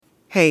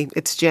Hey,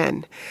 it's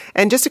Jen.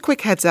 And just a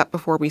quick heads up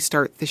before we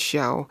start the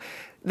show.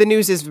 The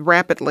news is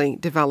rapidly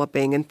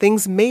developing, and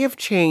things may have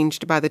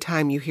changed by the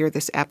time you hear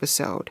this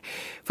episode.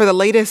 For the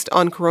latest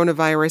on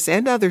coronavirus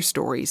and other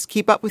stories,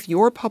 keep up with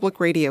your public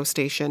radio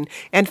station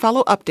and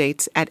follow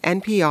updates at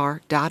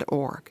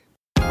npr.org.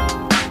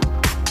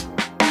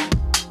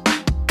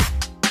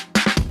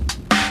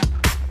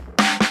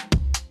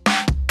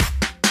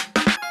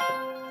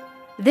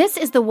 This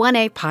is the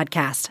 1A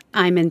podcast.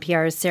 I'm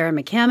NPR's Sarah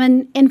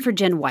McCammon, in for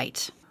Jen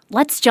White.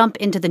 Let's jump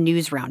into the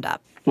news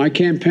roundup. My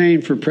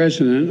campaign for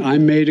president, I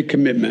made a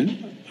commitment.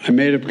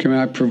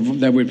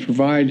 That would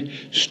provide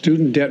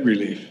student debt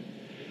relief.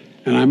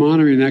 And I'm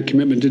honoring that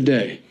commitment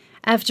today.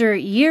 After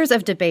years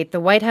of debate,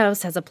 the White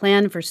House has a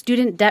plan for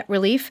student debt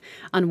relief.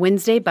 On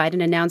Wednesday,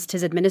 Biden announced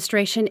his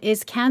administration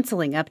is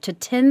canceling up to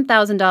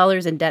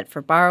 $10,000 in debt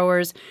for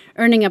borrowers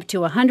earning up to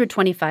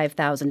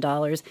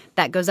 $125,000.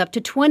 That goes up to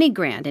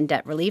 $20,000 in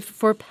debt relief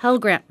for Pell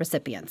Grant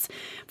recipients.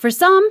 For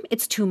some,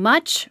 it's too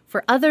much.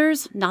 For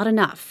others, not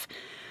enough.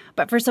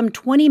 But for some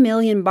 20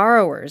 million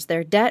borrowers,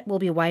 their debt will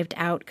be wiped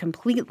out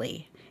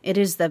completely. It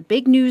is the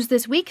big news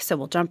this week, so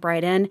we'll jump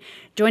right in.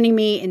 Joining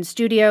me in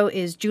studio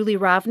is Julie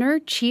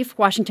Rovner, Chief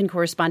Washington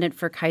Correspondent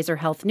for Kaiser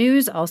Health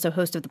News, also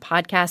host of the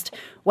podcast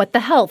What the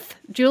Health.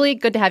 Julie,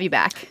 good to have you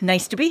back.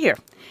 Nice to be here.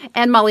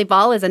 And Molly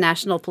Ball is a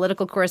national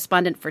political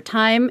correspondent for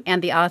Time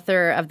and the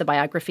author of the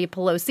biography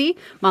Pelosi.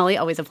 Molly,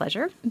 always a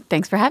pleasure.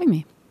 Thanks for having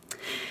me.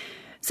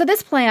 So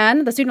this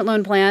plan, the student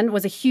loan plan,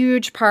 was a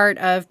huge part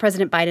of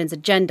President Biden's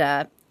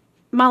agenda.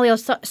 Molly, I'll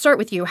start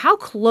with you. How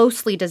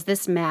closely does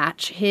this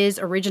match his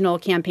original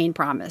campaign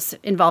promise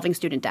involving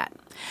student debt?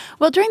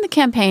 Well, during the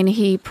campaign,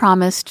 he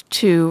promised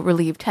to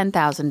relieve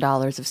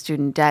 $10,000 of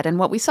student debt. And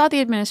what we saw the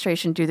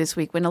administration do this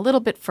week went a little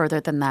bit further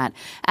than that.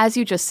 As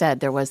you just said,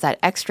 there was that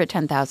extra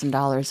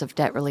 $10,000 of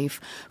debt relief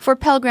for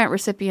Pell Grant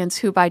recipients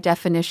who, by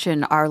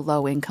definition, are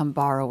low-income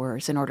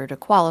borrowers in order to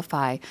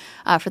qualify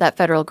for that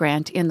federal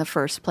grant in the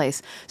first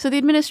place. So the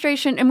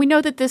administration, and we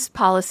know that this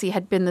policy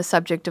had been the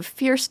subject of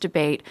fierce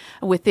debate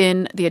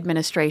within the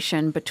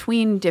administration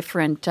between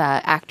different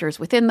actors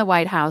within the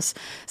White House,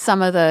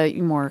 some of the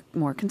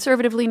more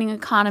conservative-leaning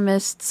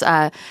economists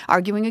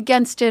arguing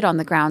against it on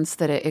the grounds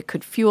that it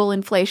could fuel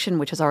inflation,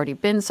 which has already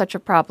been such a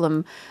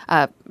problem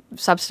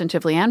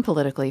substantively and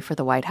politically for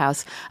the White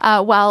House,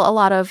 while a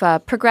lot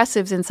of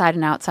progressives inside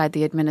and outside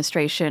the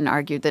administration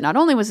argued that not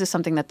only was this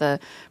something that the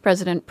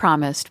president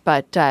promised,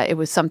 but it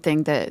was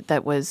something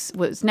that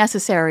was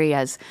necessary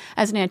as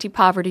an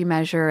anti-poverty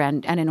measure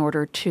and in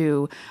order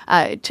to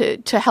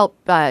help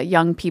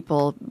young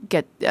people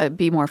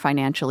be more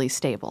financially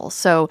stable.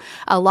 So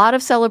a lot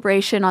of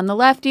celebration on the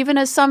left, even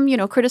as some,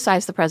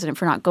 criticized the president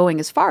for not going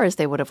as far as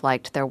they would have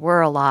liked. There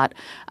were a lot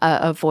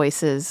of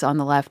voices on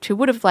the left who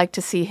would have liked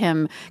to see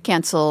him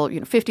cancel,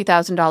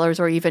 $50,000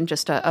 or even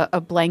just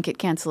a blanket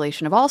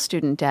cancellation of all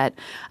student debt.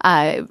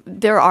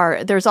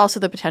 There's also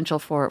the potential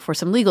for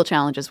some legal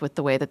challenges with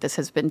the way that this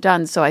has been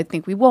done. So I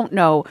think we won't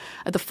know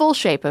the full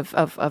shape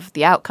of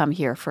the outcome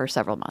here for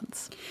several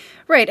months.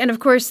 Right. And of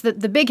course, the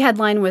big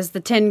headline was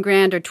the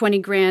 $10,000 or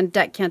 $20,000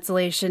 debt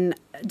cancellation,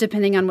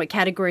 depending on what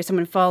category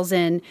someone falls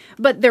in.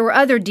 But there were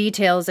other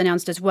details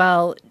announced as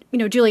well.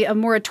 Julie, a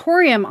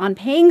moratorium on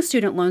paying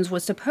student loans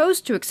was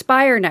supposed to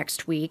expire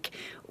next week.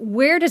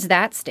 Where does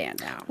that stand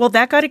now? Well,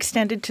 that got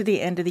extended to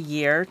the end of the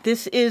year.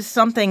 This is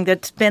something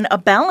that's been a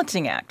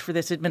balancing act for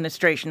this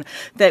administration,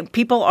 that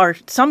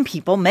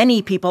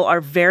many people are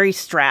very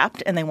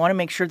strapped, and they want to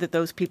make sure that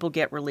those people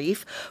get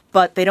relief,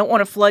 but they don't want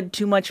to flood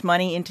too much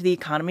money into the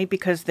economy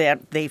because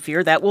they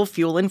fear that will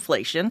fuel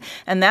inflation.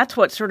 And that's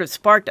what sort of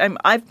sparked,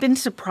 I've been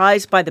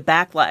surprised by the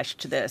backlash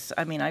to this.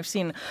 I've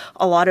seen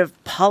a lot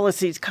of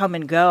policies come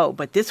and go,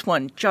 but this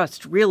one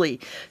just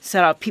really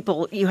set off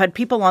people. You had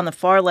people on the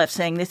far left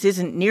saying this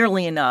isn't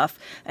nearly enough,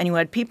 and you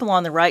had people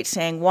on the right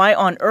saying, why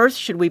on earth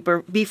should we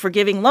be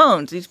forgiving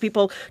loans? These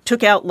people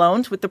took out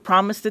loans with the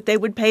promise that they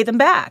would pay them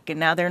back, and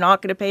now they're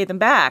not going to pay them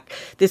back.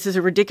 This is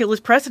a ridiculous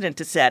precedent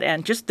to set,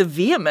 and just the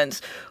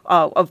vehemence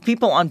of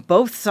people on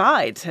both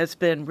sides has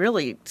been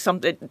really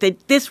something.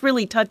 This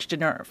really touched a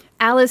nerve.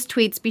 Alice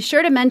tweets, be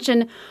sure to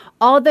mention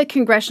all the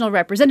congressional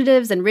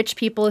representatives and rich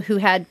people who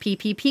had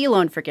PPP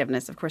loan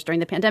forgiveness, of course, during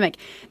the pandemic.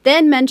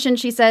 Then mention,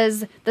 she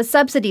says, the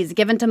subsidies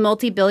given to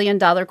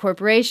multi-billion-dollar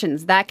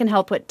corporations. That can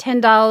help put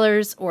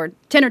 $10 or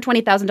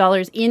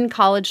 $20,000 in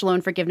college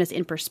loan forgiveness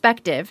in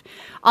perspective.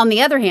 On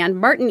the other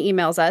hand, Martin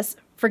emails us,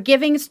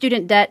 forgiving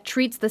student debt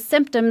treats the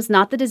symptoms,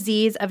 not the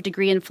disease of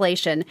degree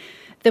inflation.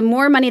 The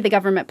more money the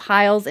government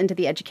piles into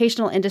the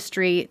educational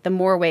industry, the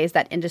more ways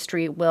that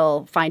industry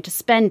will find to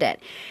spend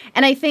it.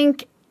 And I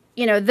think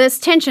this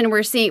tension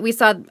we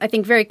saw, I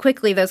think, very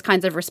quickly those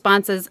kinds of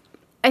responses.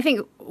 I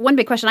think one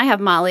big question I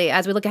have, Molly,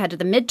 as we look ahead to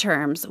the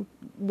midterms,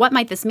 what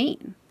might this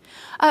mean?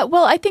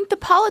 Well, I think the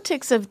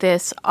politics of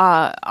this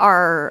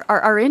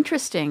are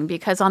interesting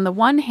because on the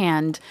one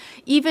hand,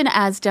 even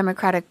as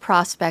Democratic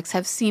prospects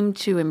have seemed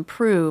to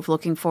improve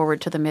looking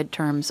forward to the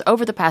midterms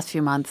over the past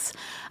few months,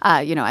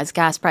 as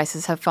gas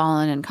prices have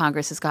fallen and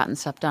Congress has gotten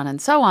stuff done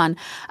and so on,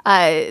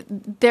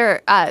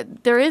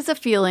 there is a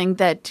feeling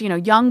that,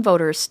 young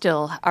voters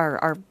still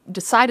are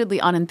decidedly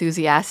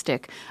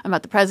unenthusiastic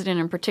about the president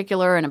in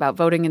particular and about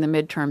voting in the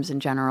midterms in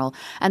general.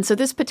 And so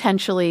this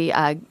potentially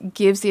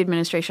gives the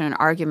administration an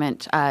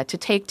argument to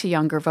take to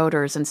younger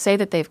voters and say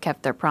that they've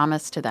kept their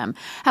promise to them.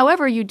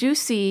 However, you do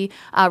see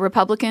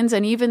Republicans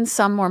and even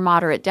some more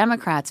moderate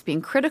Democrats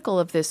being critical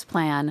of this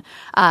plan,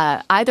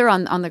 either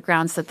on the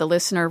grounds that the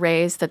listener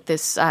raised, that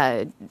this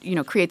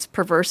creates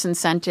perverse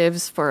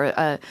incentives for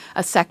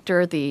a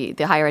sector, the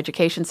higher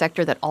education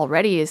sector, that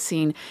already has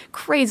seen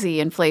crazy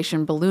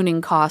inflation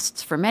ballooning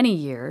costs for many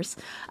years.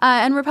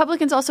 And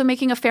Republicans also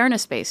making a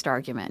fairness-based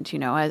argument.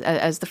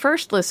 As the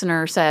first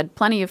listener said,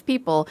 plenty of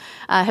people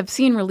have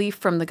seen relief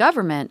from the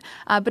government,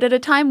 but at a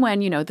time when,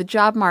 the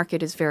job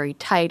market is very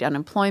tight,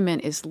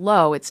 unemployment is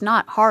low, it's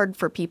not hard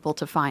for people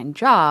to find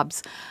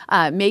jobs,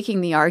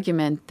 making the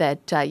argument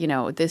that,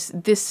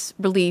 this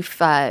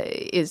relief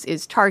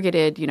is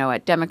targeted,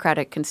 at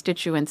Democratic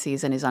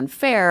constituencies and is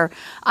unfair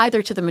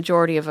either to the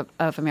majority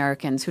of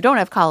Americans who don't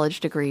have college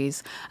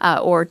degrees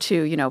or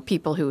to,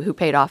 people who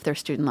paid off their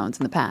student loans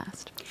in the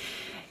past.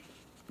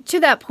 To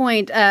that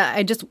point,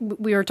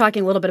 we were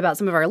talking a little bit about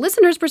some of our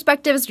listeners'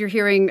 perspectives. You're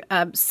hearing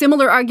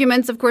similar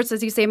arguments, of course,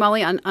 as you say,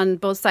 Molly, on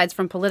both sides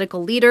from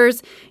political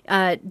leaders.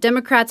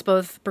 Democrats,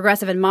 both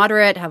progressive and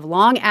moderate, have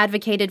long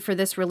advocated for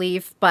this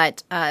relief.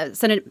 But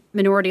Senate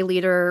Minority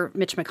Leader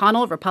Mitch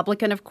McConnell,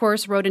 Republican, of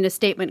course, wrote in a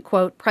statement,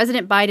 quote,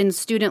 "President Biden's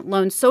student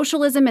loan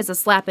socialism is a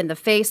slap in the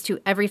face to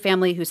every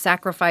family who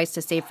sacrificed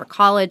to save for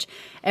college,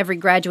 every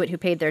graduate who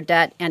paid their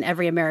debt, and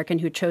every American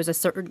who chose a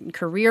certain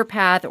career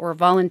path or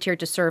volunteered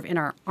to serve in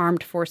our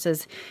armed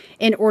forces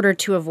in order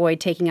to avoid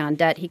taking on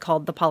debt." He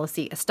called the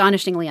policy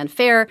astonishingly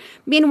unfair.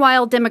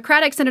 Meanwhile,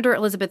 Democratic Senator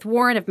Elizabeth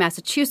Warren of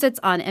Massachusetts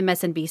on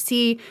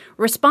MSNBC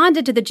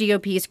responded to the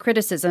GOP's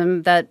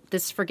criticism that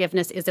this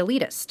forgiveness is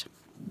elitist.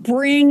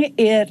 Bring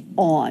it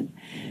on.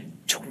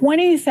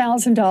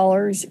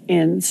 $20,000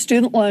 in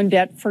student loan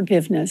debt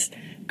forgiveness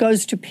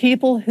goes to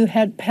people who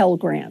had Pell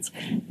Grants.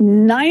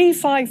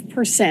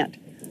 95%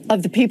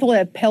 of the people who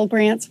had Pell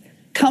Grants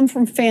come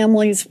from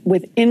families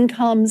with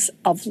incomes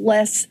of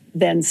less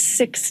than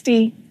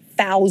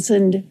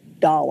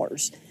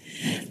 $60,000.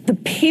 The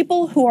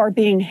people who are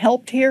being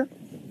helped here,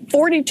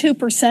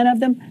 42% of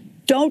them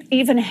don't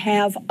even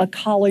have a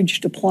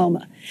college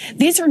diploma.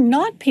 These are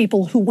not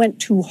people who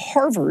went to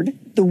Harvard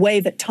the way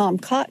that Tom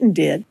Cotton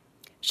did.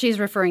 She's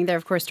referring there,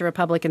 of course, to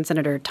Republican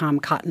Senator Tom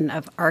Cotton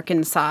of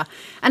Arkansas.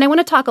 And I want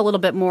to talk a little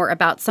bit more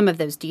about some of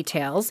those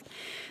details.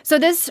 So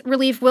this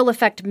relief will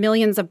affect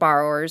millions of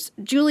borrowers.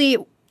 Julie,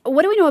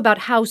 what do we know about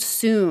how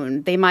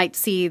soon they might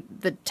see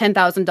the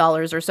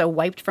 $10,000 or so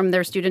wiped from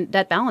their student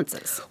debt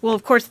balances? Well,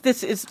 of course,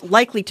 this is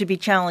likely to be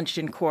challenged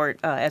in court.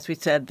 As we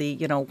said,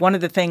 one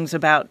of the things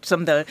about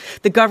some of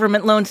the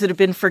government loans that have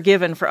been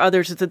forgiven for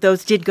others is that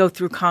those did go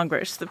through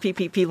Congress. The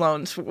PPP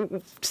loans,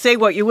 say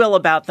what you will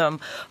about them,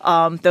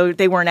 though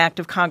they were an act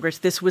of Congress,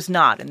 this was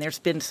not. And there's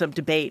been some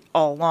debate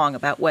all along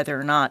about whether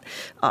or not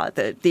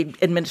the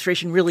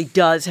administration really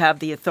does have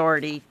the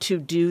authority to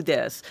do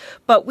this.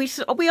 But we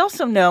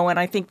also know, and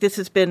I think this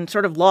has been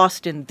sort of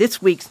lost in this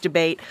week's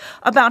debate,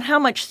 about how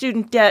much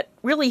student debt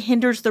really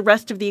hinders the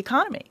rest of the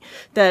economy.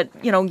 That,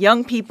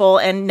 young people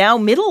and now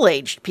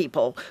middle-aged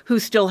people who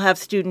still have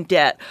student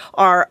debt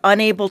are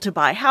unable to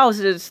buy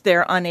houses.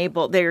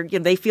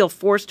 They feel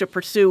forced to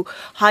pursue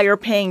higher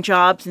paying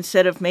jobs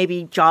instead of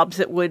maybe jobs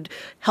that would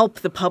help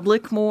the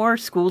public more,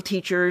 school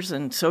teachers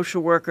and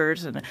social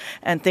workers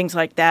and things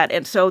like that.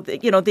 And so,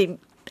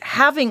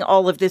 having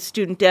all of this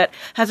student debt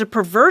has a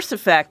perverse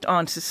effect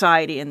on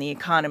society and the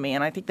economy.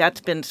 And I think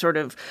that's been sort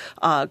of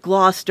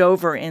glossed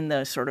over in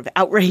the sort of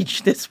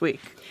outrage this week.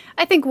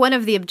 I think one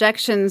of the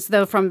objections,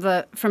 though, from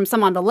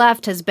some on the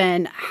left has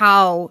been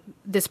how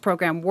this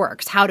program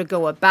works, how to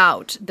go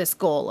about this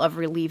goal of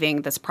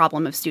relieving this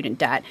problem of student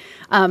debt.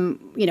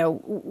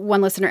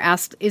 One listener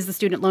asked, is the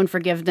student loan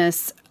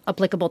forgiveness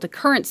applicable to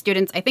current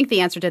students? I think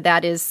the answer to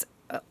that is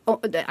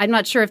I'm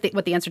not sure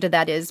what the answer to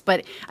that is,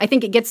 but I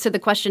think it gets to the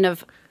question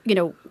of,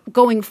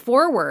 going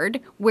forward,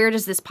 where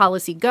does this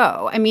policy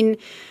go? I mean,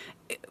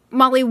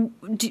 Molly,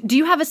 do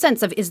you have a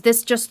sense of, is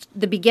this just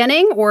the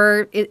beginning,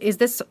 or is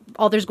this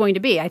all there's going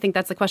to be? I think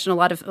that's the question a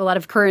lot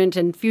of current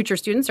and future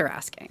students are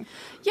asking.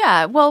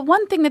 Yeah, well,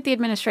 one thing that the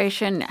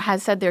administration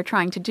has said they're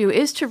trying to do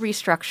is to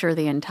restructure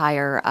the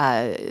entire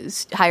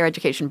higher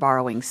education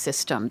borrowing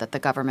system that the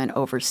government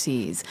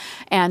oversees.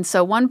 And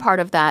so one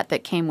part of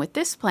that came with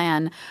this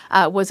plan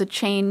was a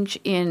change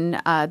in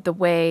the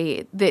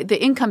way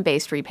the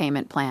income-based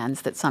repayment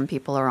plans that some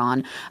people are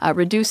on,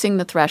 reducing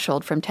the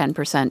threshold from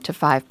 10% to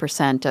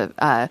 5%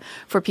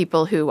 for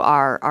people who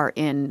are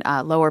in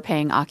lower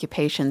paying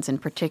occupations in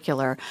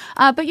particular.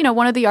 But,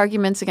 one of the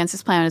arguments against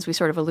this plan, as we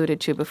sort of alluded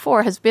to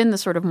before, has been the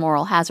sort of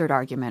moral hazard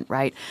argument,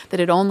 right? That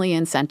it only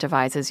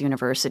incentivizes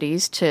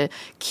universities to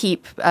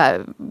keep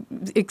having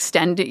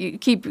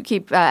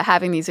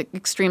these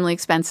extremely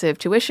expensive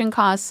tuition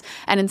costs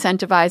and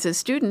incentivizes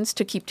students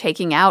to keep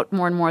taking out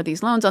more and more of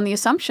these loans on the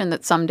assumption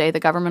that someday the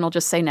government will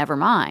just say never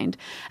mind.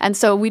 And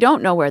so we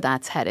don't know where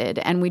that's headed,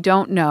 and we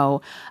don't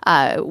know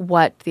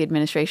what the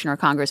administration or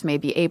Congress may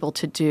be able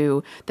to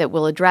do that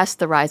will address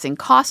the rising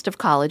cost of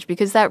college,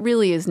 because that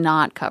really is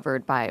not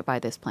covered by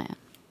this plan.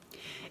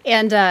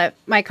 And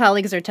my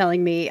colleagues are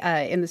telling me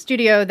in the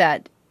studio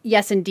that,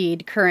 yes,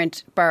 indeed,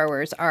 current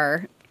borrowers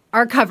are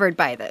covered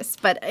by this.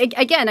 But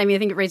again, I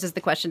think it raises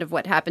the question of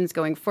what happens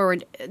going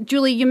forward.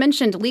 Julie, you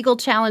mentioned legal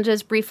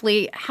challenges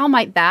briefly. How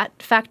might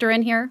that factor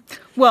in here?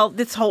 Well,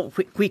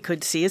 we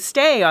could see a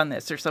stay on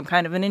this or some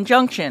kind of an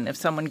injunction if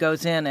someone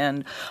goes in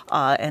and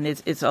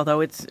it's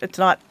although it's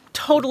not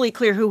totally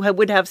clear who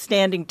would have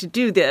standing to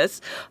do this,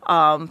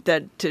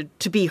 that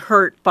to be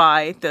hurt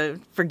by the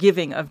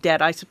forgiving of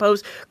debt. I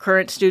suppose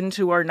current students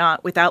who are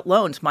not without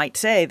loans might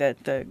say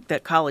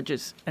that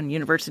colleges and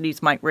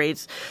universities might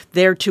raise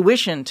their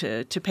tuition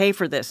to pay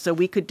for this. So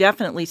we could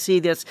definitely see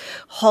this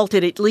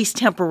halted at least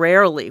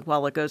temporarily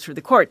while it goes through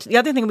the courts. The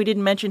other thing we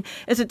didn't mention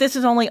is that this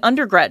is only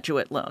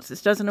undergraduate loans.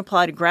 This doesn't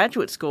apply to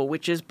graduate school,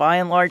 which is by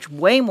and large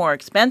way more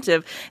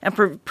expensive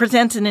and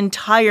presents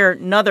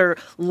another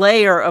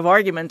layer of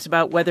arguments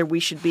about whether we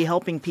should be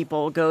helping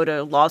people go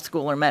to law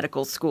school or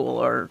medical school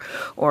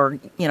or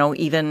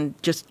even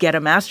just get a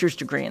master's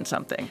degree in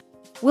something.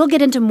 We'll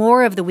get into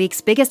more of the week's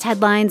biggest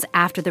headlines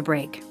after the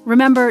break.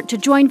 Remember, to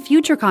join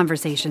future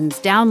conversations,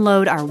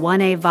 download our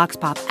 1A Vox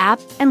Pop app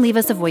and leave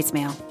us a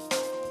voicemail.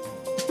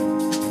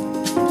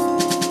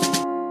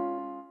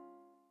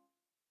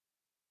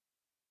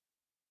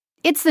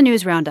 It's the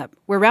News Roundup.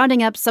 We're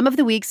rounding up some of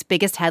the week's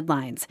biggest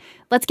headlines.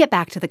 Let's get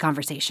back to the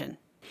conversation.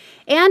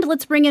 And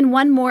let's bring in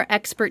one more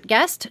expert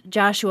guest.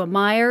 Joshua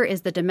Meyer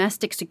is the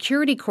domestic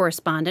security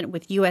correspondent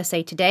with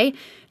USA Today.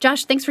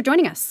 Josh, thanks for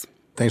joining us.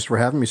 Thanks for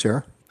having me,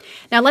 Sarah.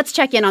 Now, let's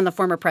check in on the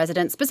former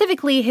president,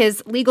 specifically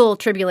his legal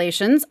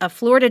tribulations. A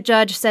Florida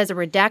judge says a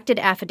redacted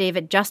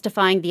affidavit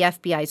justifying the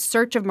FBI's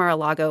search of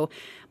Mar-a-Lago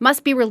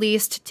must be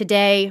released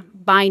today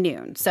by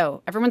noon.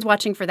 So everyone's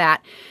watching for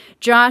that.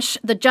 Josh,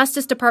 the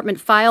Justice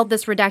Department filed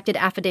this redacted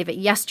affidavit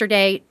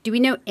yesterday. Do we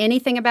know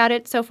anything about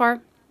it so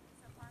far?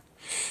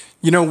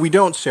 We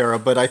don't, Sarah,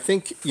 but I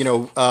think,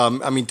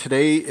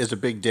 today is a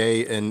big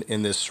day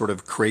in this sort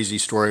of crazy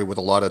story with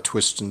a lot of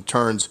twists and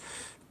turns,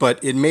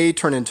 but it may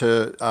turn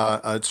into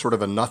a sort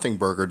of a nothing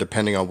burger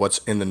depending on what's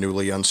in the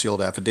newly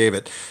unsealed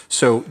affidavit.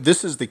 So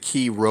this is the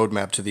key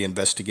roadmap to the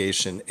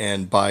investigation,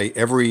 and by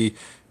every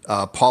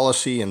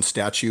policy and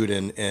statute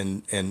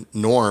and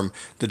norm,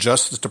 the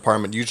Justice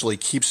Department usually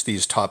keeps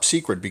these top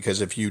secret,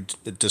 because if you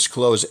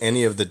disclose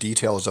any of the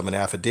details of an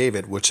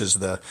affidavit, which is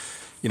the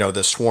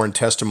sworn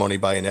testimony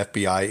by an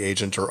FBI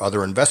agent or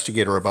other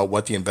investigator about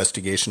what the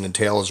investigation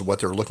entails, what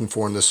they're looking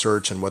for in the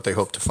search, and what they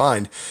hope to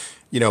find,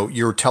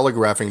 you're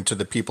telegraphing to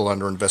the people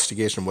under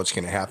investigation what's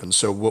going to happen.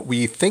 So what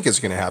we think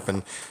is going to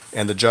happen,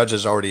 and the judge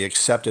has already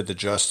accepted the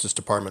Justice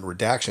Department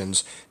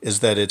redactions, is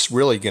that it's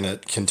really going to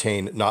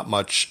contain not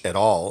much at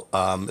all,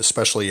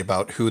 especially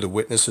about who the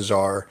witnesses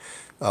are,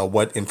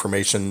 what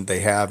information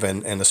they have,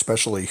 and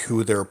especially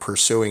who they're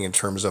pursuing in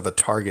terms of a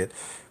target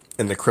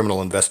in the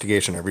criminal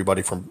investigation,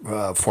 everybody from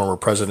former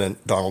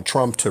President Donald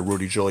Trump to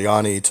Rudy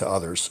Giuliani to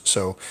others.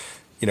 So,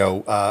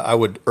 I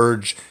would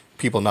urge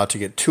people not to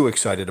get too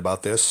excited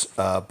about this,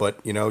 but,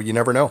 you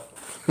never know.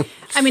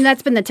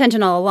 That's been the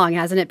tension all along,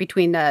 hasn't it,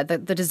 between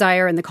the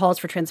desire and the calls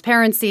for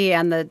transparency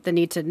and the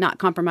need to not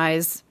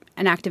compromise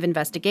an active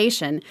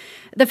investigation.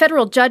 The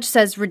federal judge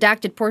says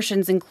redacted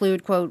portions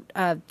include, quote,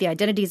 the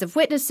identities of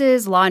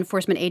witnesses, law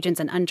enforcement agents,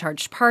 and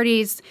uncharged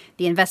parties,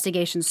 the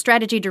investigation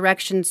strategy,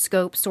 direction,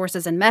 scope,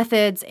 sources, and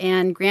methods,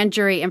 and grand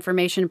jury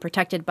information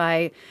protected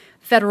by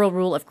federal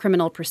rule of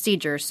criminal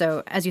procedure.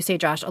 So, as you say,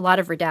 Josh, a lot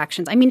of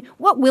redactions.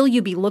 What will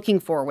you be looking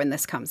for when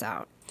this comes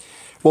out?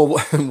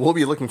 Well, we'll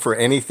be looking for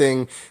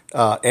anything,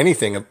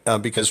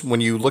 because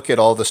when you look at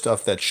all the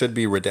stuff that should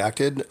be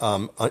redacted,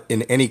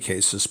 in any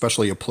case,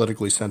 especially a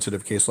politically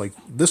sensitive case like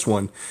this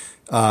one,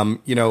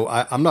 I'm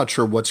not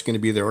sure what's going to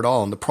be there at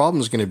all. And the problem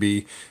is going to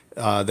be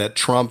that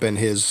Trump and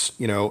his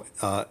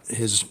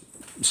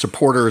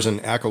supporters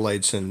and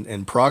acolytes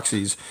and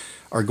proxies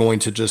are going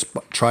to just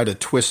try to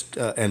twist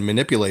and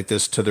manipulate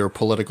this to their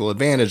political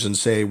advantage and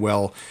say,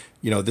 well,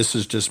 this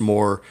is just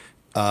more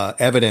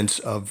evidence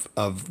of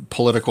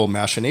political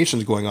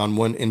machinations going on,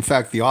 when in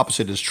fact the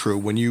opposite is true.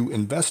 When you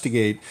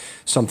investigate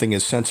something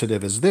as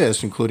sensitive as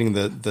this, including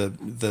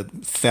the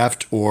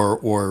theft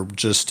or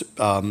just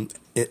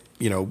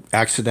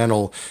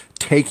accidental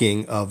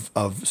taking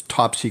of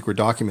top secret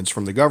documents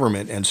from the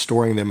government and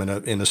storing them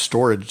in a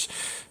storage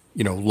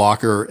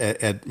locker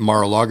at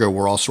Mar-a-Lago,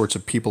 where all sorts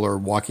of people are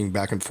walking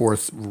back and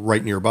forth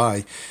right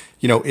nearby,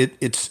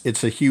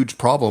 it's a huge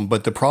problem.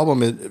 But the problem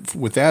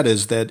with that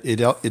is that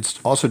it's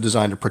also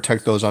designed to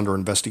protect those under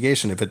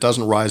investigation. If it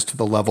doesn't rise to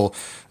the level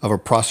of a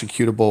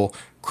prosecutable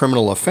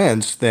criminal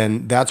offense,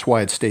 then that's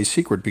why it stays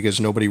secret, because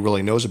nobody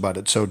really knows about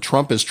it. So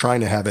Trump is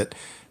trying to have it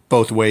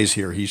both ways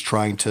here. He's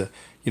trying to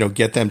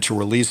get them to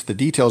release the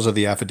details of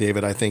the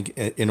affidavit, I think,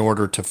 in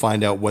order to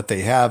find out what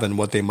they have and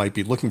what they might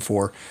be looking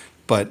for.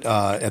 But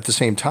at the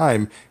same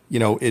time,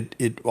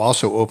 it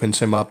also opens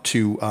him up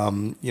to,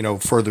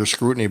 further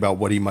scrutiny about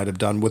what he might have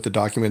done with the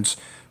documents,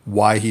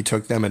 why he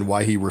took them, and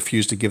why he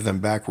refused to give them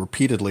back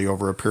repeatedly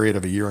over a period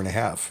of a year and a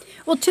half.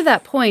 Well, to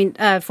that point,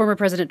 former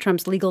President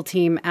Trump's legal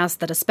team asked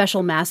that a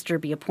special master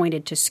be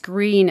appointed to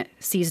screen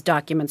seized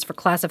documents for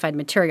classified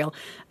material.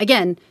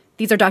 Again,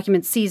 these are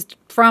documents seized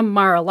from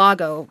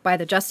Mar-a-Lago by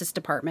the Justice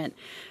Department.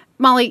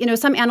 Molly,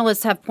 some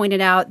analysts have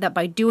pointed out that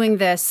by doing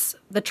this,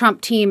 the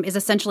Trump team is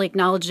essentially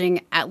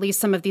acknowledging at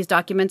least some of these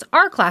documents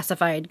are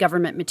classified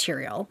government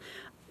material.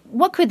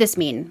 What could this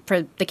mean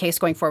for the case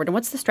going forward, and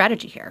what's the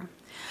strategy here?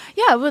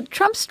 Yeah, well,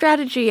 Trump's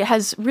strategy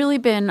has really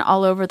been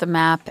all over the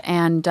map.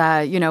 And,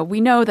 we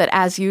know that,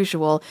 as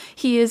usual,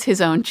 he is his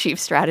own chief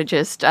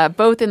strategist,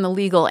 both in the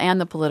legal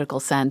and the political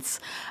sense.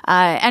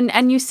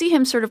 And you see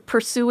him sort of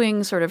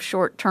pursuing sort of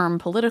short-term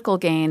political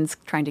gains,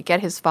 trying to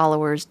get his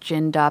followers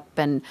ginned up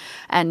and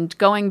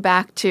going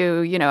back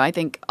to, I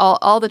think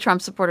all the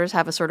Trump supporters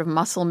have a sort of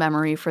muscle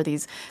memory for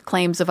these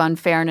claims of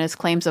unfairness,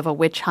 claims of a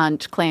witch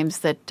hunt, claims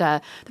that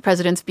the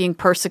president's being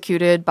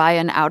persecuted by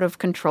an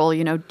out-of-control,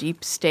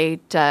 deep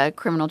state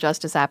criminal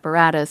justice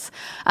apparatus.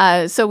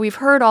 So we've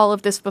heard all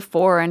of this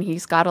before, and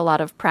he's got a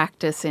lot of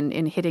practice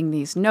in hitting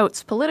these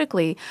notes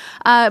politically.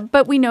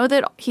 But we know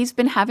that he's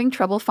been having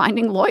trouble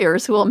finding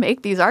lawyers who will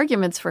make these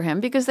arguments for him,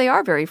 because they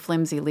are very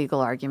flimsy legal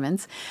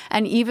arguments.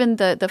 And even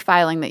the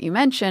filing that you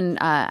mentioned,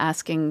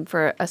 asking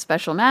for a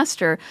special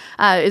master,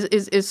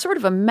 is sort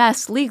of a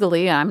mess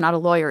legally. I'm not a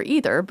lawyer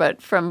either,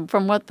 but from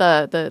what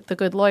the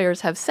good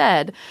lawyers have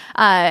said.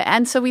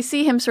 And so we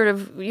see him sort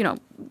of,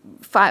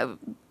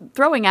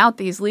 throwing out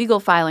these legal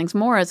filings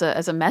more as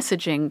a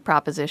messaging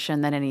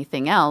proposition than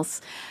anything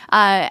else.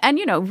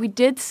 And we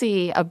did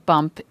see a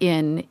bump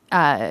in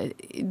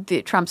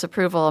Trump's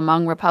approval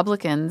among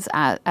Republicans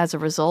as a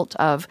result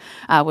of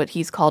what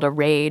he's called a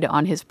raid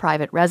on his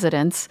private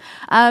residence.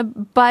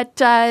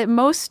 But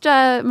most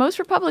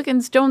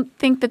Republicans don't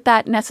think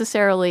that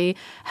necessarily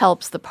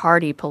helps the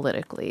party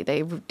politically.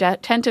 They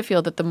tend to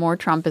feel that the more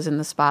Trump is in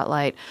the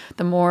spotlight,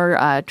 the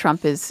more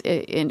Trump is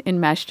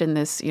enmeshed in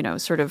this,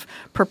 sort of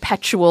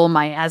perpetual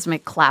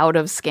miasmic cloud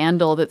of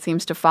scandal that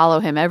seems to follow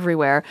him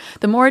everywhere,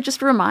 the more it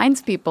just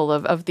reminds people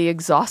of the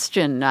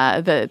exhaustion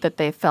that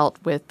they felt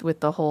with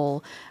the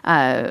whole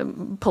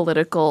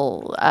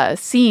political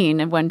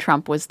scene when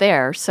Trump was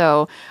there.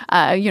 So,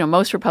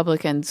 most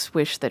Republicans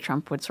wish that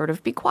Trump would sort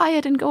of be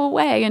quiet and go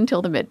away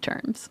until the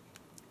midterms.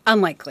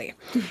 Unlikely.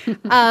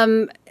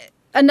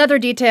 Another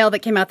detail that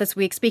came out this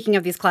week, speaking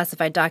of these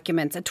classified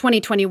documents, a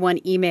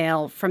 2021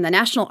 email from the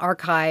National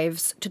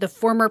Archives to the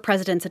former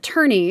president's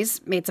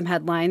attorneys made some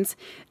headlines.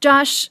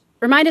 Josh,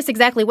 remind us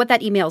exactly what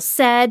that email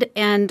said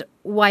and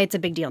why it's a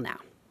big deal now.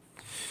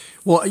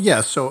 Well, yeah.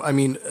 So,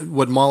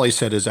 what Molly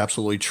said is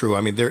absolutely true.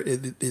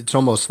 It's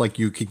almost like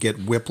you could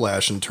get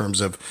whiplash in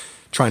terms of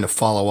trying to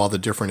follow all the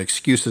different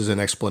excuses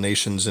and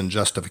explanations and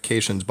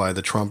justifications by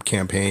the Trump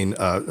campaign,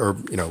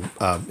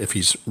 if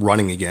he's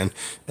running again,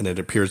 and it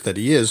appears that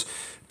he is.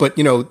 But,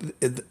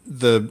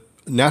 the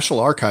National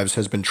Archives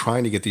has been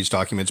trying to get these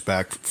documents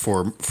back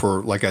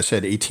for like I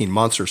said, 18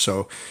 months or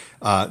so.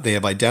 They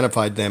have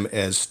identified them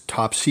as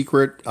top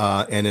secret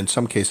and in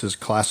some cases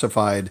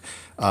classified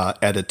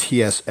at a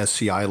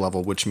TSSCI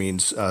level, which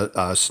means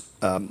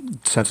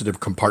sensitive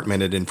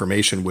compartmented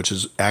information, which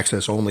is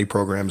access-only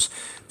programs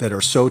that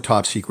are so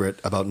top secret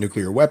about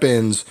nuclear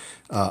weapons,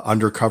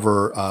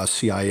 undercover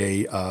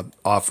CIA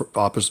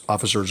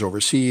officers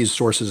overseas,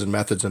 sources and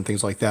methods and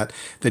things like that,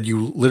 that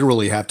you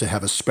literally have to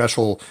have a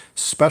special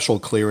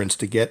clearance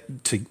to get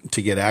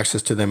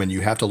access to them, and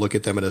you have to look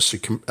at them at a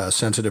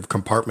sensitive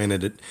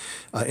compartmented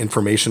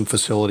information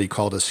facility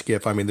called a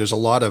SCIF. There's a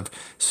lot of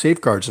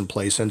safeguards in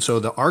place, and so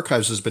the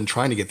archives has been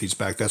trying to get these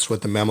back. That's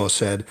what the memo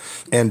said,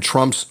 and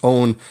Trump's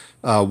own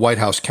White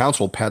House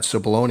counsel, Pat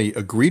Cipollone,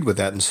 agreed with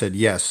that and said,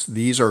 yes,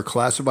 these are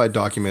classified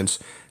documents.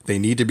 They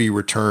need to be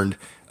returned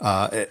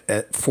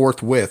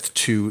forthwith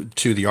to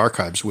the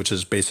archives, which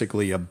is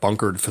basically a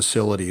bunkered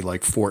facility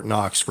like Fort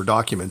Knox for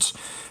documents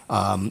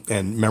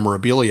and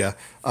memorabilia.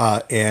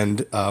 We'll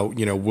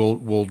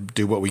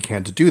do what we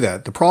can to do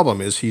that. The problem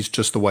is he was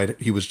just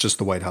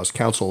the White House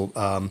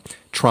counsel.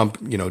 Trump,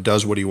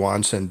 does what he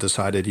wants and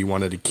decided he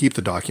wanted to keep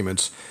the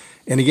documents.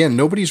 And again,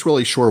 nobody's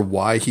really sure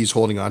why he's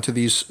holding on to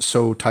these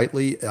so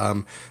tightly.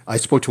 I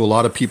spoke to a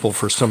lot of people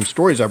for some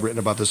stories I've written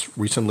about this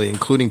recently,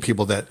 including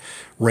people that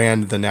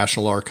ran the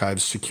National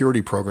Archives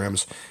security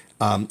programs.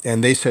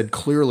 And they said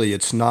clearly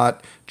it's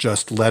not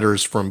just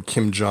letters from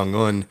Kim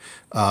Jong-un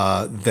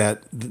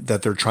that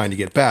they're trying to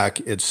get back.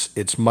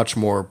 It's much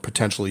more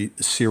potentially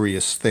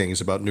serious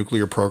things about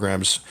nuclear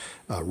programs,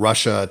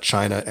 Russia,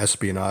 China,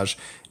 espionage.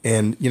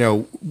 And,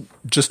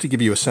 just to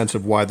give you a sense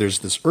of why there's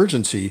this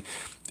urgency,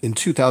 in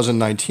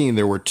 2019,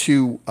 there were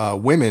two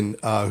women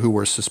who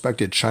were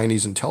suspected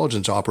Chinese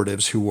intelligence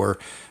operatives who were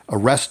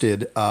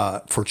arrested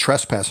for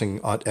trespassing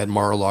at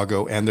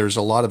Mar-a-Lago. And there's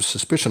a lot of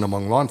suspicion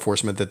among law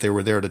enforcement that they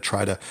were there to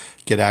try to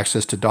get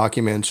access to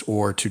documents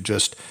or to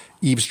just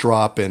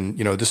eavesdrop. And,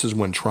 this is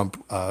when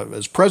Trump,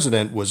 as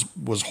president,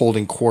 was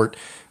holding court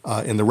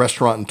in the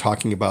restaurant and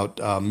talking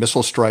about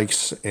missile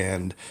strikes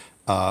and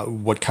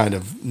what kind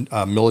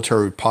of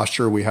military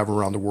posture we have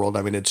around the world.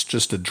 I mean, it's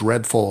just a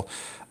dreadful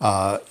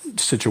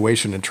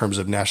situation in terms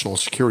of national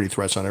security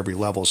threats on every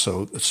level.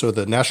 So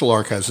the National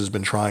Archives has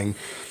been trying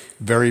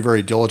very,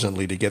 very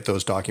diligently to get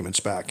those documents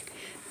back.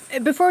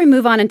 Before we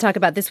move on and talk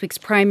about this week's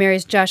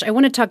primaries, Josh, I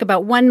want to talk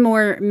about one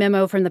more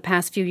memo from the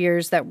past few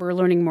years that we're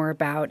learning more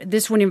about.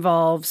 This one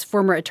involves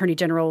former Attorney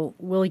General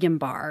William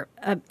Barr.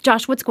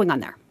 Josh, what's going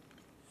on there?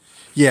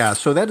 Yeah,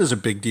 so that is a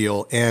big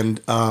deal.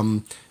 And,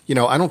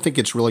 I don't think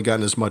it's really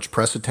gotten as much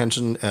press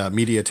attention,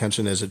 media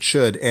attention as it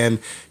should. And,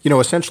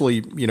 essentially,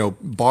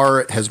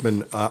 Barr has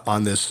been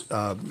on this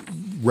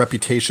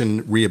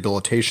reputation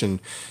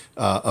rehabilitation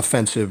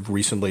offensive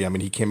recently. I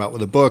mean, he came out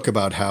with a book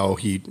about how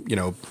he,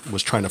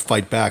 was trying to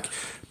fight back.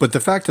 But the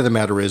fact of the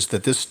matter is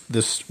that this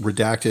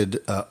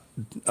redacted,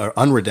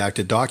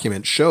 unredacted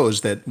document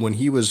shows that when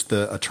he was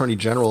the Attorney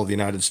General of the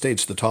United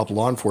States, the top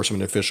law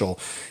enforcement official,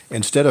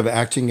 instead of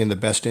acting in the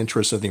best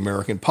interests of the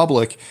American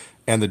public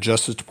and the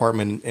Justice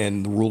Department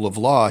and the rule of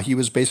law, he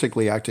was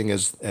basically acting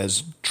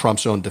as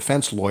Trump's own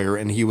defense lawyer,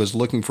 and he was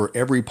looking for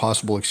every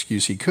possible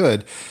excuse he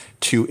could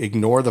to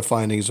ignore the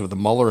findings of the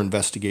Mueller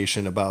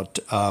investigation about,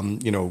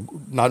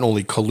 not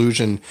only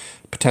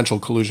potential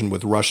collusion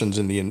with Russians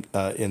in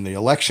the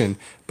election,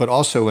 but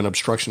also an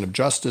obstruction of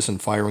justice and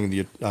firing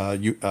the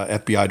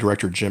FBI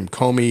Director Jim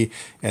Comey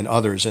and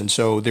others. And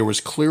so there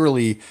was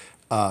clearly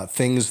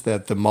things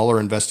that the Mueller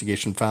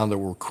investigation found that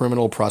were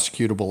criminal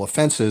prosecutable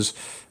offenses,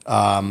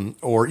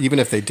 or even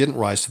if they didn't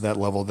rise to that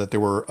level, that they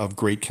were of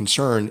great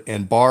concern.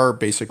 And Barr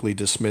basically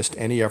dismissed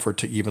any effort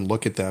to even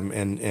look at them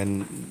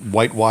and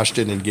whitewashed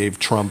it and gave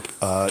Trump,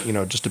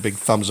 just a big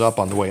thumbs up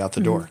on the way out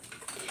the door.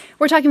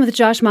 We're talking with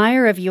Josh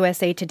Meyer of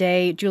USA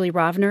Today, Julie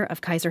Rovner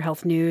of Kaiser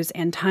Health News,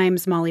 and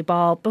Times' Molly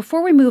Ball.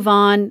 Before we move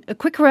on, a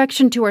quick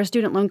correction to our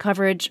student loan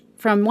coverage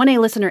from 1A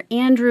listener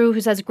Andrew,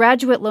 who says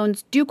graduate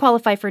loans do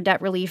qualify for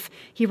debt relief.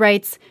 He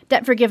writes,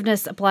 debt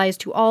forgiveness applies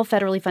to all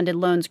federally funded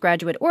loans,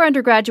 graduate or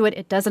undergraduate.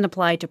 It doesn't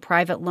apply to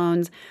private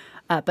loans.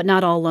 But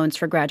not all loans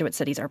for graduate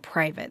studies are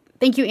private.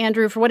 Thank you,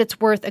 Andrew. For what it's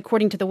worth,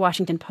 according to the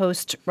Washington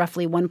Post,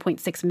 roughly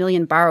 1.6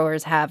 million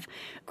borrowers have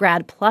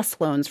Grad Plus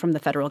loans from the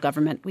federal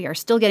government. We are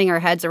still getting our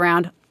heads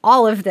around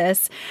all of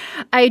this.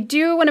 I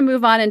do want to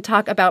move on and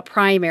talk about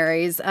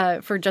primaries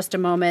for just a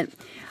moment.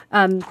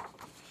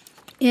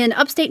 In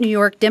upstate New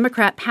York,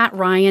 Democrat Pat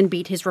Ryan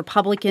beat his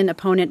Republican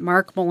opponent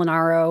Mark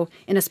Molinaro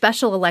in a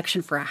special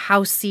election for a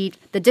House seat.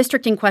 The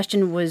district in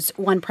question was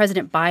one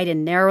President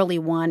Biden narrowly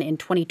won in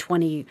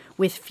 2020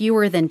 with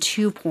fewer than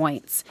 2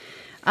 points.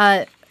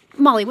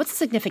 Molly, what's the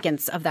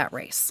significance of that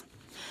race?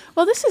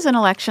 Well, this is an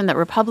election that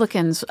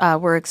Republicans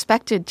were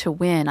expected to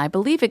win. I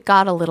believe it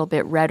got a little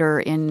bit redder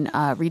in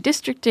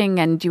redistricting,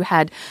 and you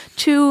had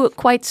two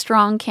quite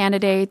strong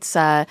candidates,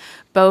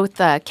 both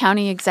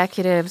county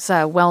executives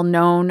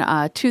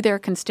well-known to their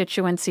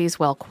constituencies,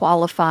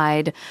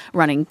 well-qualified,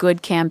 running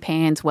good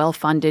campaigns,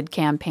 well-funded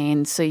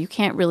campaigns. So you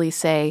can't really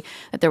say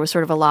that there was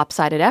sort of a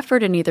lopsided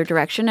effort in either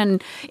direction.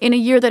 And in a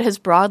year that has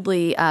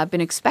broadly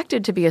been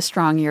expected to be a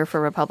strong year for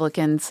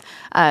Republicans,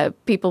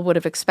 people would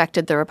have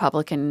expected the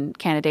Republican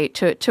candidate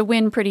to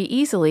win pretty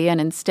easily. And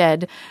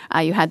instead,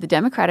 you had the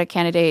Democratic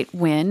candidate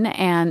win,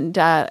 and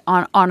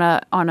on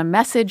a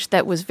message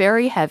that was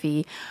very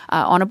heavy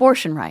on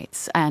abortion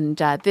rights.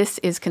 And this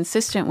is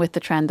consistent with the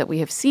trend that we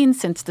have seen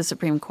since the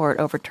Supreme Court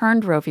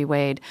overturned Roe v.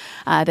 Wade,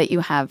 that you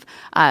have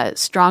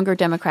stronger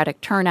Democratic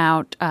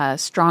turnout,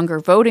 stronger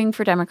voting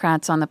for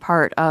Democrats on the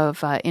part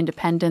of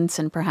independents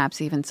and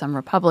perhaps even some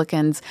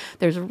Republicans.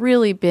 There's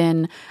really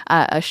been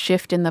a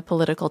shift in the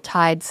political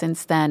tide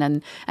since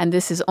then, and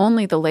this is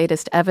only the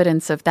latest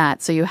evidence of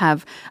that. So you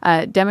have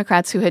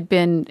Democrats who had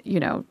been,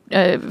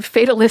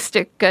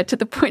 fatalistic to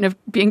the point of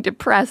being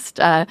depressed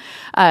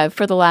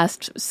for the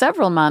last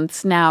several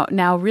months,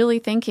 now really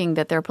thinking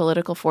that their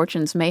political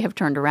fortunes may have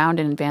turned around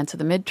in advance of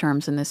the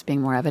midterms, and this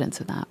being more evidence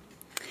of that.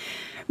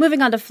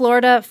 Moving on to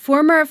Florida,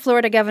 former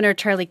Florida Governor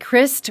Charlie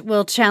Crist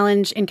will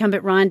challenge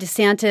incumbent Ron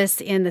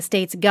DeSantis in the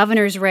state's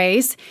governor's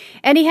race,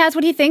 and he has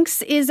what he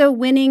thinks is a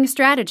winning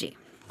strategy.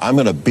 I'm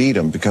going to beat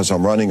him because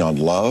I'm running on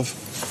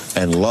love,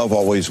 and love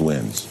always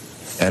wins.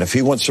 And if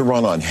he wants to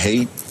run on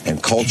hate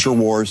and culture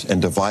wars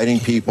and dividing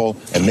people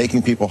and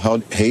making people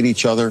hate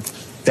each other,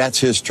 that's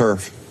his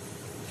turf.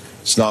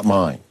 It's not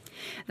mine.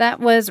 That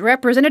was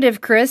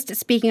Representative Crist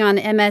speaking on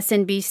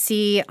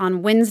MSNBC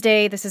on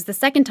Wednesday. This is the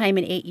second time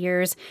in 8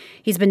 years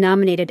he's been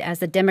nominated as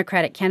the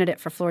Democratic candidate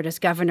for Florida's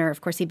governor.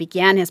 Of course, he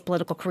began his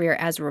political career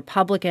as a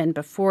Republican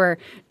before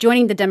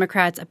joining the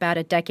Democrats about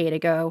a decade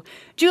ago.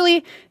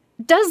 Julie,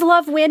 Does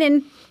love win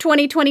in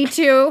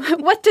 2022?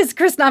 What does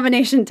Crist's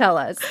nomination tell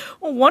us?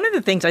 Well, one of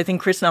the things I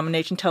think Crist's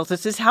nomination tells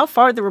us is how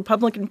far the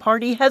Republican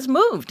Party has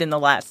moved in the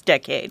last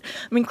decade.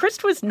 I mean,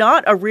 Crist was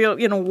not a real,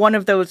 one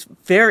of those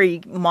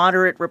very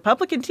moderate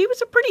Republicans. He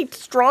was a pretty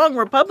strong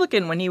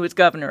Republican when he was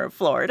governor of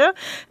Florida.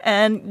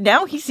 And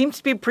now he seems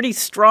to be a pretty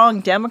strong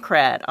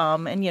Democrat.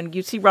 And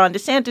you see Ron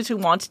DeSantis, who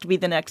wants to be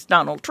the next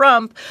Donald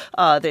Trump,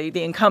 the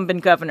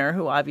incumbent governor,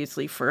 who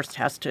obviously first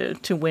has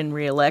to win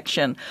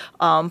re-election.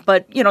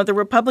 But, the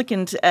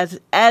Republicans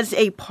as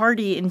a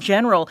party in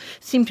general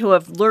seem to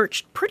have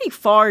lurched pretty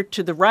far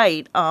to the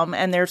right.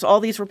 And there's all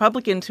these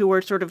Republicans who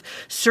are sort of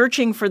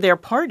searching for their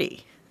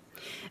party.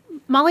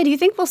 Molly, do you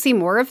think we'll see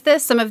more of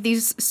this? Some of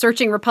these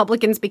searching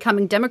Republicans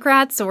becoming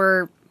Democrats,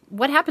 or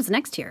what happens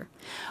next year?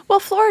 Well,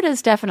 Florida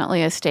is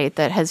definitely a state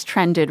that has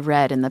trended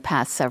red in the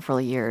past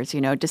several years.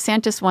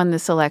 DeSantis won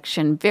this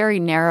election very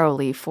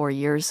narrowly 4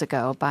 years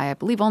ago by, I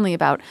believe, only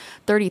about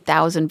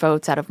 30,000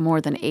 votes out of more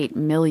than 8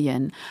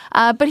 million.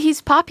 But he's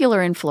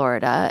popular in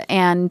Florida,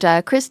 and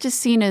Crist is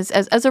seen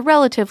as a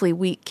relatively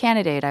weak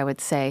candidate, I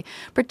would say,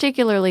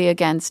 particularly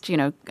against,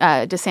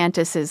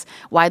 DeSantis is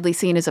widely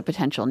seen as a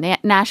potential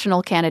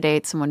national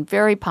candidate, someone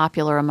very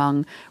popular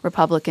among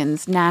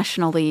Republicans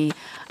nationally,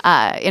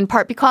 in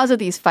part because of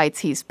these fights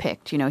he's picked.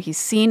 He's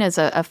seen as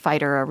a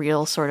fighter, a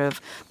real sort of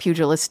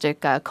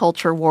pugilistic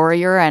culture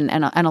warrior, and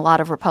a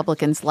lot of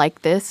Republicans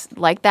like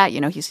that.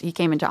 He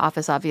came into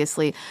office,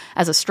 obviously,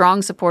 as a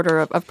strong supporter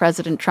of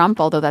President Trump,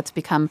 although that's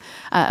become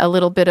a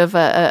little bit of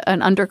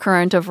an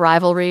undercurrent of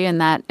rivalry in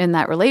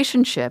that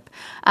relationship.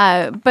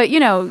 But,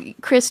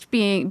 Crist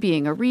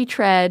being a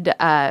retread,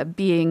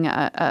 being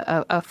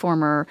a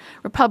former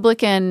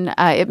Republican,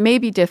 it may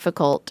be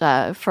difficult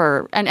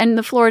and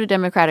the Florida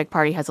Democratic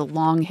Party has a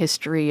long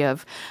history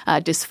of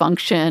dysfunction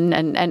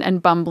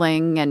and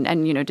bumbling, and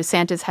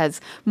DeSantis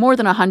has more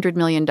than $100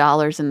 million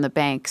in the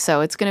bank. So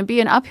it's going to be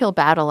an uphill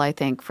battle, I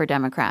think, for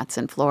Democrats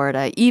in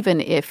Florida,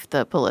 even if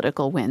the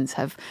political winds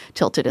have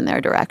tilted in their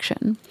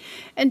direction.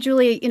 And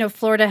Julie,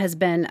 Florida has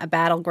been a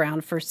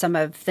battleground for some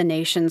of the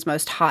nation's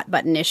most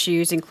hot-button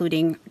issues,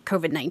 including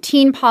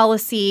COVID-19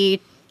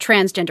 policy,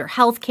 transgender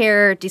health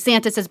care.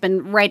 DeSantis has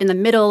been right in the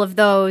middle of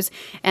those.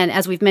 And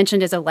as we've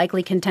mentioned, is a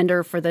likely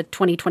contender for the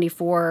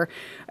 2024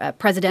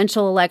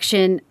 presidential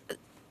election.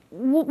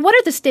 What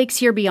are the stakes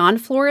here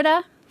beyond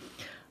Florida?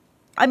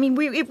 I mean,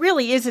 it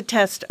really is a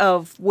test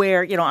of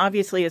where,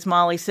 obviously, as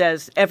Molly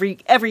says, every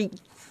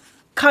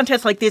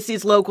contest like this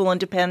is local and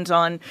depends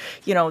on,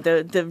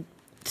 the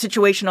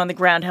situation on the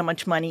ground, how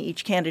much money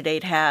each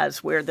candidate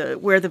has, where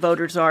the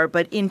voters are.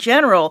 But in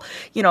general,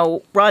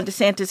 Ron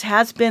DeSantis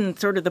has been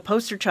sort of the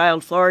poster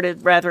child. Florida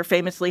rather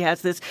famously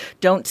has this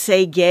 "Don't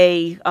Say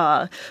Gay"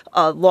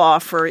 law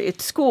for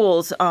its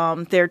schools. There's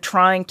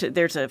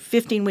a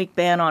 15-week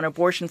ban on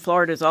abortion.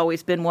 Florida has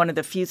always been one of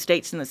the few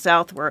states in the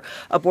South where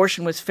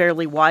abortion was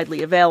fairly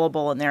widely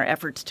available, and their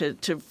efforts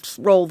to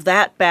roll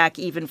that back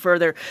even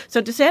further.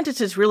 So DeSantis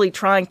is really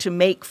trying to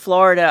make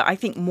Florida, I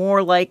think,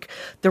 more like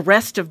the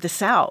rest of the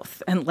South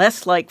and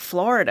less like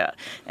Florida.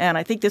 And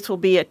I think this will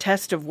be a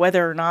test of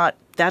whether or not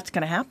that's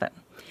going to happen.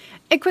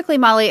 And quickly,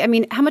 Molly,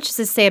 how much does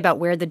this say about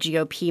where the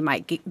GOP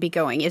might be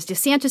going? Is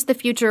DeSantis the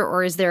future,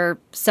 or is there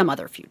some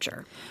other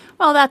future?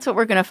 Well, that's what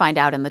we're going to find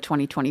out in the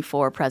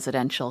 2024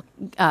 presidential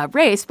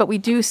race. But we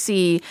do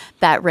see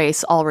that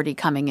race already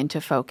coming into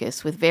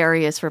focus with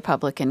various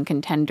Republican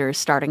contenders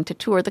starting to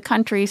tour the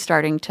country,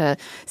 starting to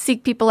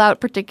seek people out,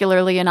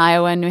 particularly in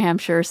Iowa and New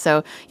Hampshire.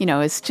 So,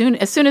 as soon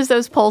as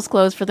those polls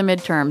close for the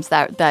midterms,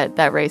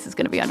 that race is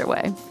going to be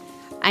underway.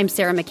 I'm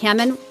Sarah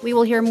McCammon. We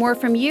will hear more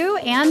from you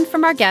and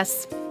from our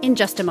guests in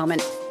just a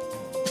moment.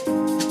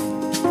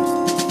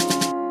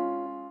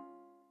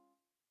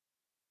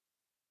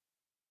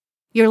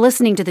 You're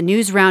listening to the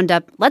News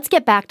Roundup. Let's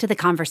get back to the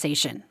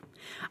conversation.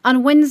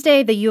 On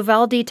Wednesday, the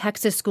Uvalde,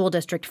 Texas School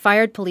District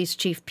fired Police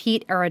Chief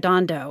Pete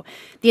Arredondo.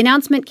 The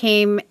announcement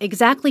came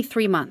exactly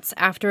 3 months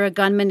after a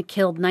gunman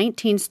killed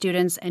 19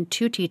 students and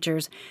 2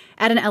 teachers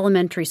at an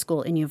elementary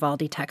school in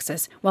Uvalde,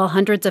 Texas, while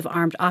hundreds of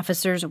armed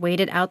officers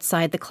waited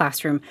outside the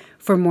classroom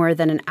for more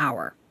than an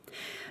hour.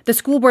 The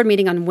school board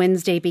meeting on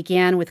Wednesday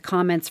began with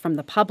comments from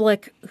the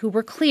public who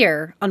were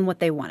clear on what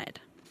they wanted.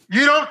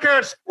 You don't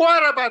care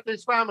squat about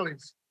these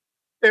families.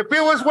 If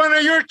it was one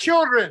of your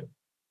children,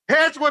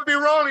 heads would be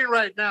rolling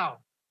right now.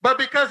 But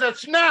because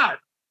it's not,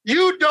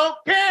 you don't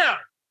care.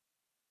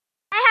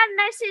 I have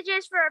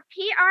messages for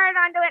Pete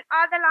Arredondo and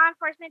all the law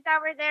enforcement that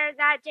were there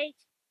that day.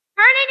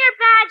 Turn in your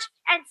badge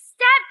and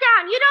step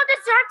down. You don't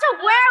deserve to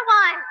wear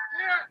one.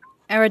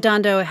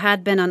 Arredondo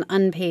had been on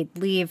unpaid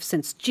leave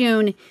since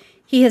June.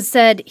 He has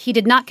said he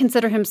did not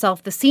consider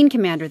himself the scene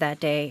commander that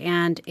day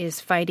and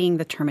is fighting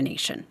the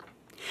termination.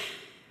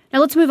 Now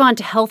let's move on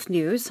to health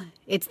news.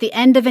 It's the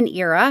end of an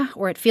era,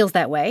 or it feels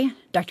that way.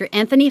 Dr.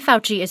 Anthony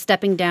Fauci is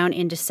stepping down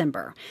in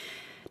December.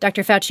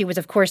 Dr. Fauci was,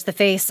 of course, the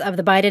face of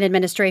the Biden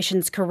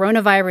administration's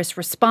coronavirus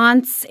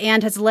response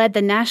and has led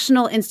the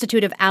National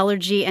Institute of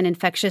Allergy and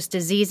Infectious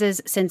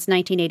Diseases since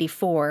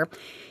 1984.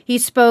 He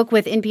spoke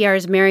with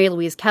NPR's Mary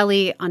Louise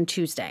Kelly on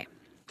Tuesday.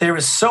 there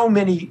is so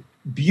many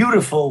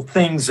beautiful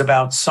things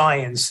about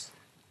science,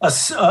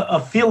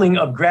 a feeling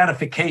of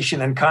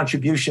gratification and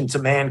contribution to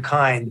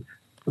mankind.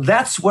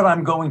 That's what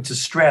I'm going to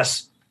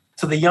stress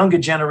to the younger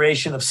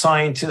generation of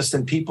scientists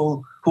and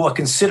people who are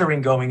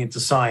considering going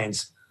into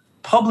science.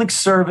 Public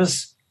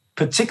service,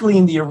 particularly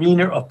in the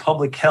arena of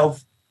public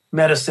health,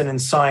 medicine, and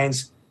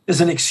science,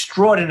 is an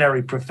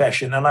extraordinary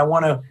profession. And I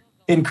want to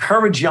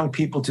encourage young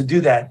people to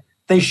do that.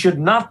 They should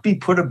not be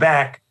put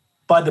aback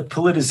by the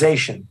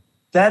politicization.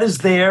 That is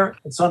there.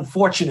 It's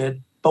unfortunate,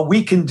 but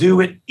we can do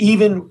it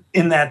even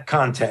in that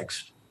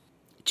context.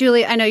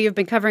 Julie, I know you've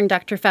been covering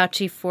Dr.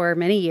 Fauci for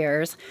many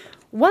years.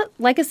 What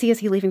legacy is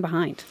he leaving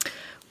behind?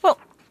 Well,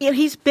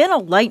 he's been a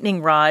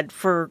lightning rod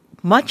for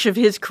much of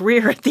his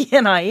career at the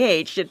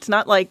NIH. It's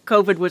not like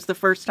COVID was the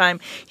first time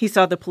he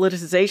saw the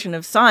politicization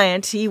of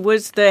science. He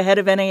was the head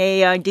of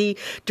NIAID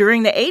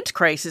during the AIDS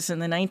crisis in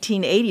the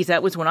 1980s.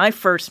 That was when I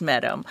first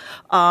met him.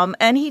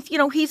 And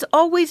he's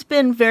always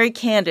been very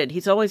candid.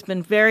 He's always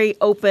been very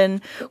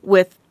open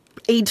with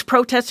AIDS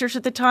protesters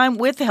at the time,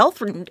 with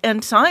health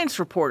and science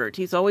reporters.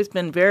 He's always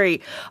been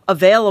very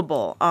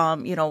available,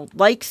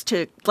 likes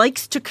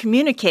to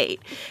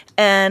communicate.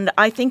 And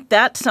I think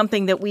that's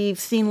something that we've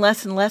seen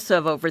less and less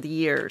of over the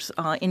years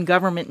in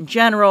government in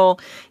general,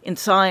 in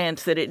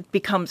science, that it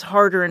becomes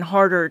harder and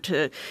harder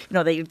to,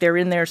 they're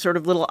in their sort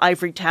of little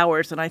ivory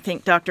towers. And I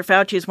think Dr.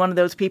 Fauci is one of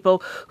those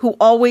people who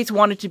always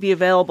wanted to be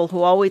available,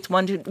 who always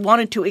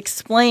wanted to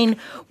explain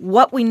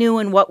what we knew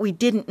and what we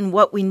didn't and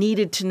what we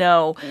needed to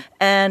know,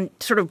 and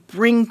sort of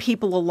bring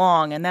people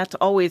along. And that's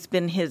always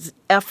been his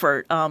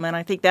effort. And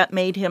I think that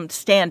made him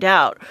stand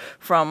out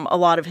from a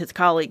lot of his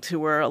colleagues who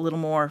were a little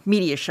more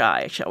media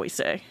shy, shall we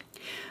say.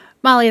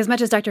 Molly, as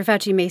much as Dr.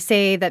 Fauci may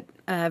say that,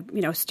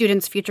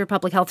 students, future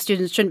public health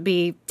students, shouldn't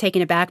be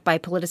taken aback by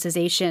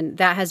politicization,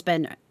 that has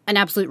been an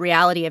absolute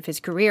reality of his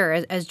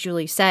career. As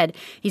Julie said,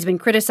 he's been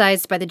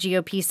criticized by the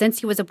GOP since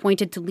he was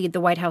appointed to lead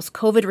the White House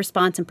COVID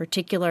response in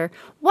particular.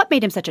 What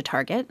made him such a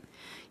target?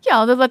 Yeah,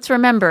 although let's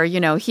remember,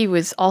 he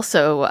was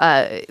also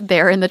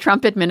there in the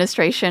Trump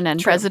administration, and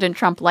True. President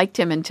Trump liked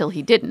him until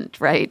he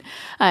didn't, right?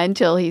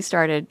 Until he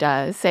started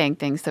saying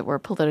things that were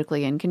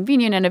politically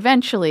inconvenient, and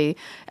eventually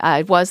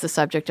it was the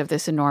subject of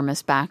this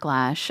enormous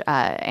backlash.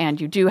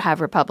 And you do have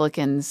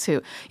Republicans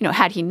who,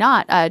 had he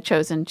not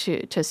chosen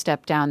to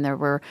step down, there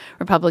were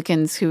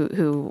Republicans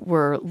who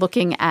were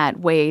looking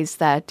at ways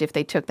that if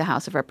they took the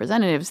House of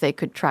Representatives, they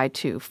could try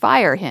to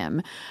fire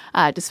him,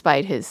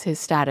 despite his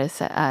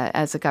status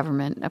as a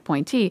government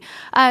appointee.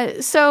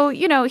 So,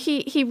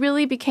 he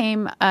really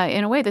became,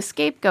 in a way, the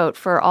scapegoat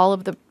for all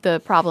of the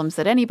problems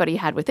that anybody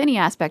had with any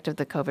aspect of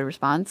the COVID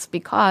response,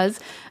 because,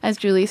 as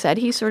Julie said,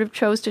 he sort of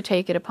chose to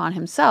take it upon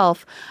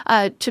himself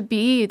to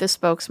be the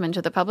spokesman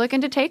to the public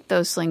and to take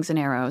those slings and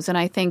arrows. And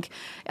I think,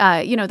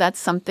 that's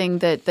something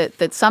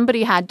that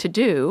somebody had to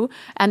do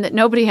and that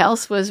nobody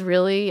else was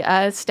really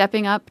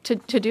stepping up to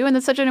do. And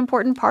that's such an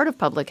important part of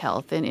public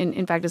health. And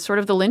in fact, it's sort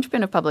of the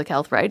linchpin of public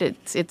health, right?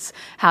 It's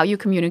how you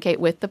communicate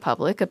with the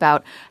public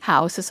about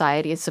how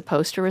society is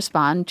supposed to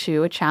respond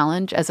to a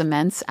challenge as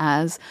immense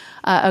as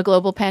a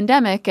global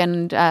pandemic.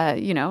 And,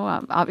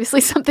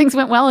 obviously some things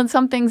went well and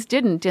some things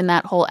didn't in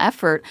that whole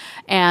effort.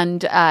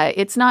 And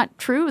it's not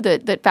true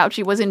that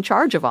Fauci was in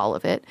charge of all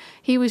of it.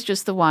 He was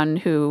just the one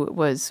who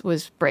was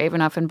brave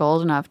enough and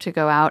bold enough to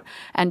go out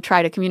and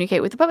try to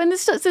communicate with the public. And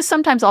this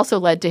sometimes also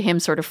led to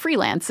him sort of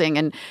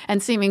freelancing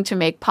and seeming to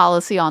make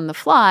policy on the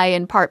fly,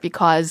 in part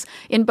because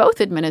in both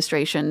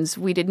administrations,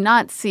 we did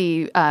not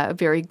see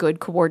very good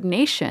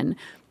coordination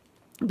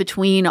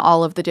between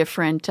all of the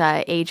different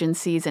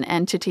agencies and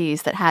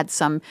entities that had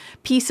some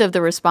piece of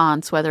the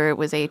response, whether it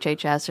was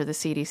HHS or the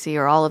CDC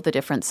or all of the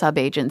different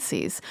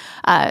sub-agencies.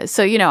 I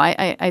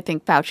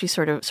think Fauci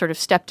sort of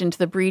stepped into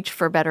the breach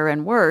for better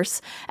and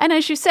worse. And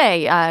as you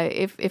say,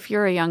 if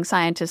you're a young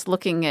scientist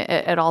looking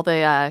at all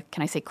the,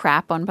 can I say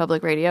crap on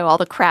public radio, all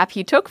the crap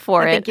he took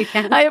for it,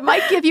 it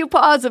might give you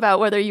pause about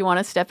whether you want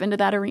to step into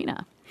that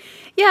arena.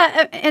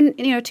 Yeah,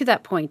 and to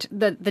that point,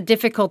 the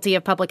difficulty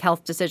of public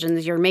health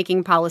decisions, you're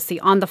making policy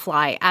on the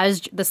fly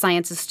as the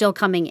science is still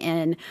coming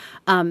in.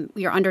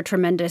 You're under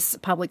tremendous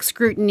public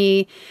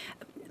scrutiny.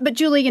 But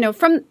Julie,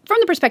 from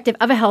the perspective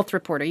of a health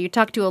reporter, you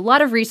talk to a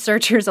lot of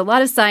researchers, a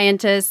lot of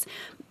scientists.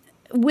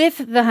 With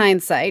the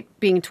hindsight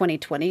being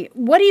 2020,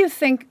 what do you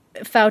think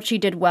Fauci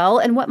did well,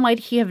 and what might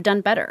he have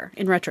done better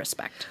in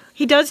retrospect?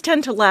 He does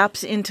tend to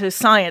lapse into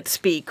science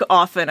speak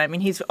often. I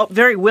mean, he's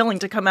very willing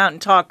to come out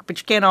and talk, but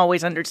you can't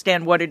always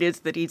understand what it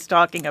is that he's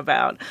talking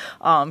about.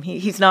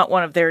 He's not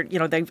one of their,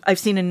 I've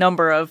seen a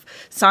number of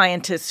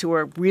scientists who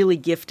are really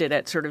gifted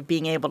at sort of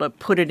being able to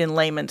put it in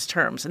layman's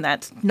terms, and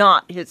that's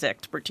not his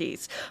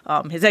expertise.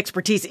 His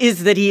expertise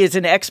is that he is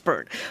an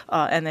expert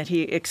and that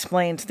he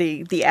explains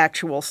the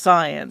actual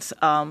science.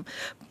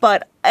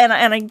 And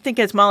I think,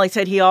 as Molly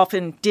said, he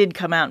often did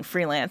come out and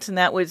freelance, and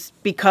that was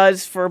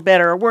because, for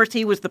better or worse,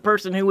 he was the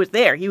person who was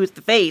there. He was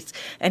the face,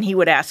 and he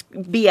would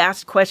be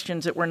asked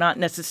questions that were not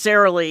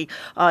necessarily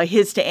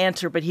his to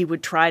answer, but he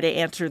would try to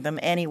answer them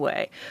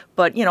anyway.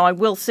 But, I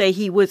will say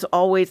he was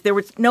always,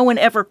 no one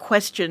ever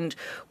questioned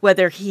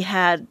whether he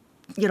had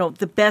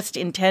the best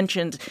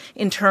intentions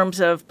in terms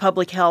of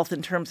public health,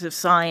 in terms of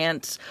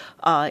science,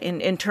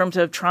 in terms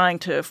of trying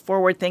to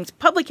forward things.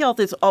 Public health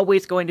is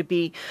always going to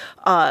be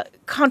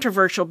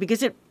controversial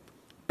because it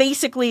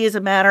basically is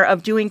a matter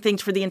of doing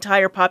things for the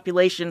entire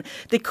population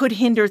that could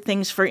hinder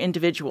things for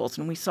individuals.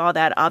 And we saw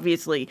that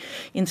obviously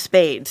in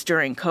spades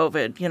during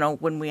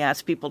COVID, when we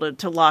asked people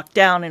to lock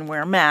down and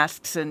wear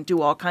masks and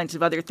do all kinds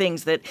of other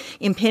things that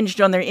impinged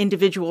on their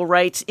individual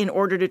rights in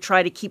order to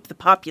try to keep the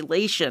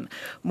population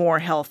more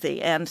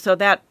healthy. And so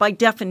that, by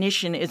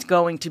definition, is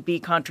going to be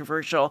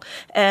controversial.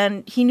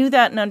 And he knew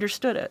that and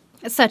understood it.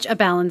 Such a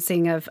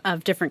balancing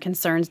of different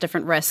concerns,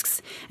 different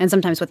risks, and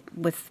sometimes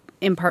with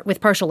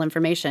partial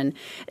information.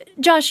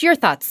 Josh, your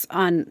thoughts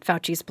on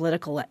Fauci's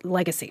political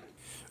legacy?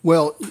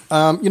 Well,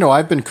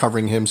 I've been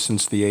covering him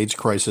since the AIDS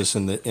crisis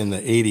in the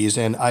 80s,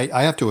 and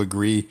I have to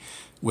agree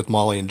with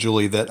Molly and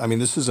Julie that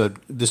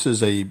this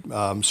is a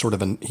sort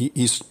of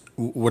he's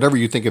whatever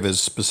you think of as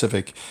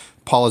specific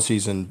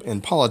policies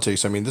in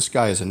politics. This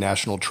guy is a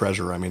national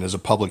treasure. As a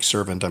public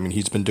servant,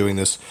 he's been doing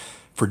this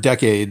for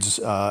decades.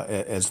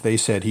 As they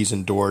said, he's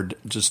endured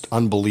just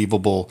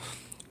unbelievably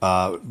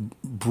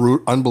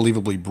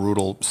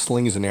brutal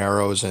slings and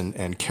arrows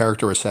and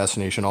character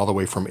assassination all the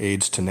way from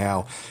AIDS to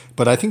now.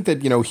 But I think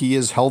that, he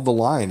has held the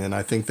line. And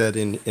I think that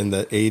in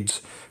the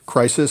AIDS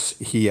crisis,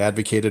 he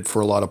advocated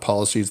for a lot of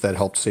policies that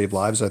helped save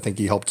lives. I think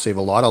he helped save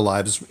a lot of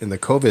lives in the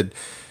COVID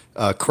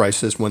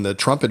crisis when the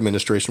Trump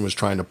administration was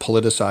trying to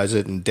politicize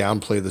it and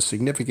downplay the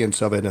significance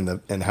of it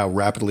and how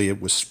rapidly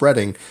it was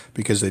spreading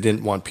because they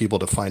didn't want people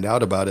to find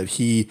out about it.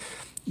 He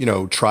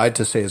tried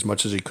to say as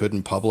much as he could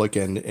in public,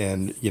 and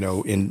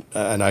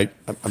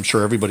I'm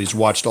sure everybody's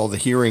watched all the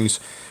hearings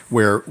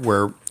where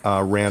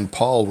Rand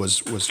Paul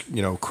was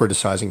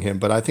criticizing him.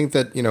 But I think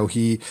that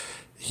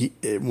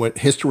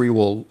history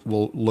will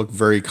look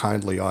very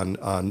kindly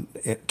on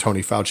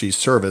Tony Fauci's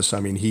service.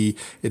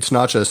 It's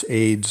not just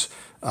AIDS.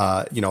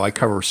 I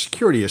cover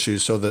security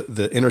issues, so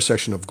the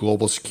intersection of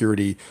global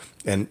security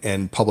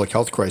and public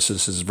health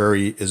crisis is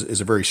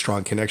a very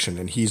strong connection.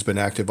 And he's been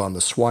active on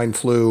the swine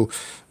flu,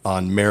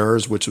 on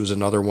MERS, which was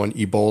another one,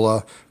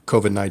 Ebola,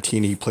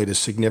 COVID-19. He played a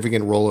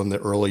significant role in the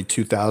early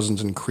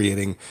 2000s in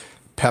creating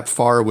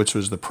PEPFAR, which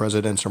was the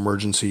president's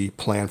emergency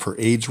plan for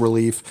AIDS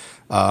relief.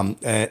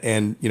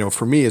 And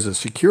for me as a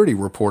security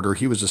reporter,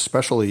 he was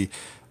especially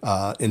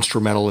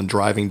instrumental in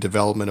driving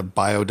development of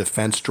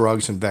biodefense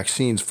drugs and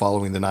vaccines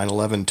following the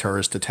 9/11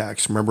 terrorist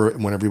attacks. Remember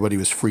when everybody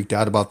was freaked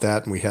out about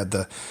that and we had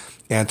the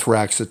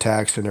anthrax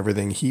attacks and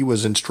everything? He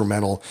was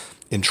instrumental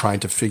in trying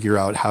to figure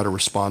out how to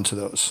respond to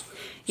those.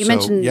 You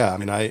mentioned,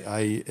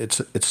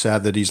 it's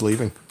sad that he's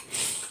leaving.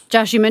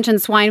 Josh, you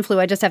mentioned swine flu.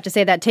 I just have to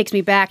say that takes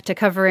me back to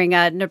covering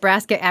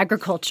Nebraska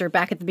agriculture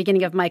back at the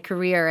beginning of my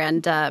career.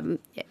 And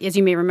as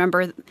you may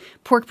remember,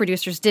 pork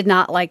producers did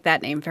not like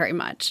that name very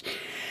much.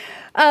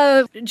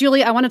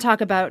 Julie, I want to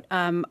talk about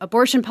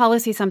abortion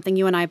policy, something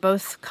you and I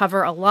both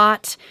cover a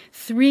lot.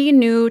 3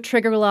 new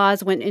trigger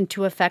laws went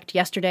into effect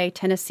yesterday: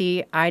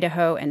 Tennessee,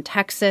 Idaho, and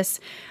Texas.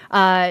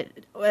 A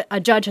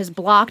judge has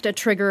blocked a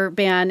trigger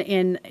ban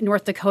in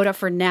North Dakota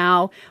for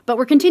now, but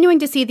we're continuing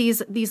to see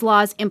these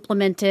laws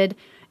implemented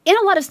in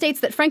a lot of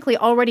states that, frankly,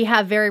 already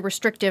have very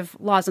restrictive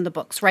laws in the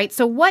books, right?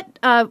 So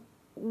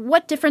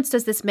what difference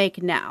does this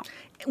make now?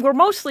 We're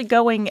mostly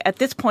going at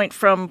this point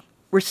from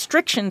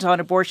restrictions on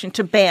abortion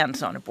to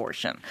bans on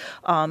abortion.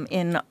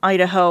 In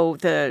Idaho,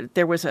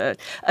 there was a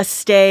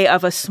stay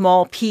of a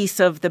small piece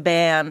of the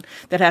ban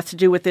that has to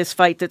do with this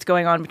fight that's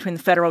going on between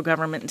the federal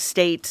government and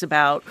states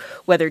about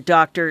whether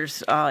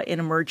doctors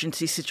in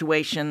emergency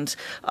situations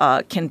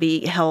can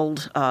be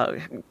held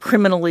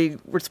criminally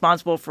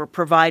responsible for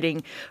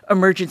providing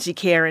emergency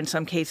care, in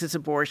some cases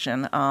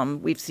abortion.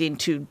 We've seen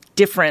 2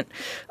 different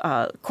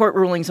court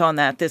rulings on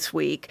that this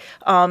week.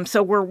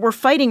 So we're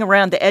fighting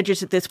around the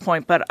edges at this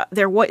point, but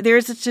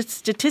there's a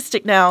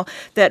statistic now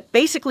that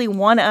basically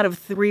 1 out of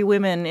 3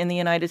 women in the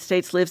United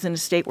States lives in a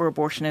state where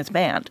abortion is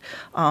banned.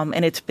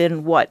 And it's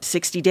been,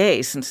 60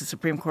 days since the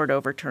Supreme Court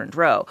overturned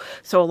Roe.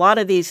 So a lot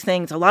of these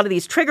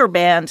trigger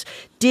bans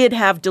did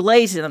have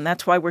delays in them.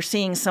 That's why we're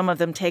seeing some of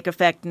them take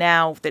effect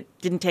now that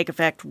didn't take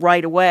effect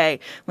right away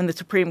when the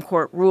Supreme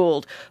Court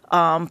ruled.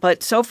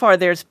 But so far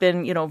there's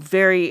been,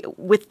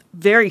 with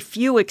very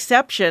few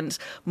exceptions,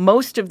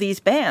 most of these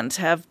bans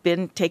have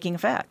been taking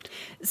effect.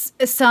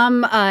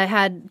 Some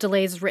had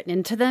delays written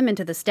into them,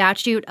 into the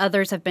statute.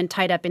 Others have been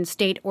tied up in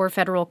state or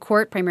federal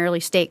court,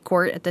 primarily state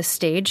court at this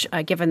stage,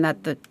 given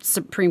that the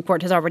Supreme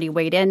Court has already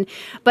weighed in.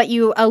 But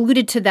you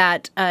alluded to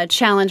that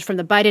challenge from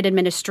the Biden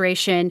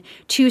administration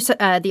to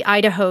the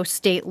Idaho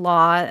state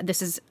law.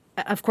 This is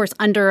of course,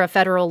 under a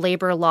federal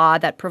labor law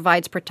that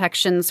provides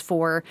protections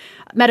for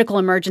medical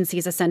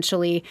emergencies,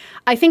 essentially.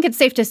 I think it's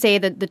safe to say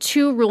that the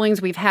two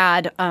rulings we've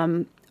had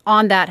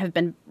on that have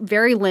been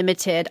very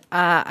limited.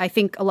 I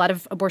think a lot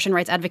of abortion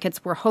rights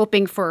advocates were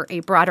hoping for a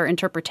broader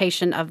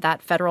interpretation of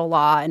that federal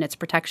law and its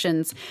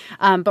protections.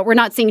 But we're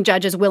not seeing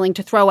judges willing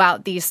to throw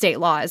out these state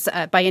laws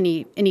by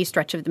any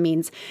stretch of the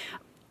means.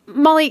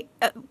 Molly,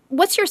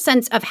 what's your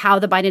sense of how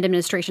the Biden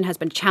administration has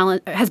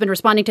been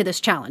responding to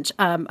this challenge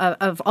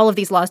of all of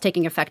these laws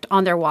taking effect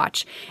on their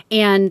watch,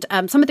 and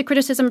some of the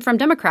criticism from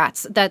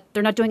Democrats that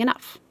they're not doing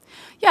enough?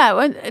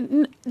 Yeah,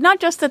 not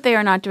just that they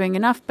are not doing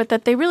enough, but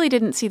that they really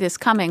didn't see this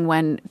coming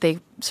when they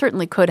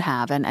certainly could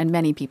have, and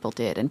many people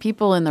did. And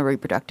people in the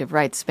reproductive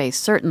rights space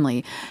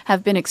certainly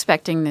have been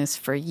expecting this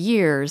for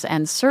years,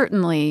 and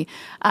certainly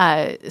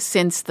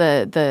since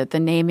the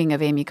naming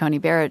of Amy Coney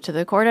Barrett to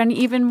the court, and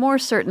even more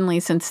certainly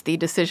since the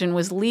decision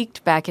was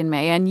leaked back in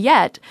May. And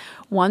yet,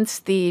 once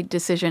the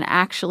decision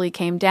actually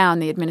came down,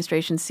 the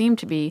administration seemed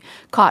to be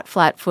caught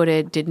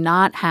flat-footed, did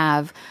not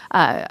have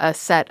a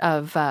set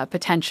of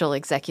potential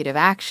executive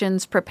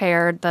actions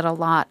prepared that a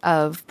lot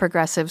of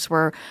progressives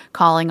were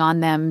calling on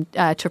them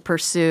to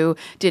pursue,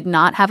 did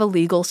not have a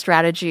legal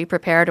strategy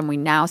prepared, and we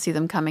now see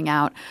them coming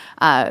out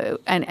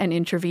and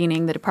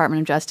intervening, the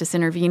Department of Justice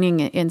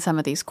intervening in some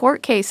of these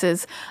court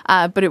cases,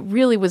 but it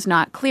really was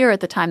not clear at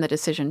the time the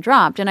decision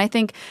dropped. And I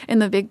think in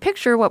the big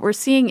picture, what we're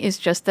seeing is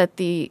just that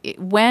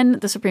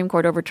when the Supreme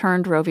Court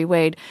overturned Roe v.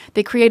 Wade,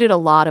 they created a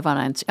lot of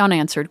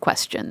unanswered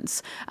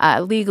questions.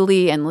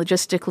 Legally and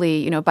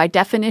logistically, by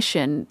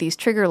definition, these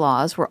trigger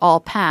laws were all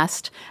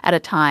passed at a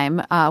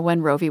time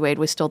when Roe v. Wade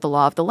was still the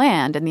law of the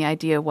land. And the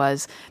idea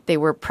was they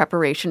were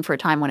preparation for a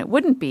time when it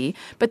wouldn't be.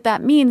 But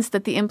that means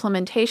that the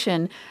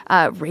implementation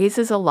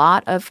raises a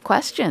lot of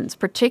questions,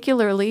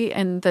 particularly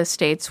in the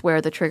states where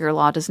the trigger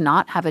law does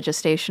not have a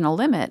gestational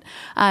limit.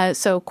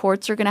 So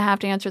courts are going to have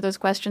to answer those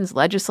questions.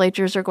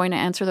 Legislatures are going to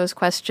answer those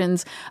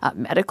questions.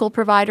 Medical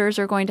providers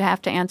are going to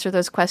have to answer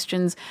those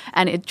questions.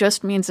 And it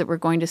just means that we're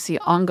going to see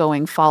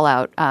ongoing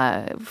fallout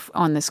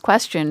on this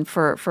question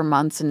for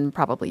months and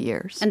probably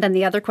years. And then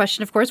the other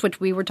question, of course, which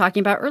we were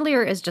talking about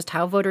earlier, is just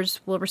how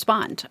voters will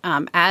respond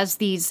as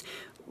these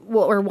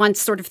what were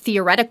once sort of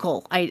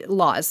theoretical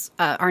laws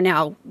are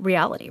now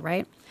reality,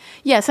 right?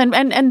 Yes,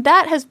 and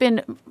that has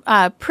been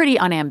pretty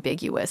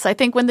unambiguous. I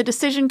think when the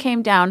decision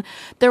came down,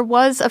 there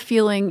was a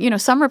feeling,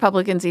 some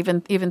Republicans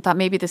even thought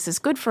maybe this is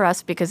good for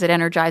us because it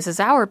energizes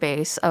our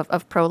base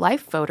of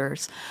pro-life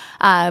voters.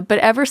 But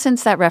ever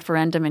since that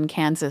referendum in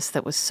Kansas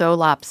that was so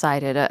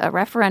lopsided, a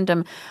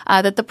referendum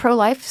that the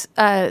pro-life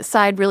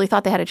side really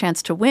thought they had a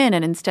chance to win,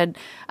 and instead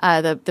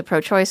the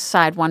pro-choice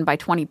side won by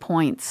 20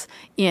 points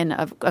in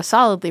a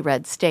solidly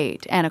red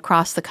state. And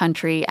across the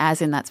country,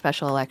 as in that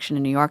special election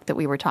in New York that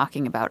we were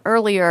talking about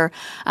earlier,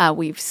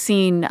 we've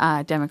seen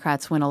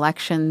Democrats win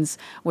elections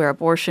where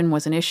abortion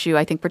was an issue.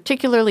 I think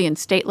particularly in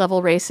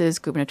state-level races,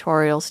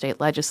 gubernatorial, state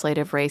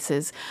legislative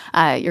races,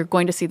 you're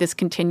going to see this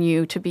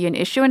continue to be an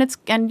issue.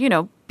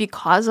 And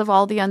because of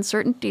all the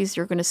uncertainties,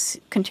 you're going to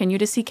continue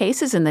to see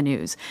cases in the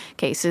news.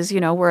 Cases,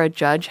 where a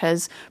judge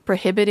has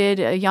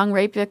prohibited a young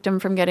rape victim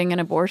from getting an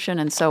abortion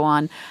and so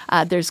on.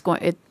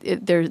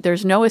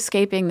 There's no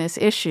escaping this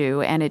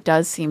issue, and it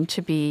does seem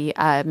to be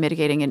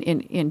mitigating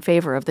in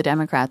favor of the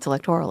Democrats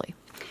electorally.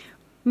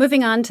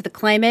 Moving on to the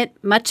climate,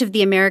 much of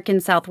the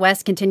American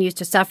Southwest continues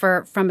to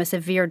suffer from a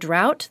severe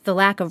drought. The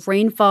lack of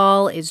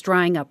rainfall is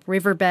drying up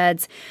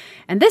riverbeds.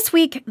 And this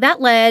week, that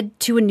led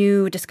to a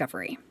new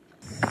discovery.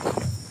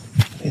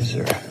 These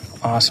are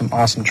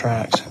awesome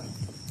tracks.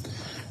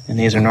 And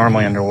these are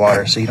normally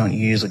underwater, so you don't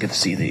usually get to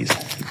see these.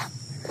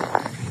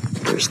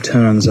 There's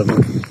tons of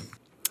them.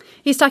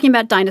 He's talking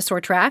about dinosaur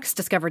tracks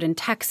discovered in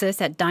Texas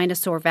at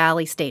Dinosaur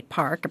Valley State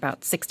Park,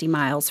 about 60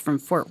 miles from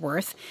Fort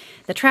Worth.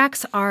 The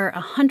tracks are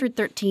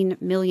 113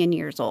 million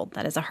years old.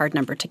 That is a hard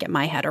number to get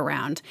my head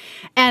around.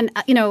 And,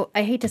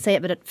 I hate to say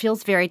it, but it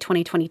feels very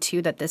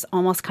 2022 that this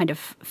almost kind of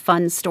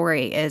fun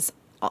story is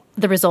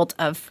the result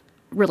of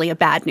really a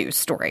bad news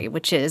story,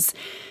 which is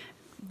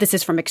this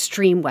is from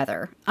extreme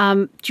weather.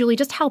 Julie,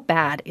 just how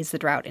bad is the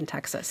drought in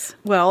Texas?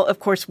 Well, of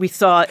course, we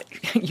saw,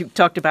 you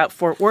talked about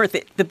Fort Worth.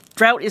 The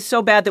drought is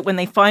so bad that when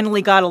they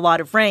finally got a lot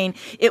of rain,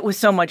 it was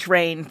so much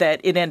rain that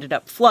it ended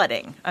up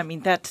flooding. I mean,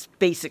 that's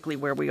basically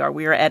where we are.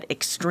 We are at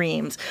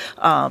extremes.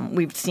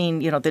 We've seen,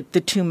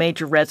 the two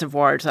major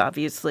reservoirs,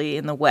 obviously,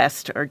 in the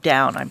West are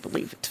down. I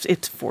believe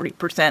it's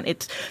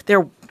 40%.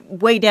 They're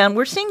way down.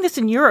 We're seeing this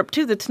in Europe,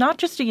 too. That's not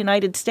just a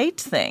United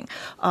States thing.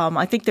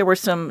 I think there were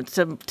some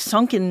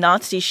sunken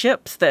Nazi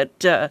ships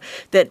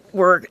that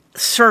were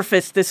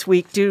surfaced this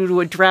week due to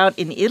a drought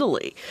in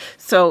Italy.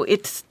 So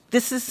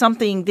this is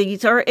something,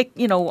 these are,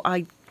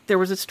 there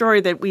was a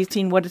story that we've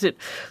seen,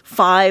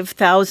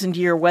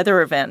 5,000-year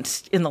weather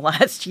events in the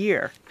last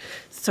year.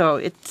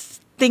 So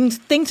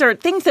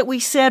things that we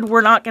said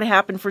were not going to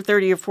happen for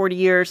 30 or 40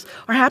 years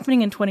are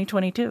happening in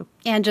 2022.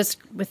 And just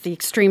with the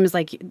extremes,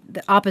 like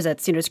the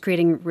opposites, it's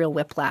creating real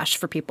whiplash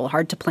for people.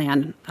 Hard to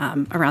plan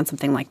around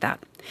something like that.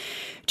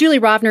 Julie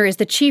Rovner is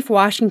the chief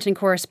Washington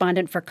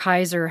correspondent for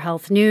Kaiser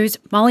Health News.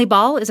 Molly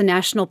Ball is a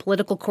national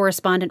political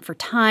correspondent for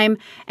Time.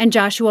 And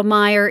Joshua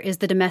Meyer is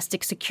the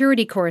domestic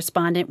security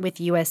correspondent with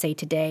USA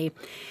Today.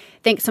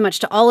 Thanks so much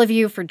to all of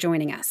you for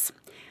joining us.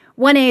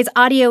 1A's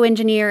audio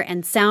engineer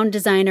and sound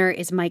designer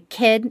is Mike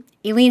Kidd.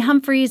 Eileen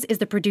Humphreys is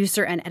the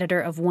producer and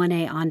editor of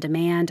 1A On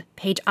Demand.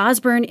 Paige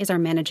Osborne is our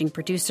managing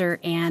producer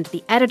and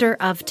the editor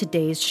of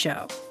today's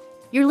show.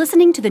 You're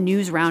listening to the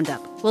News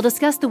Roundup. We'll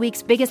discuss the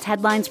week's biggest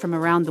headlines from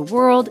around the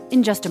world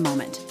in just a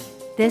moment.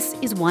 This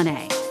is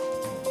 1A.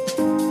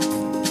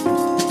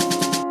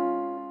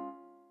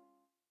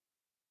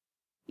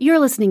 You're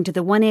listening to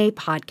the 1A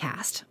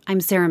podcast.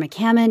 I'm Sarah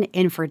McCammon,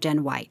 in for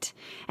Jen White.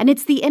 And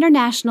it's the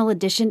international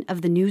edition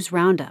of the News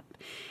Roundup.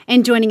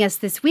 And joining us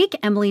this week,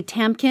 Emily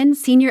Tamkin,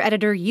 senior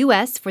editor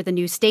U.S. for The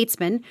New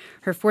Statesman.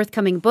 Her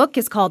forthcoming book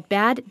is called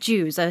Bad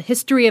Jews, A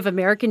History of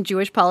American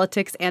Jewish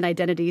Politics and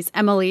Identities.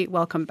 Emily,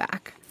 welcome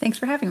back. Thanks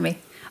for having me.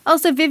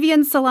 Also,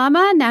 Vivian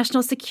Salama,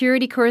 national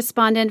security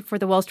correspondent for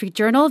The Wall Street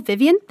Journal.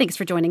 Vivian, thanks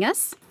for joining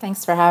us.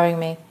 Thanks for having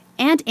me.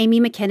 And Amy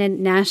McKinnon,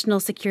 national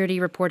security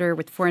reporter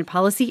with Foreign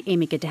Policy.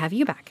 Amy, good to have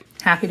you back.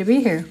 Happy to be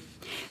here.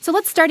 So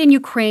let's start in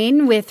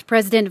Ukraine with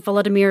President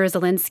Volodymyr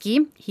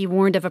Zelensky. He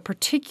warned of a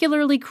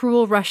particularly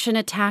cruel Russian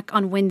attack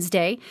on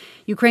Wednesday,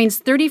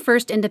 Ukraine's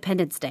 31st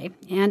Independence Day,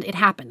 and it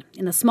happened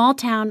in the small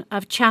town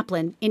of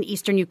Chaplin in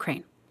eastern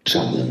Ukraine.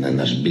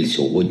 Zelensky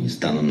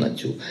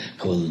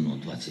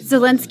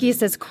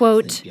says,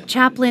 quote,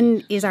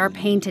 "Chaplin is our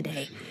pain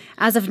today.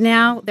 As of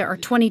now, there are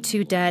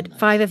 22 dead.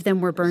 5 of them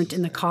were burnt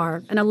in the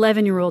car. An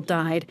 11-year-old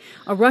died.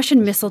 A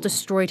Russian missile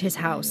destroyed his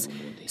house.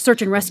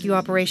 Search and rescue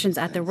operations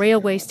at the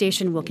railway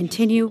station will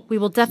continue. We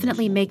will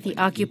definitely make the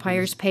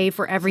occupiers pay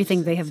for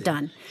everything they have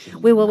done.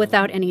 We will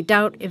without any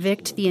doubt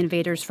evict the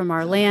invaders from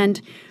our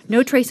land.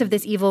 No trace of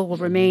this evil will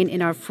remain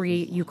in our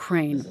free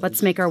Ukraine.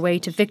 Let's make our way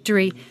to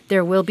victory.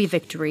 There will be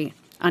victory."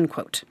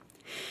 Unquote.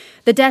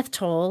 The death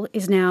toll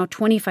is now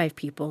 25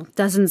 people.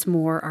 Dozens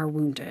more are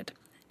wounded.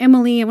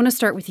 Emily, I want to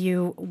start with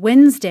you.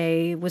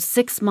 Wednesday was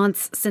 6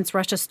 months since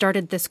Russia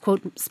started this,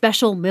 quote,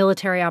 special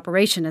military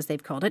operation, as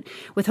they've called it,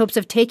 with hopes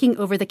of taking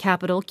over the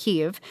capital,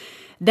 Kyiv.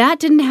 That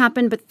didn't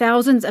happen, but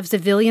thousands of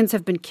civilians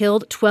have been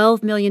killed,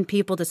 12 million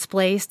people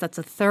displaced. That's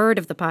a third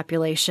of the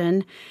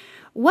population.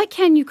 What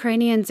can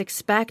Ukrainians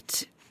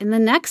expect in the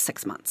next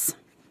 6 months?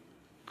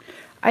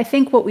 I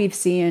think what we've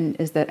seen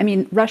is that,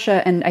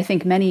 Russia and I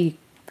think many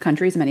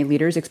countries, many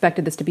leaders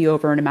expected this to be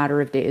over in a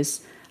matter of days.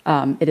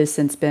 It has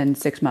since been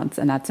 6 months,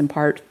 and that's in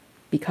part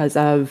because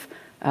of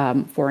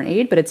foreign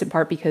aid, but it's in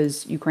part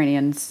because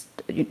Ukrainians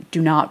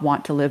do not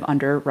want to live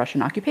under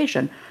Russian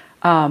occupation.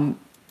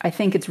 I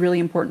think it's really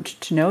important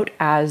to note,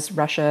 as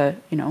Russia,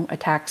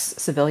 attacks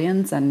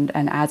civilians and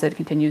as it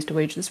continues to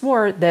wage this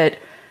war, that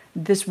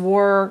this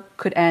war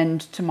could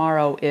end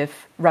tomorrow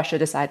if Russia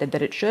decided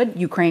that it should.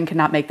 Ukraine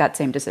cannot make that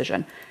same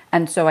decision.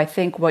 And so I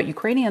think what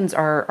Ukrainians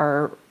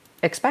are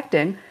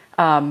expecting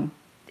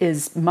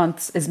is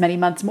many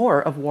months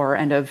more of war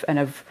and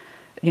of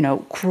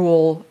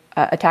cruel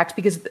attacks,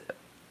 because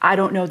I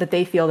don't know that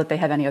they feel that they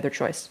have any other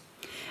choice.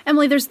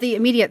 Emily, there's the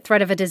immediate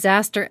threat of a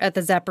disaster at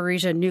the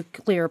Zaporizhzhia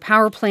nuclear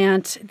power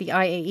plant. The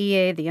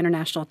IAEA, the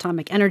International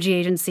Atomic Energy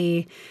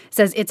Agency,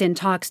 says it's in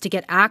talks to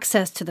get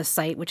access to the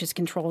site, which is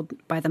controlled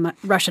by the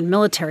Russian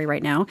military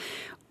right now.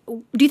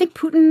 Do you think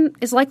Putin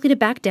is likely to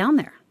back down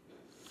there?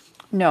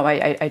 No,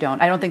 I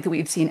don't. I don't think that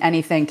we've seen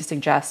anything to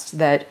suggest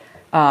that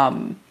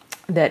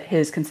that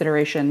his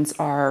considerations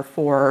are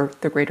for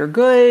the greater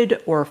good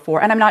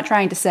and I'm not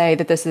trying to say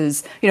that this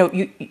is,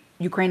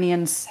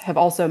 Ukrainians have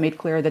also made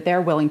clear that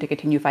they're willing to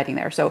continue fighting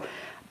there. So,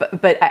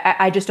 but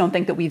I just don't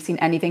think that we've seen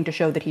anything to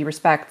show that he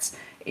respects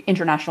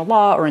international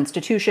law or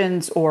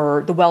institutions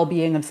or the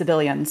well-being of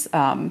civilians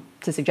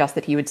to suggest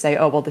that he would say,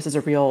 oh, well, this is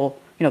a real,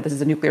 this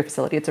is a nuclear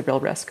facility. It's a real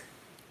risk.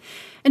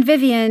 And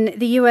Vivian,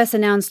 the U.S.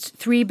 announced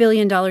 $3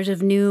 billion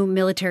of new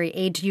military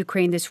aid to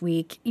Ukraine this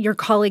week. Your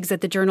colleagues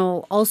at the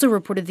Journal also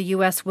reported the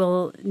U.S.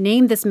 will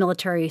name this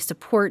military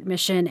support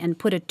mission and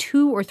put a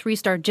 2- or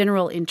 3-star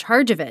general in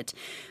charge of it.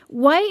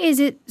 Why is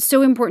it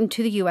so important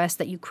to the U.S.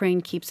 that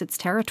Ukraine keeps its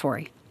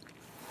territory?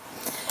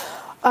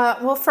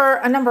 Well, for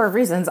a number of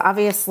reasons.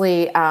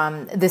 Obviously,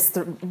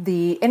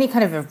 any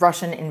kind of a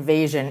Russian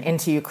invasion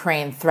into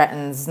Ukraine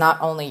threatens not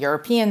only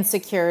European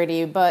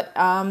security, but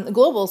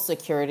global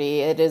security.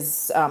 It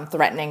is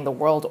threatening the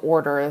world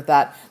order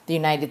that the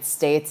United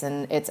States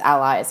and its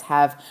allies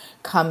have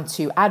come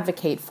to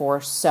advocate for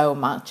so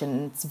much.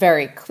 And it's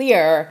very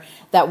clear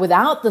that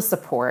without the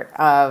support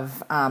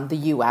of the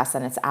U.S.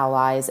 and its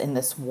allies in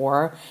this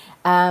war,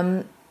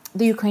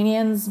 the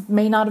Ukrainians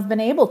may not have been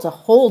able to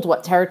hold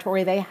what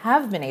territory they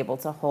have been able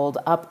to hold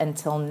up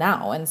until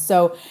now. And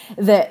so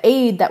the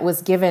aid that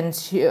was given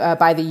to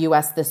by the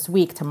U.S. this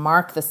week to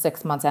mark the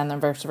 6-month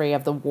anniversary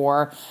of the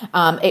war,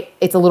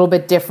 it's a little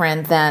bit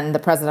different than the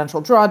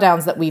presidential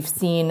drawdowns that we've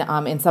seen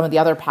in some of the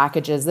other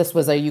packages. This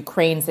was a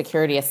Ukraine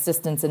Security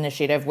Assistance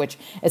Initiative, which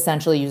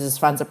essentially uses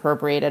funds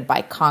appropriated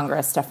by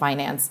Congress to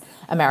finance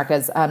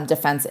America's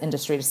defense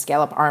industry to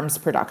scale up arms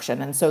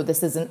production. And so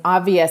this is an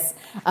obvious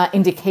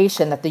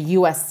indication that the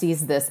U.S.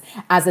 sees this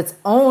as its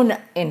own,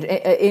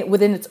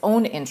 within its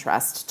own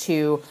interest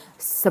to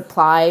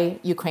supply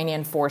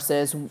Ukrainian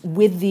forces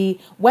with the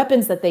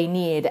weapons that they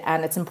need.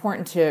 And it's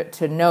important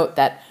to note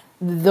that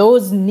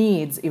those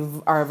needs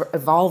are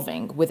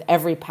evolving with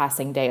every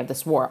passing day of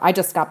this war. I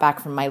just got back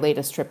from my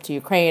latest trip to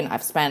Ukraine.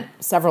 I've spent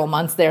several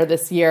months there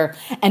this year.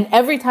 And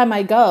every time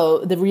I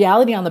go, the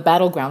reality on the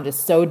battleground is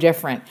so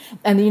different.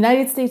 And the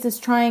United States is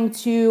trying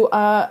to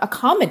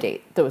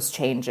accommodate those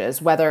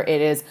changes, whether it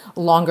is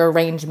longer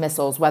range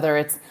missiles, whether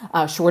it's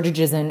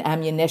shortages in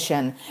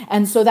ammunition.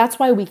 And so that's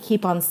why we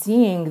keep on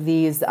seeing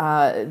these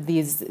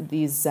packages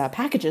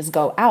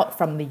go out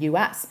from the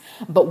U.S.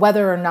 But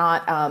whether or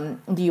not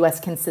the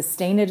U.S. can sustain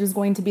it is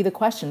going to be the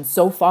question.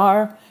 So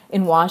far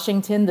in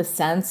Washington, the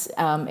sense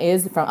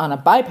is, on a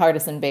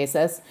bipartisan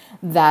basis,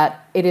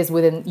 that it is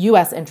within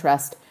U.S.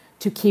 interest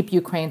to keep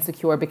Ukraine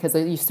secure, because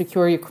you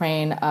secure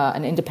Ukraine,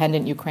 an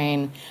independent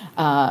Ukraine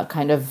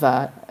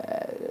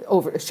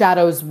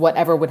overshadows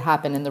whatever would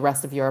happen in the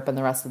rest of Europe and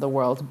the rest of the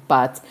world.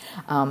 But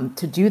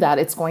to do that,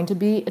 it's going to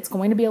be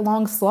a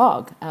long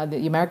slog.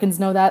 The Americans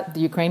know that.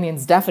 The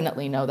Ukrainians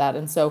definitely know that.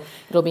 And so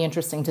it'll be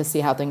interesting to see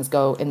how things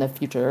go in the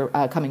future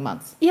coming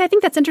months. Yeah, I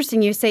think that's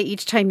interesting. You say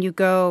each time you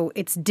go,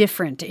 it's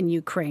different in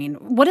Ukraine.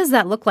 What does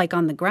that look like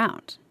on the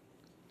ground?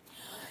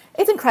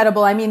 It's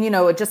incredible. I mean,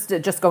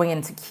 just going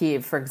into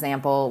Kyiv, for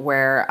example,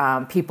 where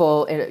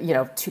people,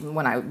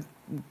 when I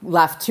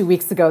left 2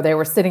 weeks ago, they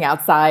were sitting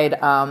outside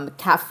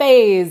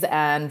cafes,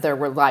 and there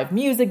were live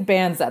music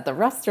bands at the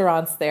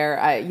restaurants there.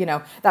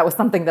 That was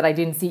something that I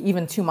didn't see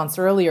even 2 months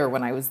earlier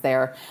when I was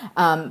there.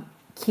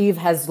 Kyiv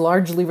has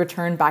largely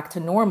returned back to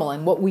normal.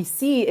 And what we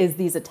see is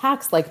these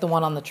attacks, like the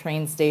one on the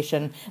train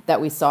station that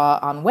we saw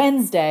on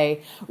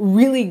Wednesday,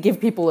 really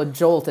give people a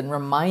jolt and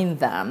remind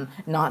them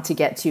not to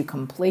get too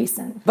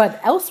complacent.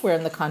 But elsewhere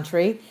in the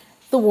country,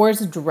 the war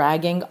is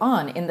dragging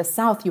on. In the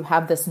south, you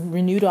have this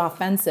renewed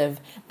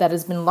offensive that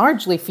has been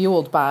largely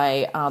fueled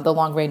by the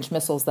long-range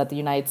missiles that the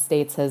United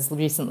States has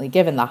recently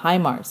given, the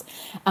HIMARS.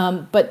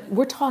 But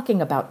we're talking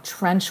about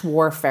trench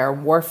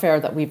warfare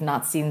that we've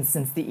not seen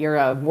since the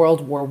era of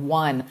World War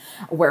I,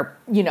 where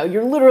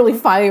you're literally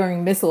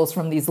firing missiles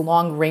from these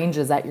long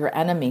ranges at your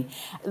enemy.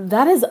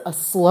 That is a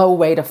slow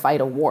way to fight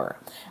a war.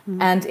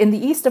 Mm-hmm. And in the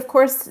east, of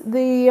course,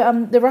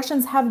 the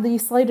Russians have the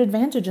slight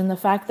advantage in the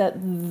fact that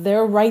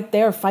they're right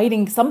there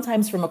fighting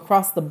sometimes from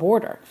across the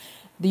border.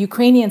 The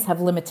Ukrainians have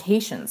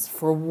limitations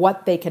for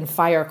what they can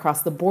fire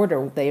across the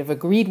border. They have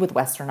agreed with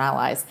Western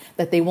allies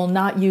that they will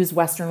not use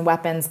Western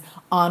weapons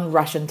on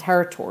Russian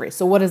territory.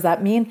 So what does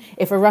that mean?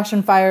 If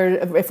Russian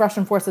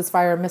forces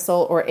fire a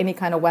missile or any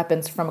kind of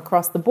weapons from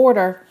across the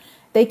border,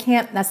 they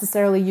can't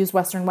necessarily use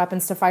Western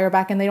weapons to fire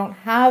back, and they don't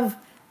have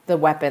the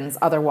weapons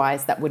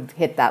otherwise that would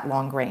hit that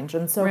long range.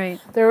 And so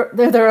there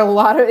are a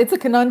lot of, it's a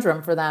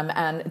conundrum for them.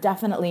 And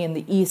definitely in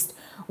the East,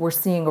 we're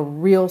seeing a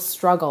real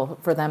struggle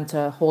for them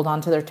to hold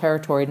on to their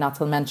territory, not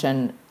to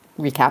mention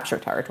recapture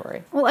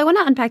territory. Well, I want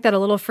to unpack that a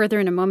little further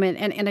in a moment.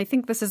 And I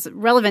think this is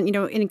relevant.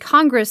 In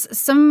Congress,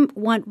 some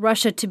want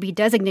Russia to be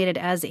designated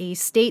as a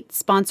state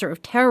sponsor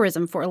of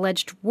terrorism for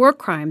alleged war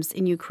crimes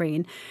in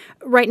Ukraine.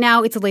 Right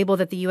now, it's a label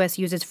that the U.S.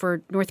 uses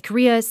for North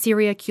Korea,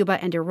 Syria,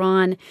 Cuba, and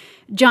Iran.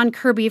 John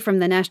Kirby from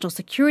the National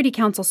Security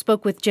Council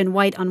spoke with Jen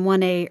White on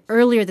 1A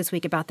earlier this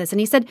week about this. And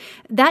he said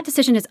that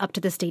decision is up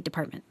to the State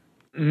Department.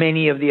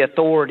 Many of the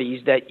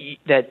authorities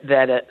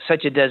that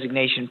such a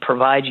designation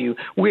provides you,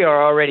 we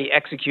are already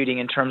executing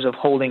in terms of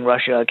holding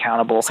Russia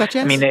accountable. Such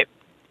as?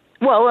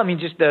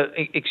 Just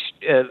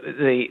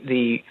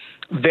the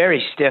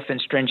very stiff and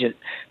stringent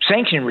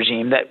sanction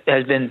regime that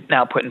has been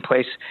now put in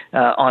place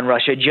on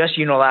Russia just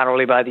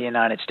unilaterally by the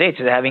United States.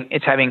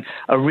 It's having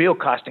a real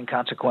cost and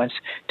consequence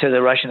to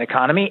the Russian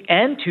economy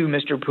and to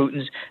Mr.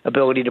 Putin's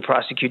ability to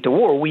prosecute the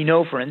war. We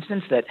know, for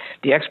instance, that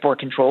the export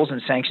controls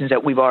and sanctions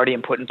that we've already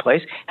put in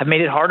place have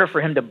made it harder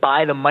for him to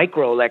buy the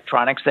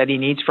microelectronics that he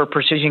needs for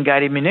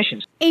precision-guided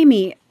munitions.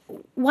 Amy,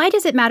 why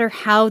does it matter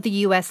how the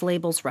U.S.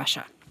 labels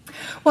Russia?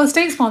 Well, a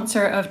state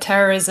sponsor of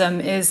terrorism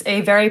is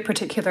a very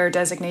particular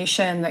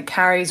designation that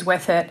carries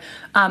with it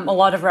a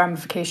lot of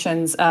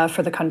ramifications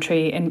for the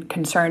country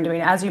concerned. I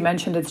mean, as you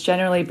mentioned, it's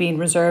generally been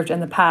reserved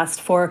in the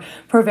past for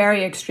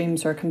very extreme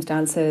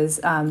circumstances,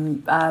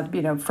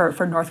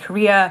 for North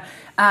Korea.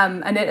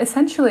 And it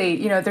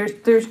essentially,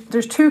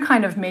 there's two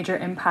kind of major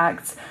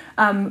impacts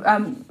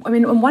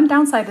One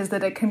downside is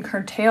that it can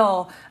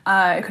curtail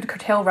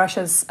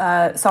Russia's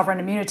sovereign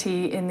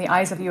immunity in the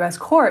eyes of U.S.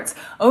 courts,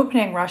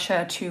 opening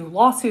Russia to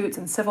lawsuits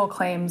and civil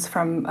claims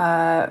from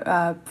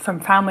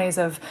families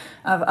of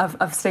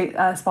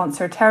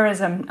state-sponsored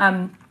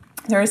terrorism.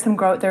 There is some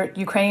growth.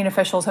 Ukrainian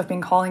officials have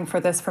been calling for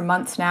this for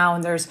months now,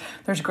 and there's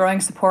growing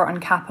support on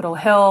Capitol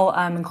Hill,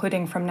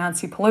 including from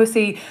Nancy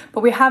Pelosi.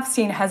 But we have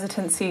seen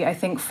hesitancy, I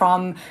think,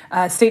 from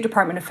State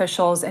Department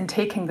officials in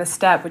taking this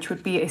step, which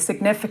would be a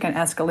significant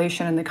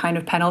escalation in the kind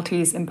of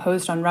penalties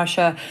imposed on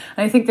Russia.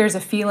 And I think there's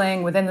a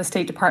feeling within the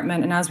State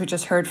Department, and as we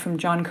just heard from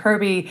John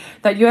Kirby,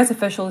 that U.S.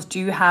 officials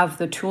do have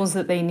the tools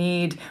that they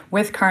need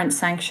with current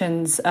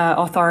sanctions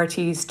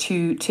authorities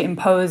to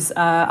impose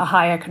a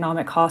high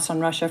economic cost on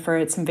Russia for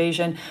its invasion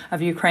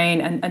of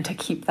Ukraine and to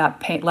keep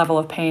that level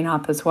of pain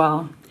up as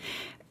well.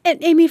 And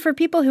Amy, for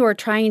people who are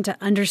trying to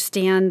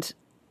understand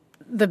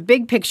the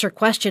big picture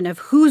question of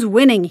who's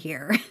winning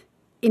here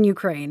in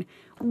Ukraine,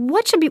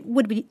 what should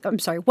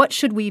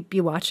we be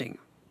watching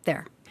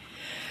there?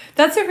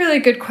 That's a really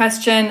good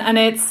question. And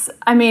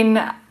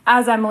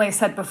as Emily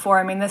said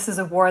before, this is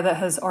a war that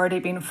has already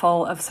been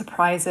full of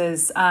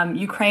surprises.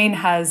 Ukraine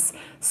has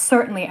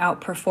certainly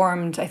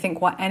outperformed, I think,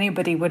 what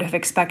anybody would have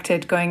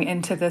expected going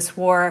into this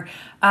war,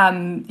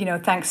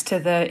 thanks to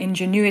the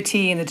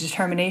ingenuity and the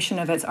determination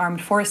of its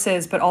armed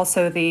forces, but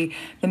also the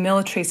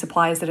military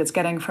supplies that it's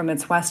getting from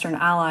its Western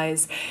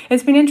allies.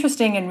 It's been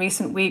interesting in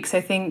recent weeks, I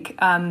think,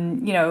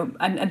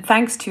 and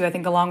thanks to, I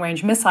think, the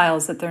long-range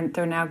missiles that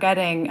they're now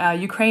getting,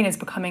 Ukraine is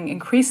becoming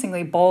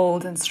increasingly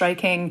bold and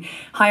striking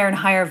higher and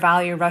higher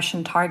value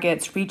Russian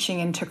targets, reaching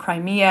into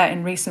Crimea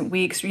in recent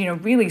weeks,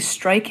 really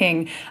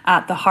striking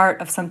at the heart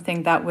of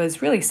something that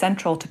was really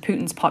central to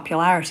Putin's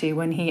popularity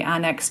when he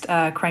annexed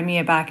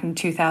Crimea back in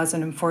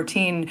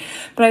 2014.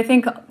 But I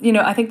think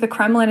the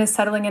Kremlin is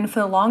settling in for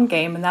the long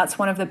game, and that's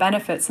one of the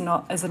benefits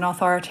as an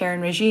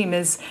authoritarian regime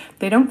is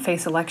they don't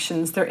face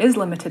elections. There is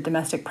limited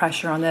domestic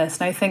pressure on this,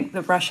 and I think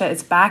that Russia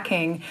is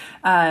backing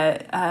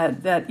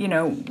that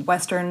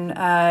Western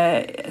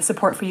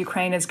support for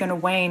Ukraine is going to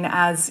wane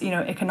as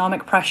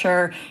economic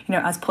pressure,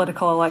 as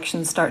political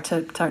elections start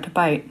to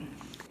bite.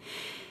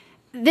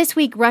 This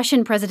week,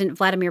 Russian President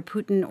Vladimir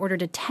Putin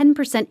ordered a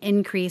 10%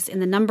 increase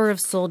in the number of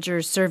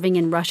soldiers serving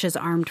in Russia's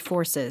armed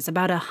forces.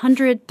 About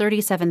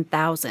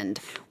 137,000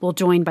 will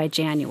join by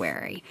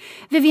January.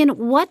 Vivian,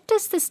 what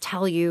does this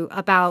tell you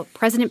about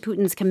President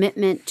Putin's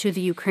commitment to the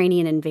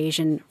Ukrainian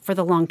invasion for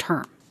the long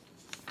term?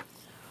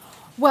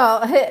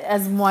 Well,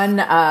 as one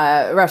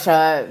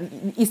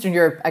Eastern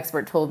Europe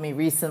expert told me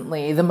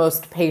recently, the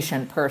most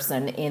patient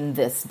person in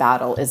this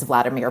battle is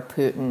Vladimir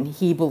Putin.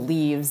 He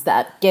believes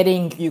that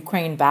getting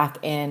Ukraine back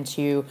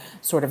into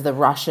sort of the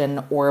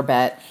Russian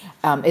orbit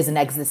is an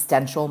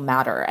existential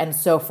matter. And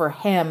so for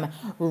him,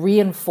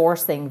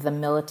 reinforcing the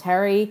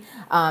military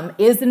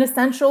is an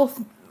essential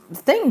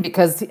thing,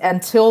 because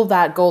until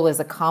that goal is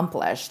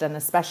accomplished, and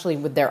especially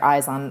with their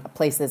eyes on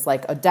places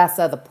like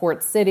Odessa, the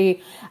port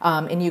city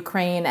in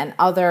Ukraine, and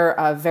other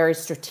very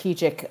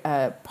strategic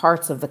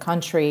parts of the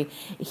country,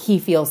 he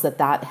feels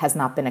that has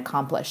not been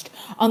accomplished.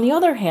 On the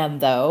other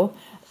hand, though,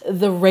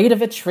 the rate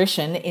of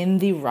attrition in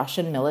the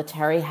Russian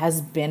military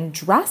has been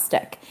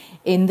drastic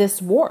in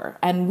this war.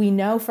 And we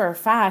know for a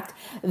fact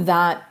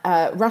that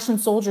Russian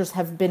soldiers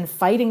have been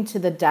fighting to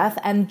the death,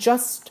 and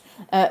just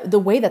the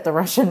way that the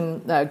Russian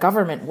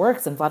government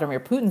works and Vladimir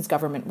Putin's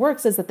government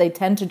works is that they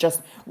tend to just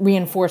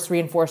reinforce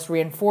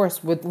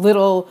with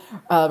little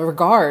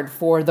regard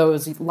for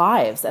those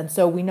lives. And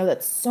so we know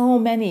that so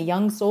many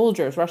young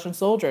soldiers, Russian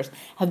soldiers,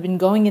 have been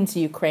going into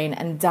Ukraine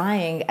and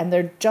dying, and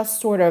they're just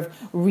sort of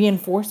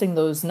reinforcing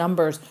those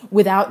numbers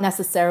without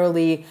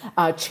necessarily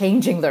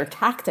changing their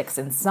tactics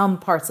in some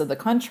parts of the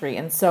country.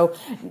 And so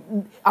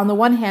on the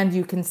one hand,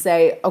 you can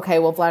say, okay,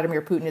 well,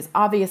 Vladimir Putin is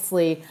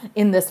obviously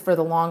in this for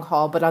the long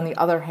haul, but on the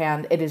other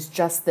hand, it is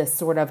just this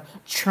sort of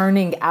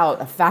churning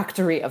out a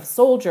factory of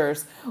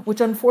soldiers,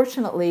 which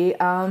unfortunately,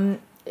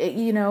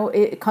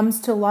 it comes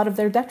to a lot of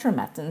their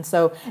detriment. And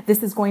so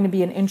this is going to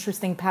be an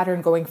interesting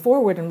pattern going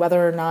forward, and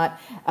whether or not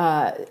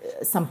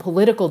some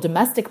political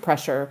domestic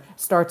pressure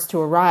starts to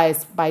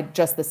arise by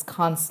just this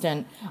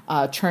constant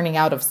churning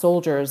out of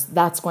soldiers,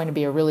 that's going to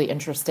be a really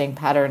interesting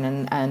pattern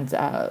and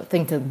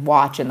thing to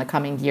watch in the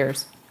coming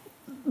years.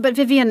 But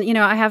Vivian,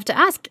 I have to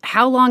ask,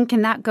 how long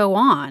can that go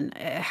on?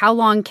 How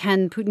long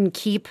can Putin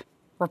keep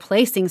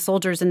replacing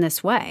soldiers in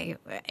this way?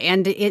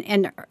 And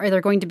are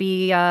there going to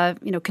be,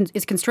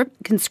 is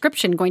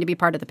conscription going to be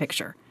part of the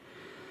picture?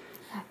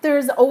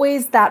 There's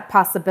always that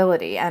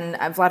possibility. And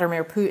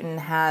Vladimir Putin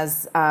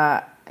has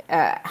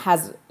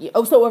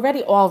so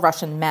already all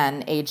Russian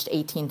men aged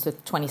 18 to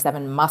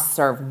 27 must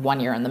serve 1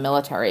 year in the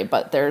military,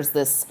 but there's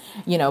this,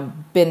 they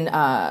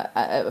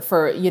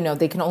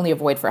can only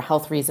avoid for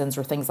health reasons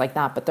or things like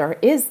that. But there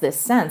is this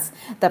sense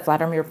that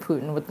Vladimir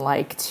Putin would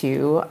like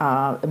to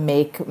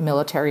make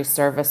military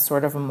service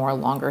sort of a more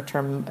longer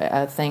term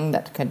thing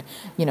that could,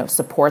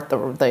 support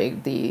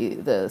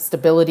the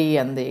stability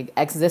and the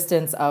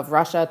existence of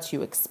Russia,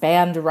 to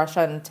expand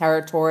Russian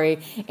territory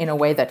in a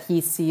way that he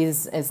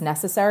sees as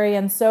necessary.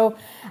 And so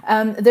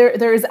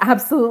there is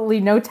absolutely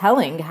no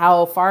telling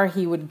how far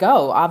he would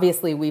go.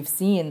 Obviously, we've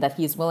seen that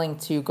he's willing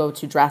to go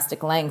to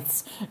drastic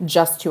lengths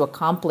just to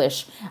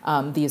accomplish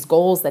these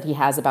goals that he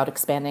has about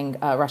expanding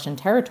Russian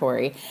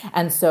territory.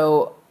 And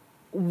so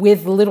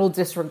with little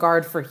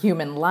disregard for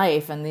human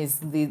life and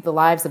the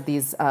lives of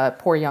these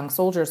poor young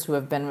soldiers who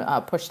have been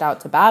pushed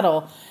out to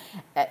battle,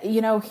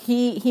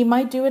 he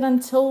might do it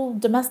until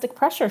domestic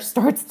pressure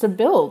starts to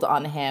build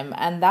on him.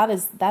 And that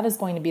is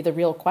going to be the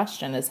real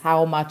question, is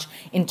how much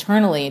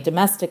internally,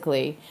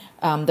 domestically,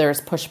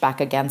 there's pushback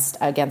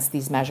against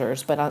these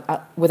measures.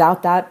 But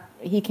without that,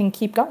 he can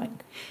keep going.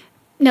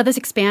 Now, this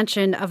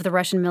expansion of the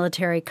Russian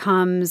military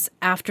comes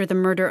after the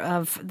murder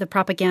of the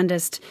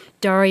propagandist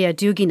Daria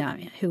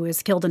Dugina, who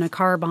was killed in a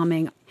car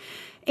bombing.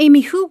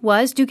 Amy, who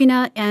was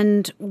Dugina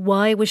and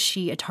why was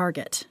she a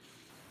target?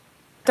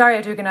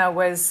 Daria Dugina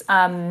was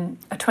a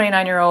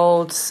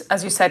 29-year-old,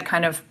 as you said,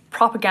 kind of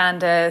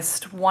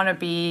propagandist,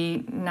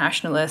 wannabe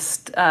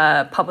nationalist,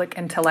 public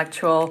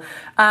intellectual.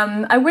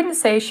 I wouldn't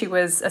say she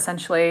was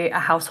essentially a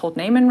household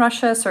name in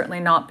Russia,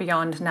 certainly not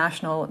beyond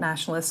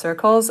nationalist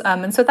circles.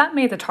 And so that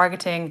made the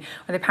targeting,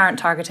 or the apparent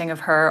targeting of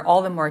her,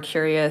 all the more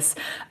curious.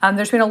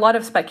 There's been a lot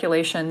of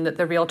speculation that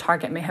the real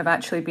target may have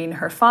actually been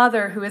her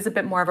father, who is a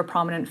bit more of a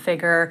prominent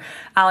figure,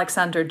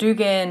 Alexander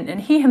Dugin.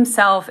 And he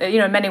himself,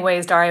 in many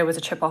ways, Daria was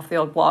a chip off the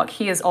old block.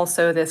 He is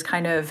also this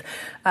kind of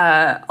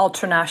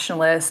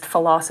ultranationalist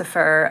philosopher.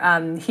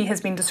 He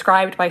has been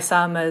described by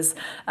some as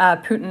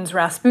Putin's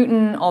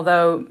Rasputin,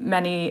 although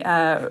many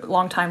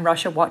longtime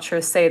Russia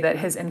watchers say that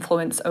his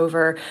influence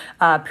over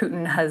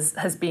Putin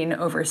has been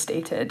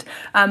overstated.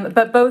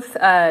 But both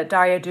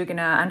Daria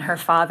Dugina and her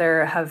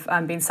father have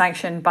been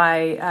sanctioned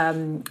by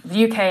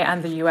the UK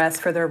and the US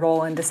for their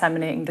role in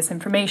disseminating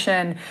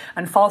disinformation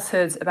and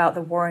falsehoods about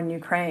the war in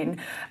Ukraine.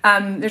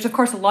 There's, of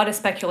course, a lot of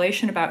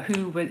speculation about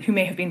who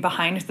may have been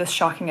behind this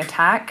shocking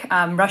attack.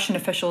 Russian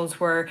officials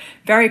were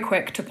very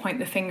quick to point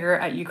the finger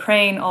at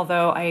Ukraine,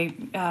 although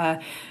I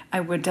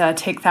would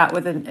take that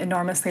with an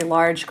enormously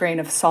large grain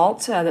of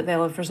salt, that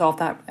they'll have resolved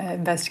that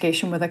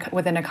investigation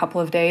within a couple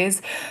of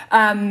days.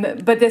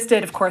 But this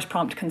did, of course,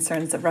 prompt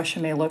concerns that Russia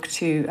may look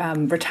to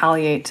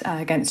retaliate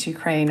against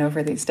Ukraine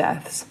over these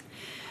deaths.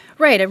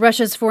 Right.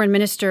 Russia's foreign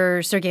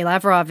minister, Sergei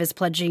Lavrov, is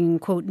pledging,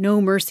 quote,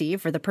 no mercy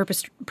for the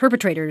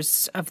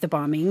perpetrators of the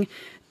bombing.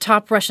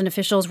 Top Russian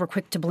officials were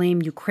quick to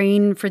blame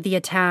Ukraine for the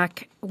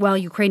attack, while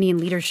Ukrainian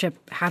leadership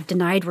have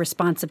denied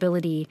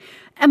responsibility.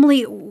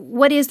 Emily,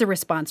 what is the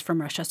response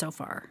from Russia so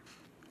far?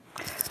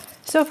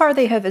 So far,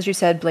 they have, as you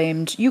said,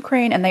 blamed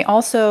Ukraine, and they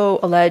also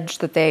allege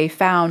that they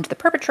found the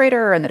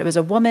perpetrator and that it was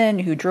a woman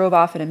who drove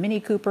off in a Mini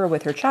Cooper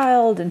with her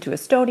child into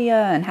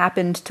Estonia and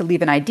happened to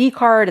leave an ID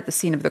card at the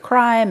scene of the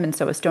crime, and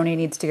so Estonia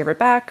needs to give it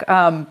back.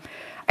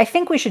 I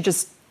think we should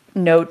just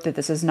note that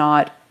this is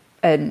not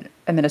an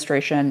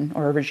administration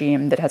or a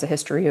regime that has a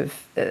history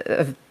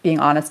of being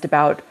honest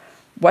about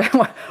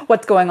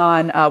what's going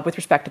on with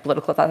respect to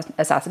political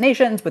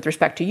assassinations, with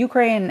respect to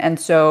Ukraine, and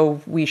so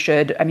we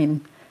should,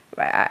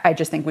 I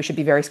just think we should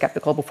be very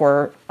skeptical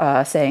before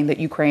saying that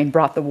Ukraine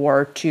brought the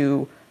war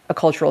to a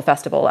cultural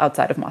festival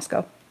outside of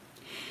Moscow.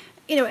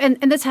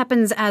 And this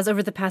happens as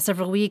over the past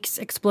several weeks,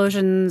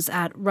 explosions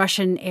at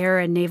Russian air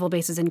and naval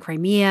bases in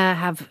Crimea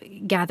have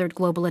gathered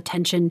global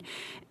attention.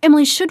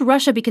 Emily, should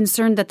Russia be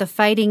concerned that the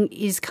fighting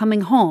is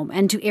coming home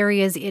and to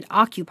areas it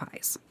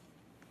occupies?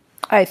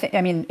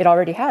 It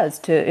already has.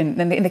 In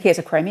the case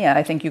of Crimea,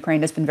 I think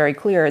Ukraine has been very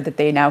clear that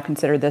they now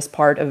consider this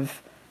part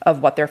of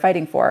what they're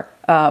fighting for.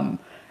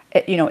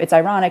 It's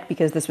ironic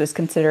because this was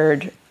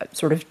considered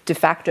sort of de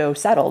facto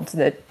settled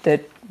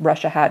that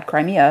Russia had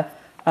Crimea,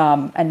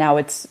 and now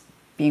it's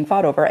being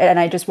fought over. And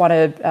I just want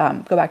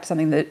to go back to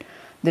something that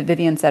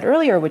Vivian said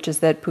earlier, which is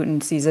that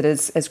Putin sees it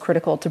as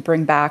critical to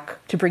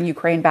bring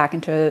Ukraine back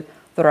into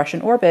the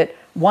Russian orbit.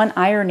 One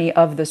irony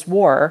of this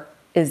war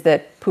is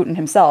that Putin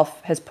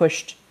himself has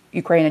pushed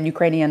Ukraine and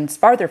Ukrainians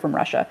farther from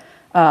Russia.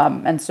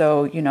 And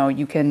so,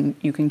 you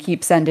can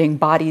keep sending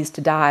bodies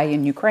to die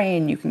in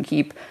Ukraine. You can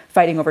keep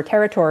fighting over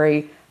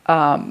territory.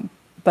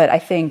 But I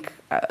think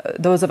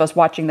those of us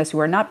watching this who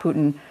are not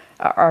Putin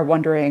are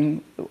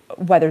wondering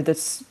whether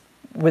this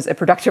was a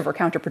productive or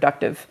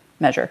counterproductive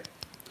measure.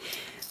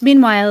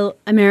 Meanwhile,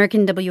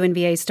 American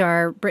WNBA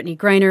star Brittany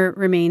Griner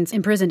remains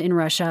imprisoned in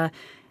Russia.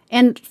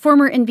 And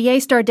former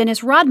NBA star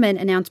Dennis Rodman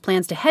announced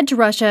plans to head to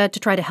Russia to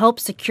try to help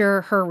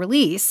secure her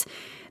release.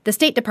 The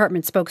State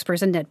Department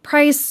spokesperson Ned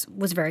Price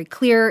was very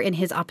clear in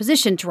his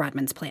opposition to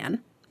Rodman's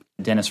plan.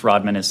 Dennis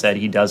Rodman has said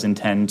he does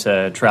intend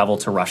to travel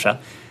to Russia.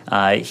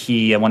 I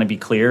want to be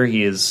clear,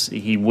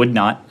 he would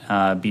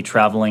not be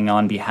traveling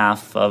on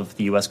behalf of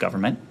the U.S.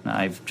 government.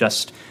 I've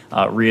just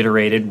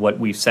reiterated what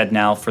we've said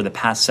now for the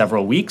past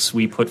several weeks.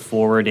 We put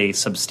forward a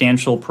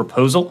substantial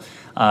proposal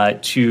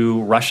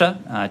to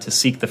Russia to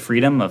seek the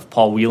freedom of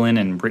Paul Whelan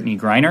and Brittany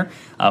Griner.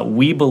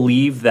 We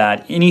believe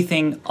that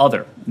anything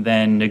other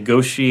than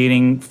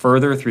negotiating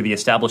further through the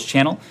established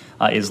channel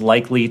is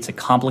likely to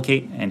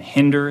complicate and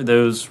hinder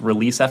those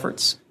release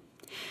efforts.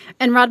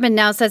 And Rodman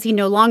now says he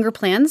no longer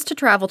plans to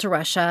travel to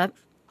Russia.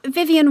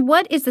 Vivian,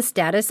 what is the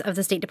status of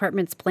the State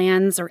Department's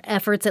plans or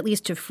efforts, at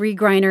least to free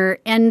Griner?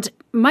 And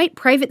might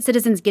private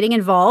citizens getting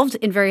involved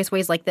in various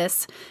ways like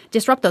this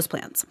disrupt those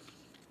plans?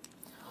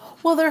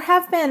 Well, there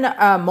have been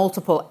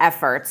multiple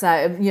efforts.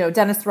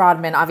 Dennis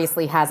Rodman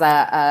obviously has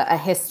a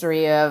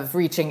history of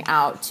reaching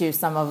out to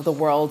some of the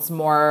world's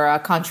more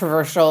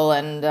controversial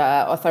and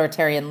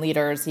authoritarian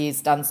leaders.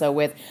 He's done so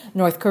with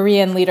North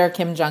Korean leader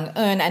Kim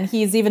Jong-un, and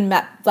he's even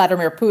met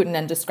Vladimir Putin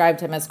and described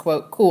him as,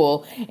 quote,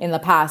 cool in the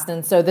past.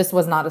 And so this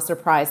was not a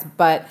surprise.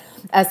 But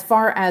as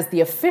far as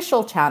the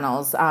official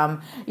channels,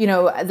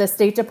 the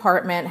State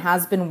Department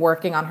has been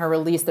working on her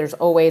release. There's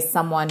always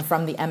someone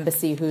from the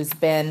embassy who's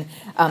been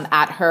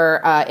at her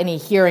any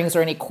hearings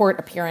or any court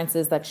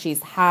appearances that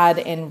she's had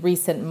in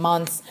recent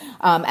months.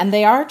 And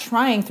they are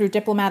trying through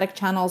diplomatic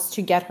channels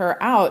to get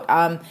her out.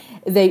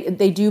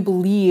 They do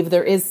believe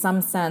there is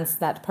some sense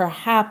that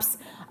perhaps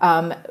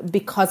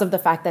because of the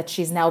fact that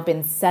she's now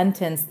been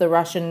sentenced, the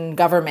Russian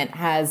government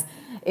has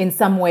in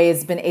some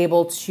ways been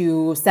able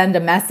to send a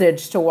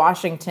message to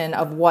Washington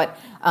of what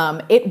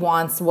it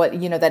wants,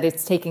 that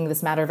it's taking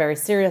this matter very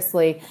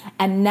seriously.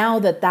 And now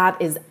that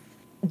is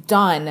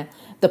done,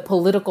 the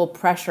political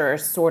pressure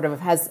sort of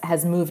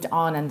has moved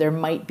on, and there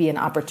might be an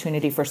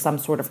opportunity for some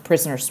sort of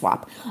prisoner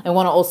swap. I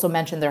want to also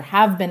mention there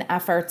have been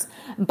efforts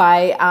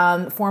by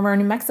former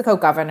New Mexico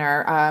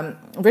Governor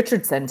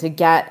Richardson to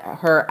get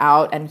her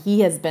out, and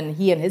he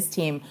and his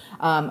team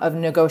of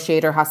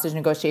hostage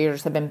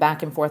negotiators have been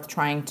back and forth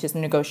trying to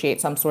negotiate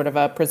some sort of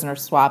a prisoner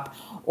swap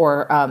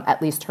or at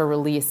least her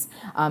release.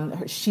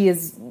 She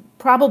is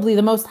probably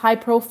the most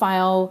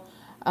high-profile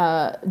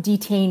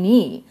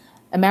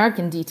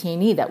American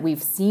detainee that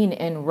we've seen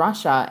in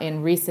Russia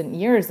in recent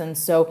years. And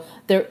so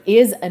there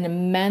is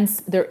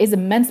immense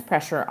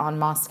pressure on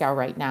Moscow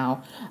right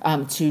now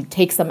to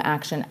take some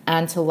action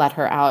and to let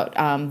her out.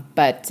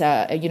 But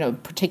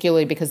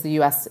particularly because the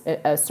U.S.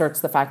 asserts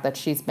the fact that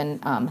she's been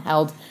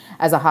held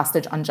as a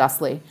hostage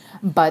unjustly.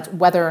 But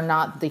whether or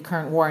not the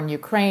current war in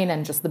Ukraine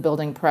and just the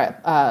building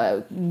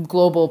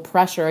global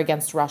pressure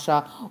against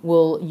Russia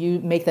will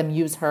make them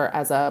use her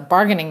as a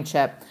bargaining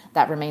chip,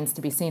 that remains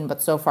to be seen.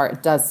 But so far,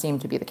 it does seem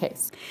to be the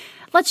case.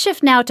 Let's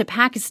shift now to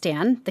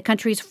Pakistan. The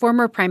country's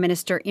former Prime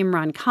Minister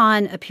Imran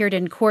Khan appeared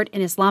in court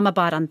in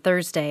Islamabad on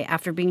Thursday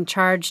after being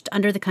charged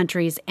under the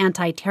country's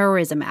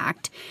Anti-Terrorism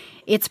Act.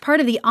 It's part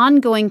of the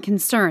ongoing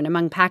concern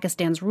among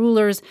Pakistan's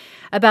rulers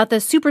about the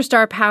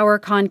superstar power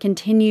Khan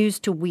continues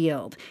to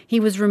wield. He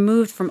was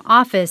removed from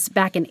office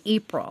back in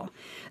April.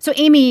 So,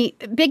 Amy,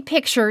 big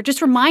picture,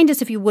 just remind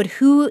us, if you would,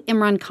 who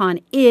Imran Khan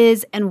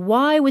is and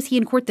why was he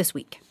in court this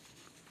week?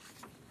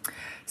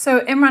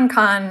 So Imran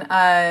Khan,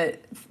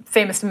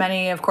 famous to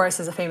many, of course,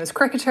 as a famous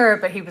cricketer,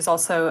 but he was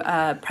also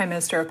Prime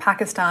Minister of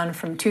Pakistan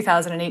from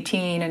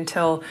 2018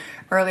 until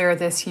earlier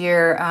this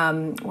year,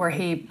 where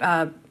he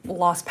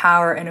lost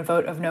power in a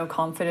vote of no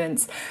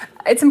confidence.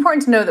 It's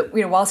important to know that,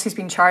 whilst he's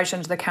being charged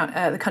under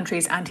the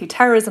country's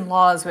anti-terrorism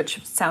laws,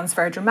 which sounds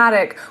very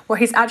dramatic, what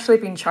he's actually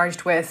being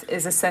charged with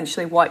is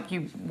essentially what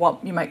you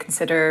might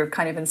consider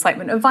kind of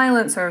incitement of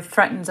violence or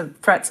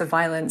threats of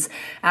violence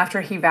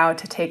after he vowed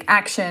to take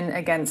action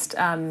against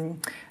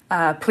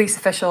police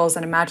officials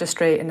and a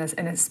magistrate in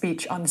a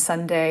speech on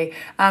Sunday.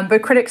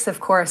 But critics, of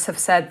course, have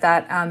said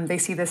that they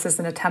see this as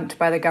an attempt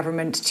by the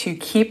government to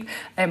keep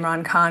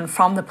Imran Khan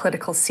from the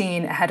political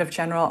scene ahead of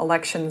general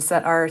elections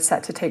that are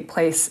set to take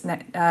place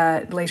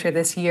later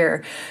this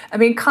year. I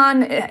mean,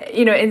 Khan,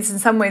 is in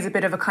some ways a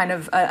bit of a kind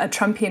of a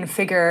Trumpian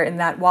figure in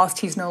that whilst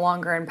he's no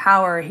longer in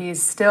power,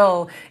 he's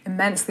still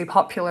immensely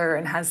popular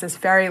and has this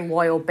very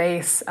loyal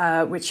base,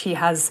 which he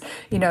has,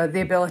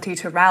 the ability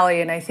to rally.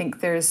 And I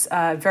think there's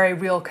very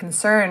real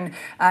concern.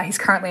 He's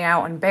currently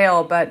out on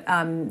bail, but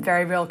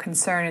very real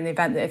concern in the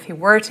event that if he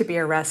were to be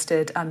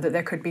arrested, that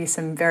there could be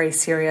some very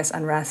serious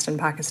unrest in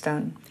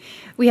Pakistan.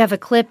 We have a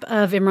clip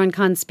of Imran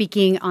Khan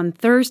speaking on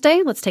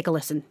Thursday. Let's take a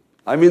listen.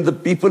 I mean, the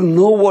people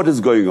know what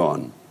is going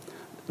on.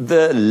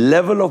 The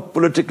level of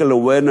political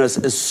awareness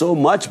is so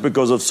much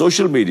because of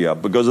social media,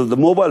 because of the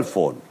mobile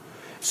phone.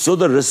 So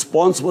the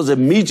response was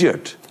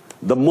immediate.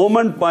 The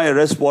moment my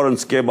arrest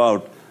warrants came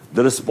out,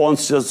 the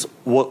response just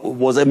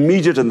was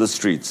immediate in the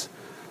streets.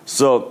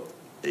 So,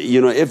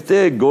 if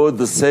they go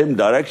the same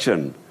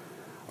direction,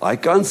 I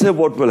can't say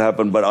what will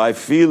happen, but I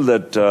feel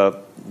that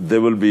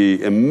there will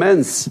be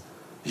immense,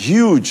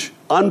 huge,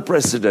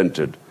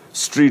 unprecedented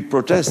street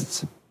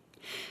protests.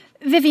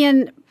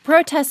 Vivian,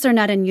 Protests are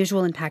not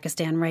unusual in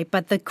Pakistan, right?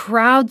 But the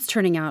crowds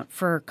turning out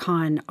for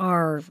Khan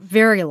are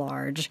very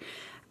large.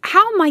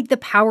 How might the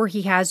power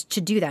he has to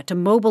do that, to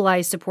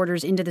mobilize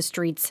supporters into the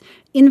streets,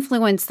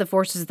 influence the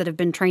forces that have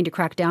been trying to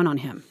crack down on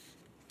him?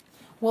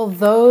 Well,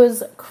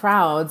 those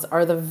crowds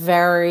are the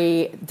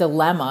very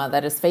dilemma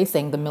that is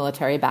facing the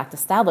military-backed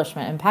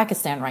establishment in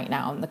Pakistan right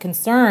now. And the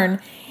concern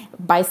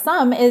by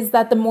some is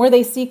that the more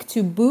they seek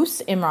to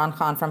boost Imran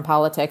Khan from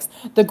politics,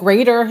 the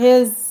greater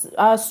his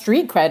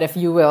street cred, if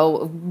you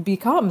will,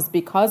 becomes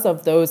because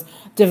of those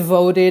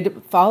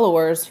devoted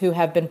followers who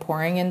have been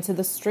pouring into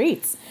the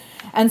streets.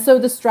 And so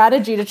the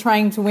strategy to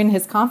trying to win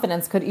his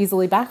confidence could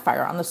easily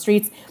backfire on the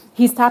streets.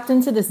 He's tapped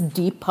into this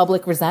deep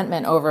public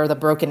resentment over the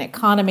broken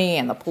economy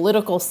and the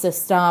political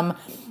system.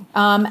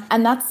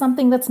 And that's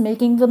something that's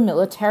making the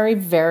military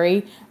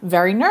very,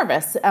 very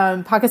nervous.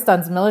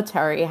 Pakistan's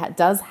military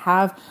does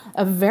have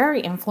a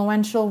very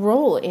influential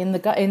role in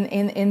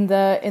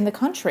the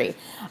country,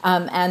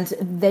 and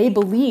they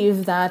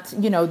believe that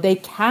they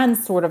can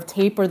sort of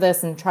taper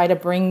this and try to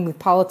bring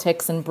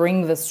politics and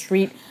bring the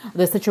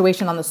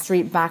situation on the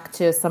street back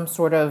to some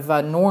sort of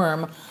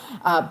norm,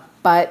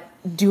 but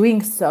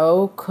doing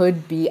so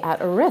could be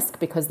at a risk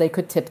because they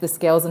could tip the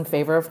scales in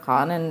favor of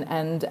Khan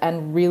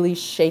and really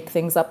shake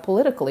things up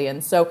politically.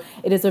 And so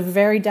it is a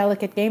very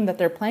delicate game that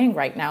they're playing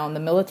right now, and the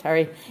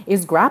military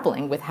is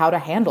grappling with how to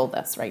handle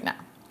this right now.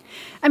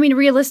 I mean,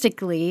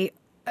 realistically,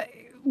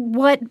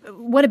 what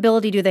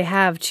ability do they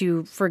have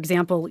to, for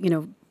example,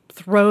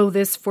 throw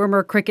this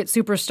former cricket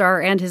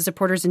superstar and his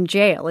supporters in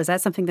jail? Is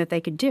that something that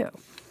they could do?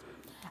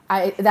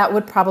 That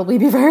would probably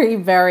be very,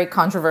 very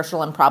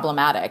controversial and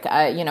problematic.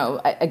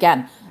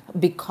 Again,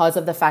 because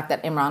of the fact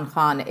that Imran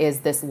Khan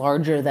is this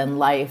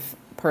larger-than-life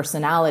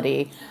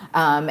personality,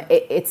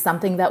 it's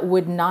something that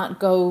would not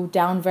go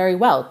down very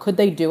well. Could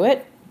they do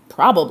it?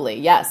 Probably,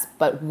 yes.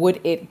 But would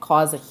it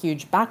cause a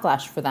huge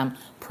backlash for them?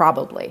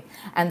 Probably.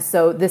 And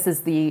so this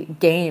is the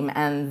game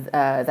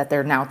that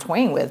they're now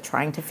toying with,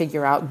 trying to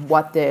figure out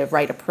what the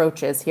right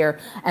approach is here.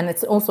 And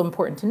it's also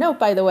important to note,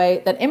 by the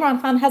way, that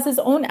Imran Khan has his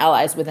own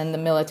allies within the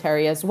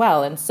military as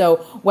well. And so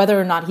whether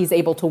or not he's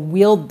able to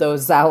wield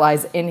those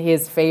allies in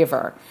his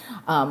favor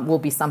will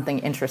be something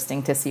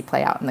interesting to see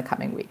play out in the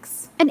coming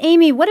weeks. And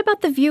Amy, what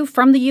about the view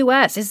from the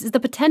U.S.? Is the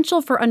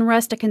potential for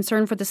unrest a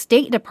concern for the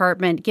State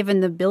Department, given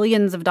the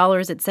billions of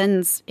dollars it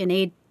sends in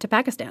aid to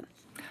Pakistan?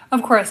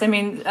 Of course. I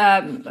mean,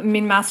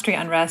 mass street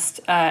unrest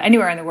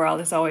anywhere in the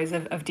world is always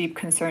of deep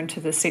concern to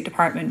the State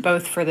Department,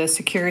 both for the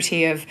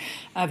security of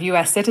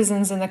U.S.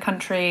 citizens in the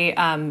country,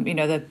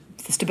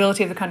 the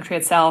stability of the country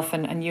itself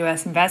and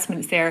U.S.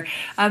 investments there.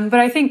 But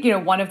I think,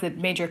 one of the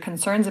major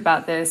concerns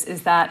about this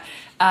is that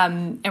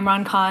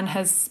Imran Khan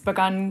has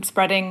begun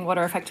spreading what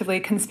are effectively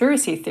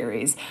conspiracy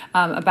theories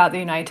about the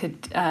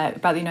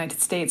United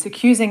States,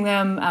 accusing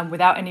them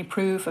without any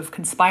proof of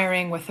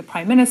conspiring with the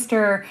Prime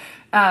Minister,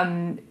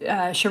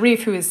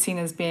 Sharif, who is seen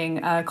as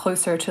being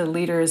closer to the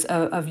leaders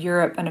of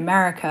Europe and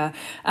America.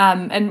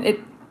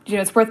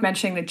 It's worth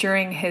mentioning that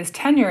during his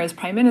tenure as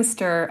Prime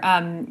Minister,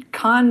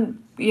 Khan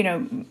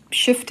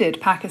shifted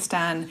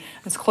Pakistan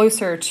as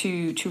closer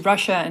to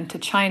Russia and to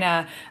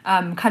China,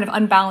 kind of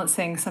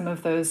unbalancing some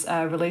of those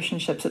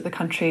relationships that the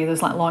country,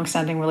 those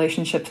long-standing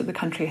relationships that the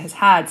country has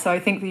had. So I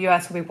think the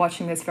U.S. will be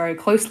watching this very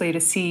closely to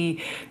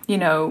see,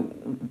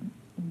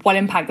 what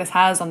impact this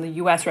has on the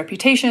U.S.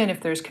 reputation,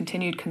 if there's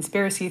continued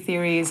conspiracy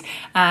theories,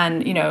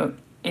 and,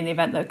 in the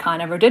event that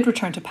Khan ever did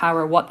return to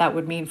power, what that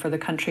would mean for the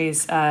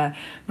country's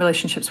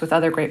relationships with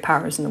other great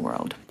powers in the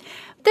world.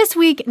 This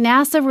week,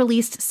 NASA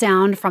released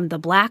sound from the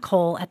black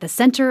hole at the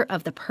center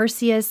of the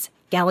Perseus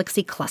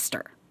galaxy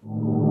cluster.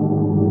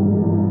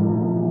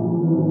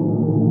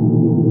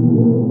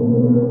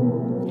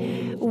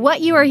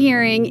 What you are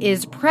hearing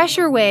is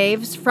pressure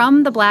waves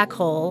from the black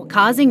hole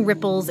causing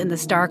ripples in the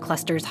star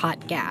cluster's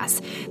hot gas.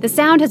 The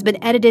sound has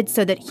been edited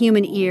so that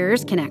human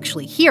ears can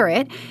actually hear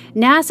it.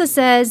 NASA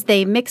says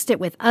they mixed it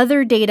with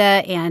other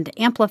data and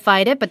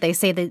amplified it, but they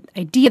say the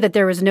idea that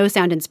there was no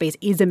sound in space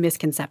is a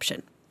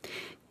misconception.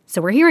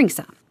 So we're hearing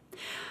some.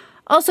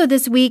 Also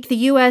this week, the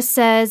U.S.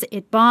 says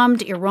it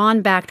bombed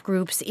Iran-backed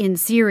groups in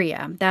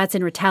Syria. That's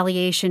in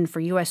retaliation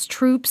for U.S.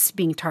 troops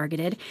being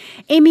targeted.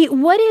 Amy,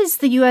 what is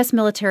the U.S.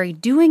 military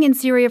doing in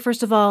Syria,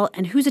 first of all,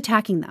 and who's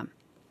attacking them?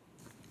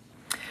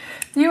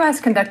 The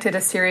U.S. conducted a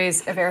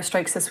series of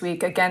airstrikes this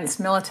week against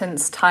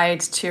militants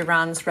tied to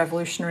Iran's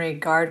Revolutionary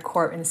Guard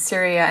Corps in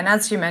Syria. And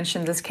as you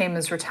mentioned, this came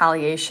as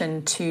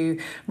retaliation to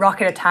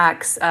rocket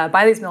attacks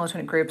by these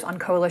militant groups on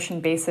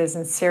coalition bases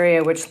in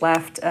Syria, which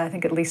left, I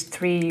think, at least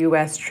 3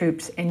 U.S.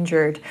 troops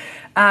injured.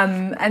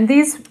 And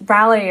these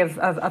rally of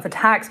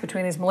attacks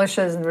between these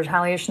militias and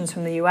retaliations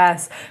from the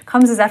U.S.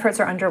 comes as efforts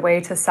are underway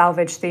to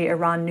salvage the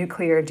Iran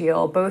nuclear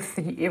deal. Both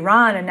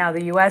Iran and now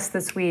the U.S.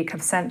 this week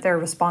have sent their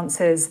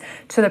responses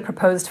to the proposed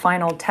proposed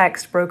final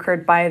text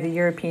brokered by the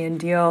European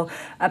Union.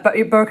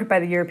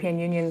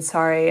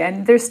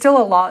 And there's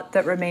still a lot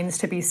that remains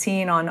to be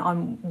seen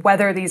on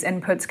whether these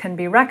inputs can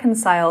be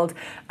reconciled.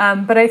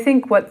 But I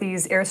think what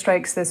these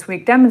airstrikes this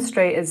week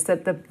demonstrate is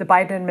that the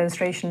Biden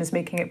administration is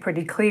making it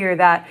pretty clear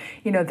that,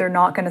 they're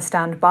not going to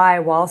stand by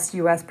whilst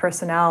U.S.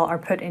 personnel are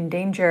put in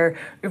danger,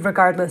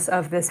 regardless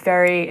of this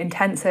very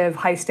intensive,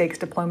 high-stakes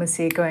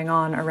diplomacy going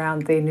on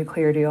around the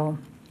nuclear deal.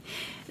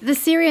 The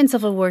Syrian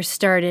civil war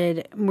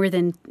started more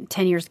than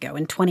 10 years ago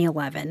in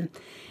 2011.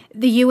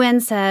 The UN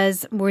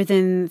says more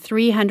than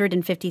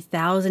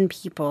 350,000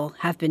 people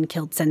have been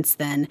killed since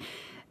then.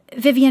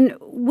 Vivian,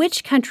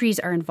 which countries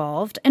are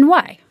involved and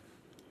why?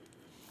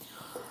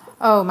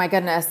 Oh, my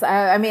goodness.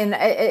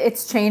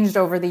 It's changed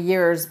over the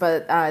years,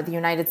 but the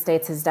United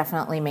States has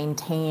definitely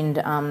maintained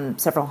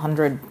several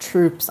hundred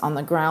troops on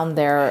the ground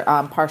there,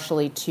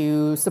 partially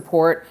to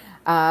support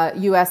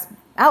U.S.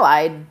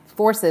 allied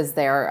forces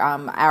there,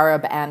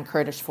 Arab and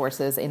Kurdish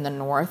forces in the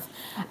north.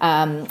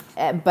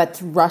 But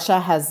Russia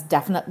has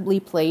definitely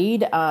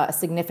played a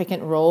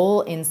significant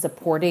role in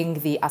supporting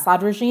the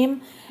Assad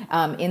regime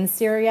in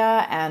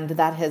Syria, and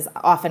that has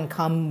often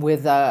come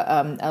with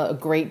a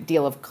great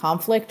deal of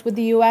conflict with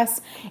the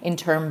U.S. in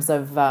terms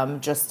of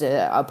just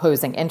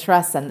opposing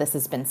interests. And this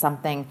has been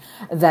something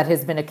that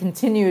has been a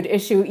continued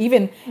issue,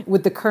 even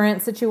with the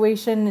current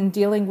situation in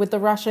dealing with the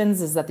Russians,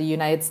 is that the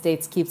United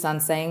States keeps on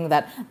saying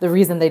that the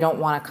reason they don't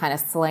want to kind of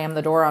slam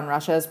the door on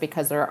Russia is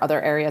because there are other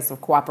areas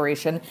of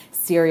cooperation,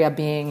 Syria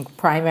being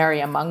primary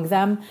among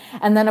them.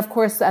 And then, of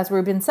course, as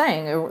we've been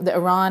saying,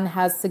 Iran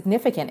has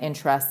significant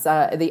interests.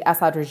 The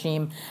Assad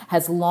regime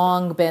has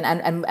long been,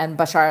 and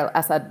Bashar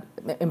al-Assad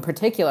in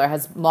particular,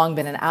 has long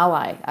been an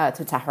ally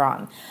to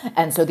Tehran.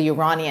 And so the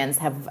Iranians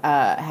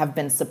have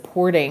been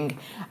supporting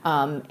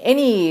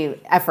any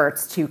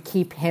efforts to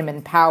keep him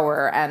in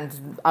power.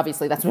 And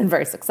obviously that's been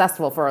very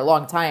successful for a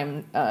long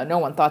time. No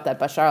one thought that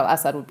Bashar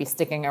al-Assad would be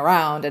sticking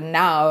around. And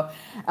now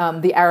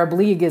the Arab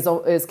League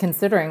is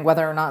considering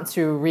whether or not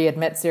to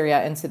readmit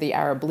Syria into the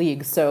Arab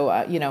League. So,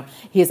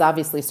 he has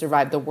obviously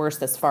survived the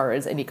worst as far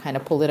as any kind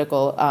of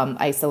political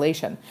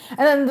isolation.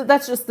 And then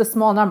that's just the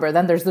small number.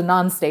 Then there's the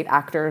non-state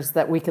actors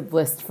that we could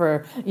list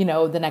for,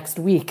 the next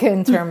week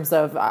in terms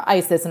of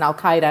ISIS and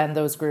Al-Qaeda and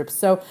those groups.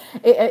 So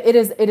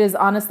it has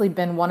honestly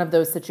been one of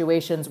those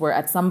situations where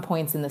at some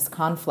points in this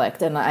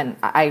conflict, and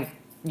I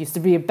used to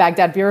be a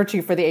Baghdad bureau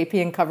chief for the AP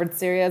and covered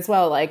Syria as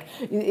well.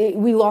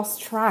 We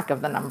lost track of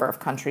the number of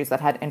countries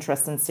that had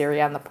interest in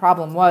Syria. And the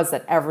problem was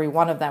that every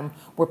one of them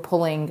were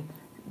pulling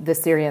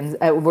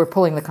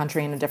the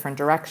country in a different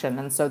direction.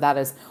 And so that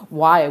is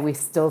why we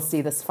still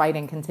see this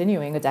fighting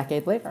continuing a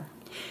decade later.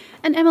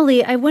 And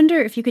Emily, I wonder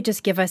if you could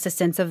just give us a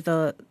sense of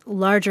the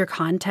larger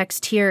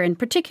context here, and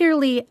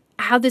particularly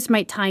how this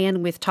might tie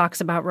in with talks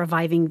about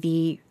reviving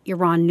the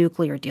Iran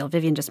nuclear deal.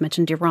 Vivian just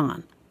mentioned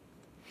Iran.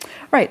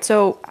 Right.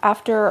 So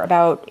after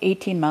about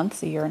 18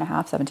 months, a year and a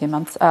half, 17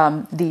 months,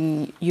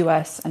 the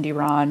U.S. and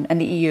Iran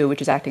and the EU,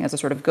 which is acting as a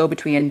sort of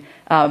go-between,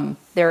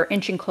 they're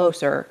inching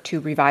closer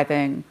to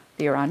reviving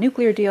the Iran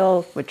nuclear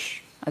deal,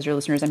 which, as your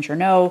listeners I'm sure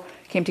know,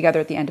 came together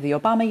at the end of the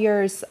Obama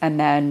years. And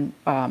then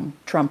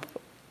Trump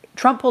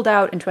pulled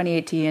out in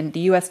 2018. The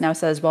U.S. now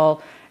says,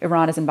 well,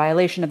 Iran is in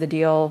violation of the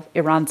deal.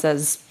 Iran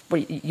says,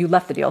 well, you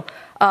left the deal.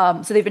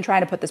 So they've been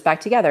trying to put this back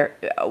together.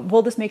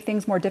 Will this make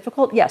things more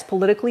difficult? Yes,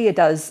 politically it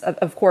does.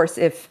 Of course,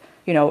 if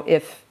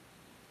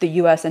the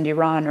U.S. and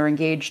Iran are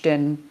engaged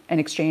in an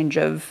exchange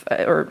of,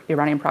 or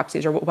Iranian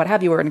proxies or what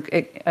have you, or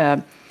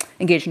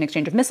engaged in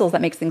exchange of missiles,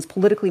 that makes things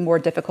politically more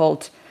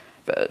difficult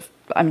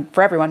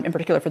for everyone, in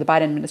particular for the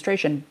Biden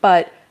administration.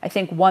 But I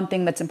think one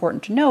thing that's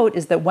important to note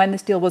is that when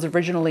this deal was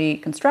originally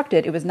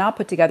constructed, it was not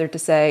put together to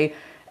say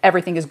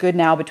everything is good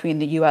now between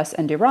the U.S.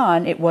 and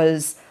Iran. It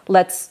was,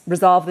 let's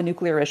resolve the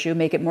nuclear issue,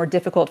 make it more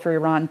difficult for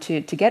Iran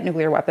to get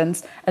nuclear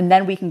weapons, and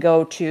then we can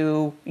go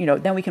to,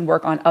 then we can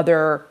work on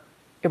other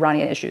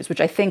Iranian issues, which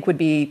I think would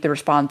be the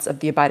response of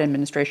the Biden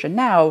administration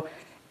now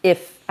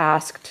if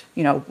asked,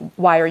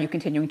 why are you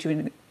continuing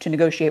to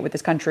negotiate with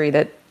this country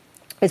that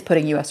is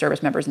putting U.S.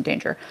 service members in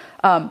danger.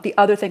 The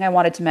other thing I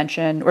wanted to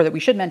mention, or that we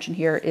should mention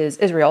here, is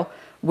Israel,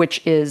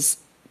 which is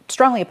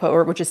strongly opposed,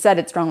 or which has said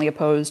it's strongly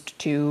opposed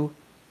to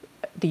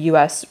the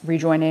U.S.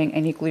 rejoining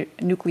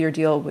a nuclear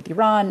deal with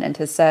Iran, and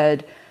has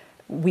said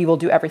we will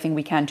do everything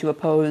we can to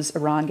oppose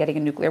Iran getting a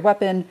nuclear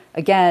weapon.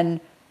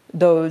 Again,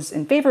 those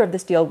in favor of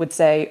this deal would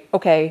say,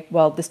 okay,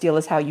 well, this deal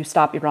is how you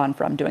stop Iran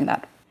from doing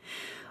that.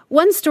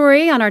 One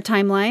story on our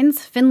timelines,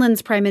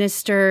 Finland's Prime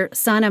Minister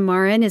Sanna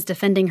Marin is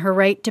defending her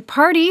right to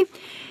party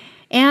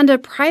and a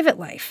private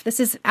life. This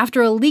is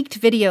after a leaked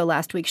video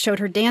last week showed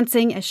her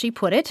dancing, as she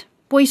put it,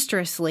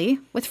 boisterously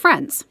with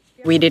friends.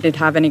 We didn't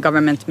have any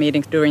government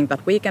meetings during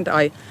that weekend.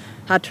 I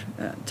had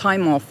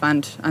time off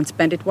and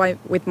spent it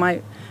with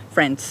my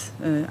friends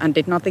and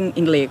did nothing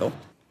illegal.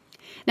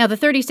 Now, the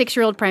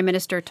 36-year-old prime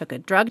minister took a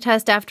drug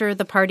test after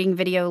the partying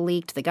video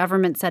leaked. The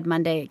government said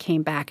Monday it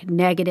came back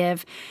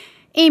negative.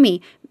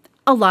 Amy,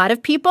 A lot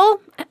of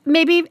people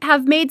maybe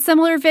have made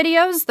similar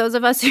videos, those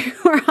of us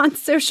who are on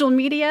social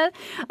media,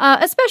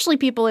 especially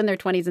people in their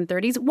 20s and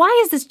 30s. Why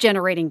is this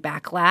generating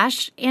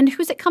backlash, and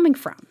who's it coming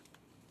from?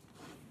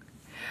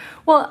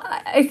 Well,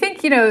 I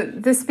think,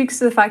 this speaks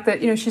to the fact that,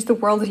 she's the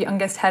world's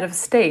youngest head of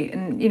state.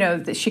 And,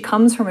 that she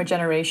comes from a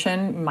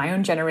generation, my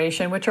own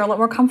generation, which are a lot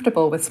more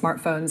comfortable with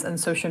smartphones and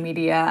social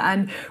media.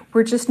 And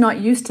we're just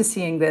not used to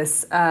seeing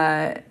this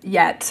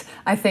yet,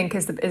 I think,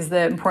 is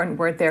the important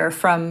word there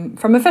from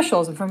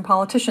officials and from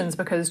politicians,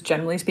 because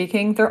generally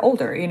speaking, they're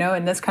older.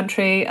 In this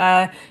country,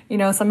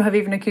 some have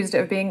even accused it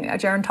of being a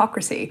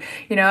gerontocracy.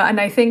 And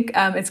I think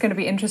it's going to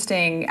be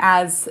interesting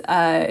as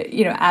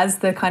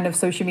the kind of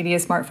social media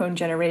smartphone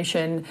generation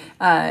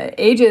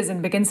ages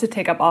and begins to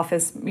take up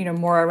office,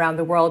 more around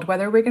the world,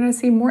 whether we're going to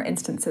see more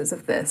instances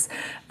of this.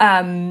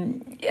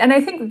 And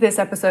I think this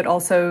episode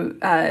also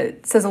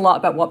says a lot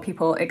about what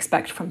people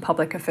expect from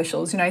public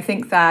officials. I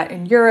think that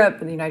in Europe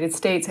and the United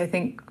States, I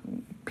think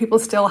people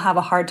still have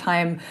a hard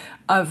time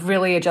of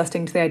really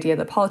adjusting to the idea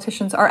that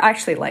politicians are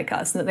actually like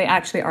us, and that they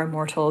actually are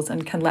mortals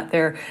and can let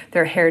their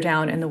hair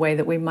down in the way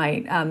that we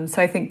might.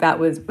 So I think that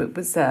was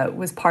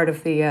part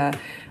of the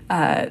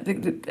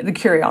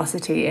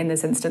curiosity in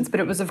this instance. But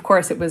it was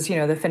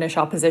the Finnish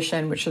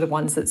opposition, which are the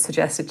ones that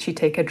suggested she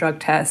take a drug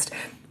test,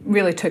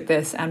 really took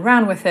this and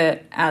ran with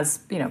it, as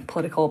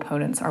political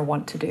opponents are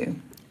wont to do.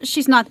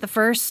 She's not the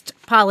first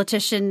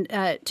politician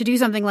to do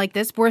something like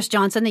this. Boris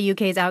Johnson, the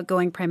UK's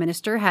outgoing prime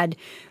minister, had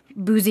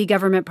boozy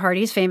government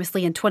parties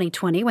famously in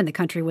 2020 when the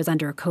country was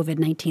under a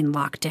COVID-19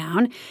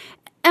 lockdown.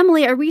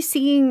 Emily, are we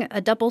seeing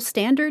a double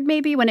standard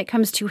maybe when it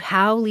comes to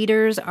how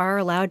leaders are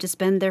allowed to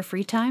spend their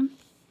free time?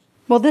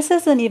 Well, this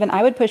isn't even,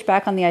 I would push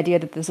back on the idea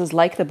that this is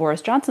like the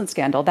Boris Johnson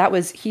scandal.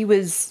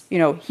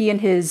 He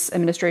and his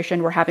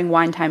administration were having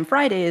wine time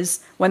Fridays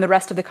when the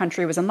rest of the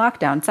country was in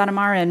lockdown. Sanna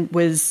Marin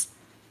was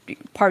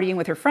partying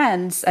with her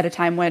friends at a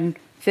time when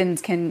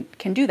Finns can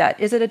do that.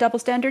 Is it a double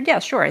standard?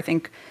 Yes, sure. I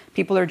think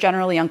people are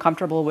generally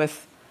uncomfortable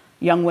with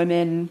young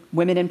women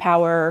in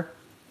power,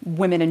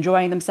 women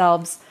enjoying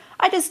themselves.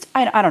 I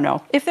don't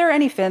know. If there are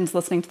any Finns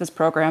listening to this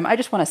program, I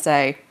just want to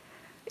say,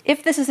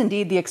 if this is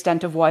indeed the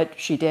extent of what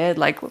she did,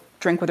 like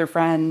drink with her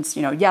friends,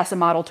 yes, a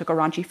model took a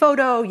raunchy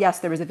photo. Yes,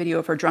 there was a video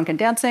of her drunken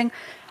dancing.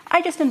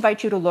 I just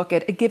invite you to look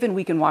at a given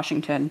week in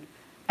Washington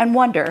and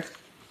wonder,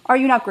 are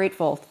you not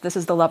grateful this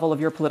is the level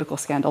of your political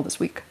scandal this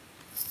week?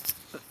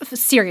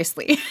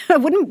 Seriously,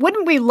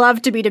 wouldn't we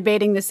love to be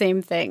debating the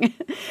same thing?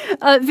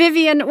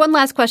 Vivian, one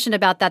last question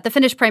about that. The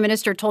Finnish prime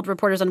minister told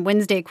reporters on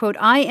Wednesday, quote,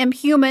 "I am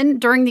human.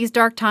 During these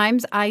dark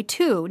times, I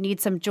too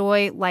need some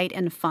joy, light,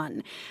 and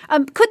fun."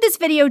 Could this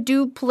video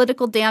do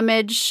political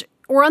damage,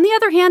 or on the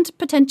other hand,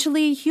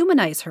 potentially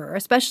humanize her,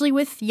 especially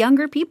with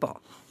younger people?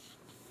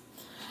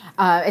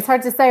 It's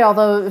hard to say,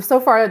 although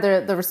so far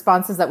the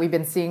responses that we've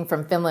been seeing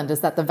from Finland is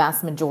that the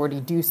vast majority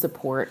do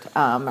support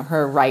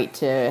her right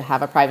to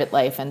have a private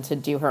life and to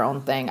do her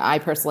own thing. I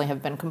personally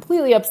have been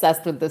completely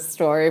obsessed with this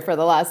story for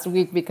the last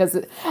week because,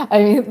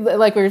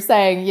 like we were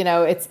saying,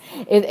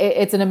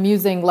 it's an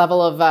amusing level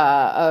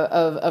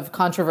of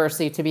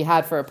controversy to be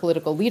had for a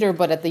political leader.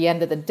 But at the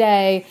end of the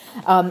day,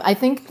 I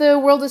think the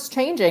world is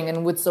changing,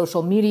 and with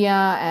social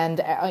media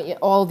and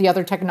all the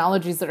other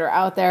technologies that are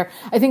out there,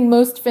 I think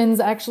most Finns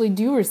actually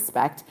do respect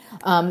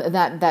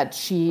that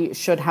she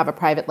should have a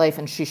private life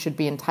and she should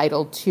be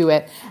entitled to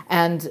it.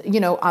 And,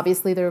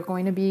 obviously there are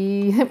going to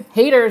be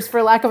haters,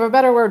 for lack of a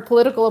better word,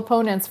 political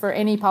opponents for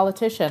any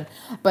politician.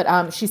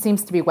 But she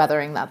seems to be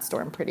weathering that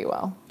storm pretty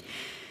well.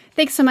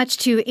 Thanks so much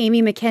to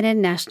Amy McKinnon,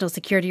 national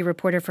security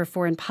reporter for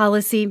Foreign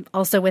Policy.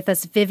 Also with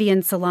us,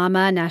 Vivian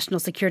Salama, national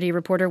security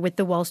reporter with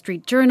The Wall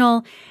Street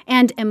Journal,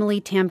 and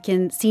Emily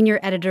Tamkin, senior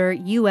editor,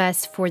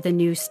 U.S. for The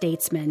New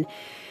Statesman.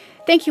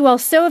 Thank you all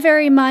so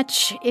very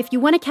much. If you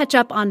want to catch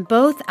up on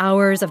both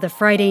hours of the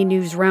Friday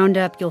News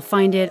Roundup, you'll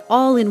find it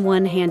all in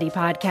one handy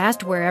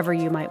podcast wherever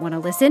you might want to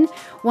listen.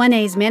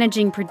 1A's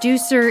managing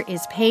producer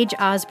is Paige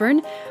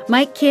Osborne.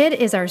 Mike Kidd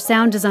is our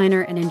sound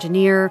designer and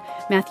engineer.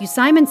 Matthew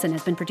Simonson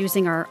has been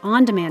producing our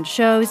on-demand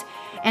shows.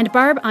 And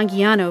Barb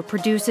Anguiano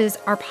produces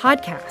our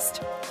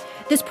podcast.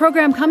 This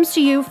program comes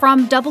to you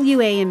from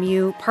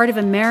WAMU, part of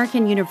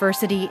American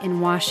University in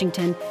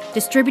Washington,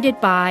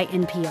 distributed by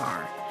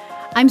NPR.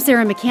 I'm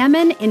Sarah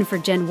McCammon, in for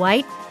Jen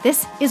White.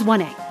 This is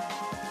 1A.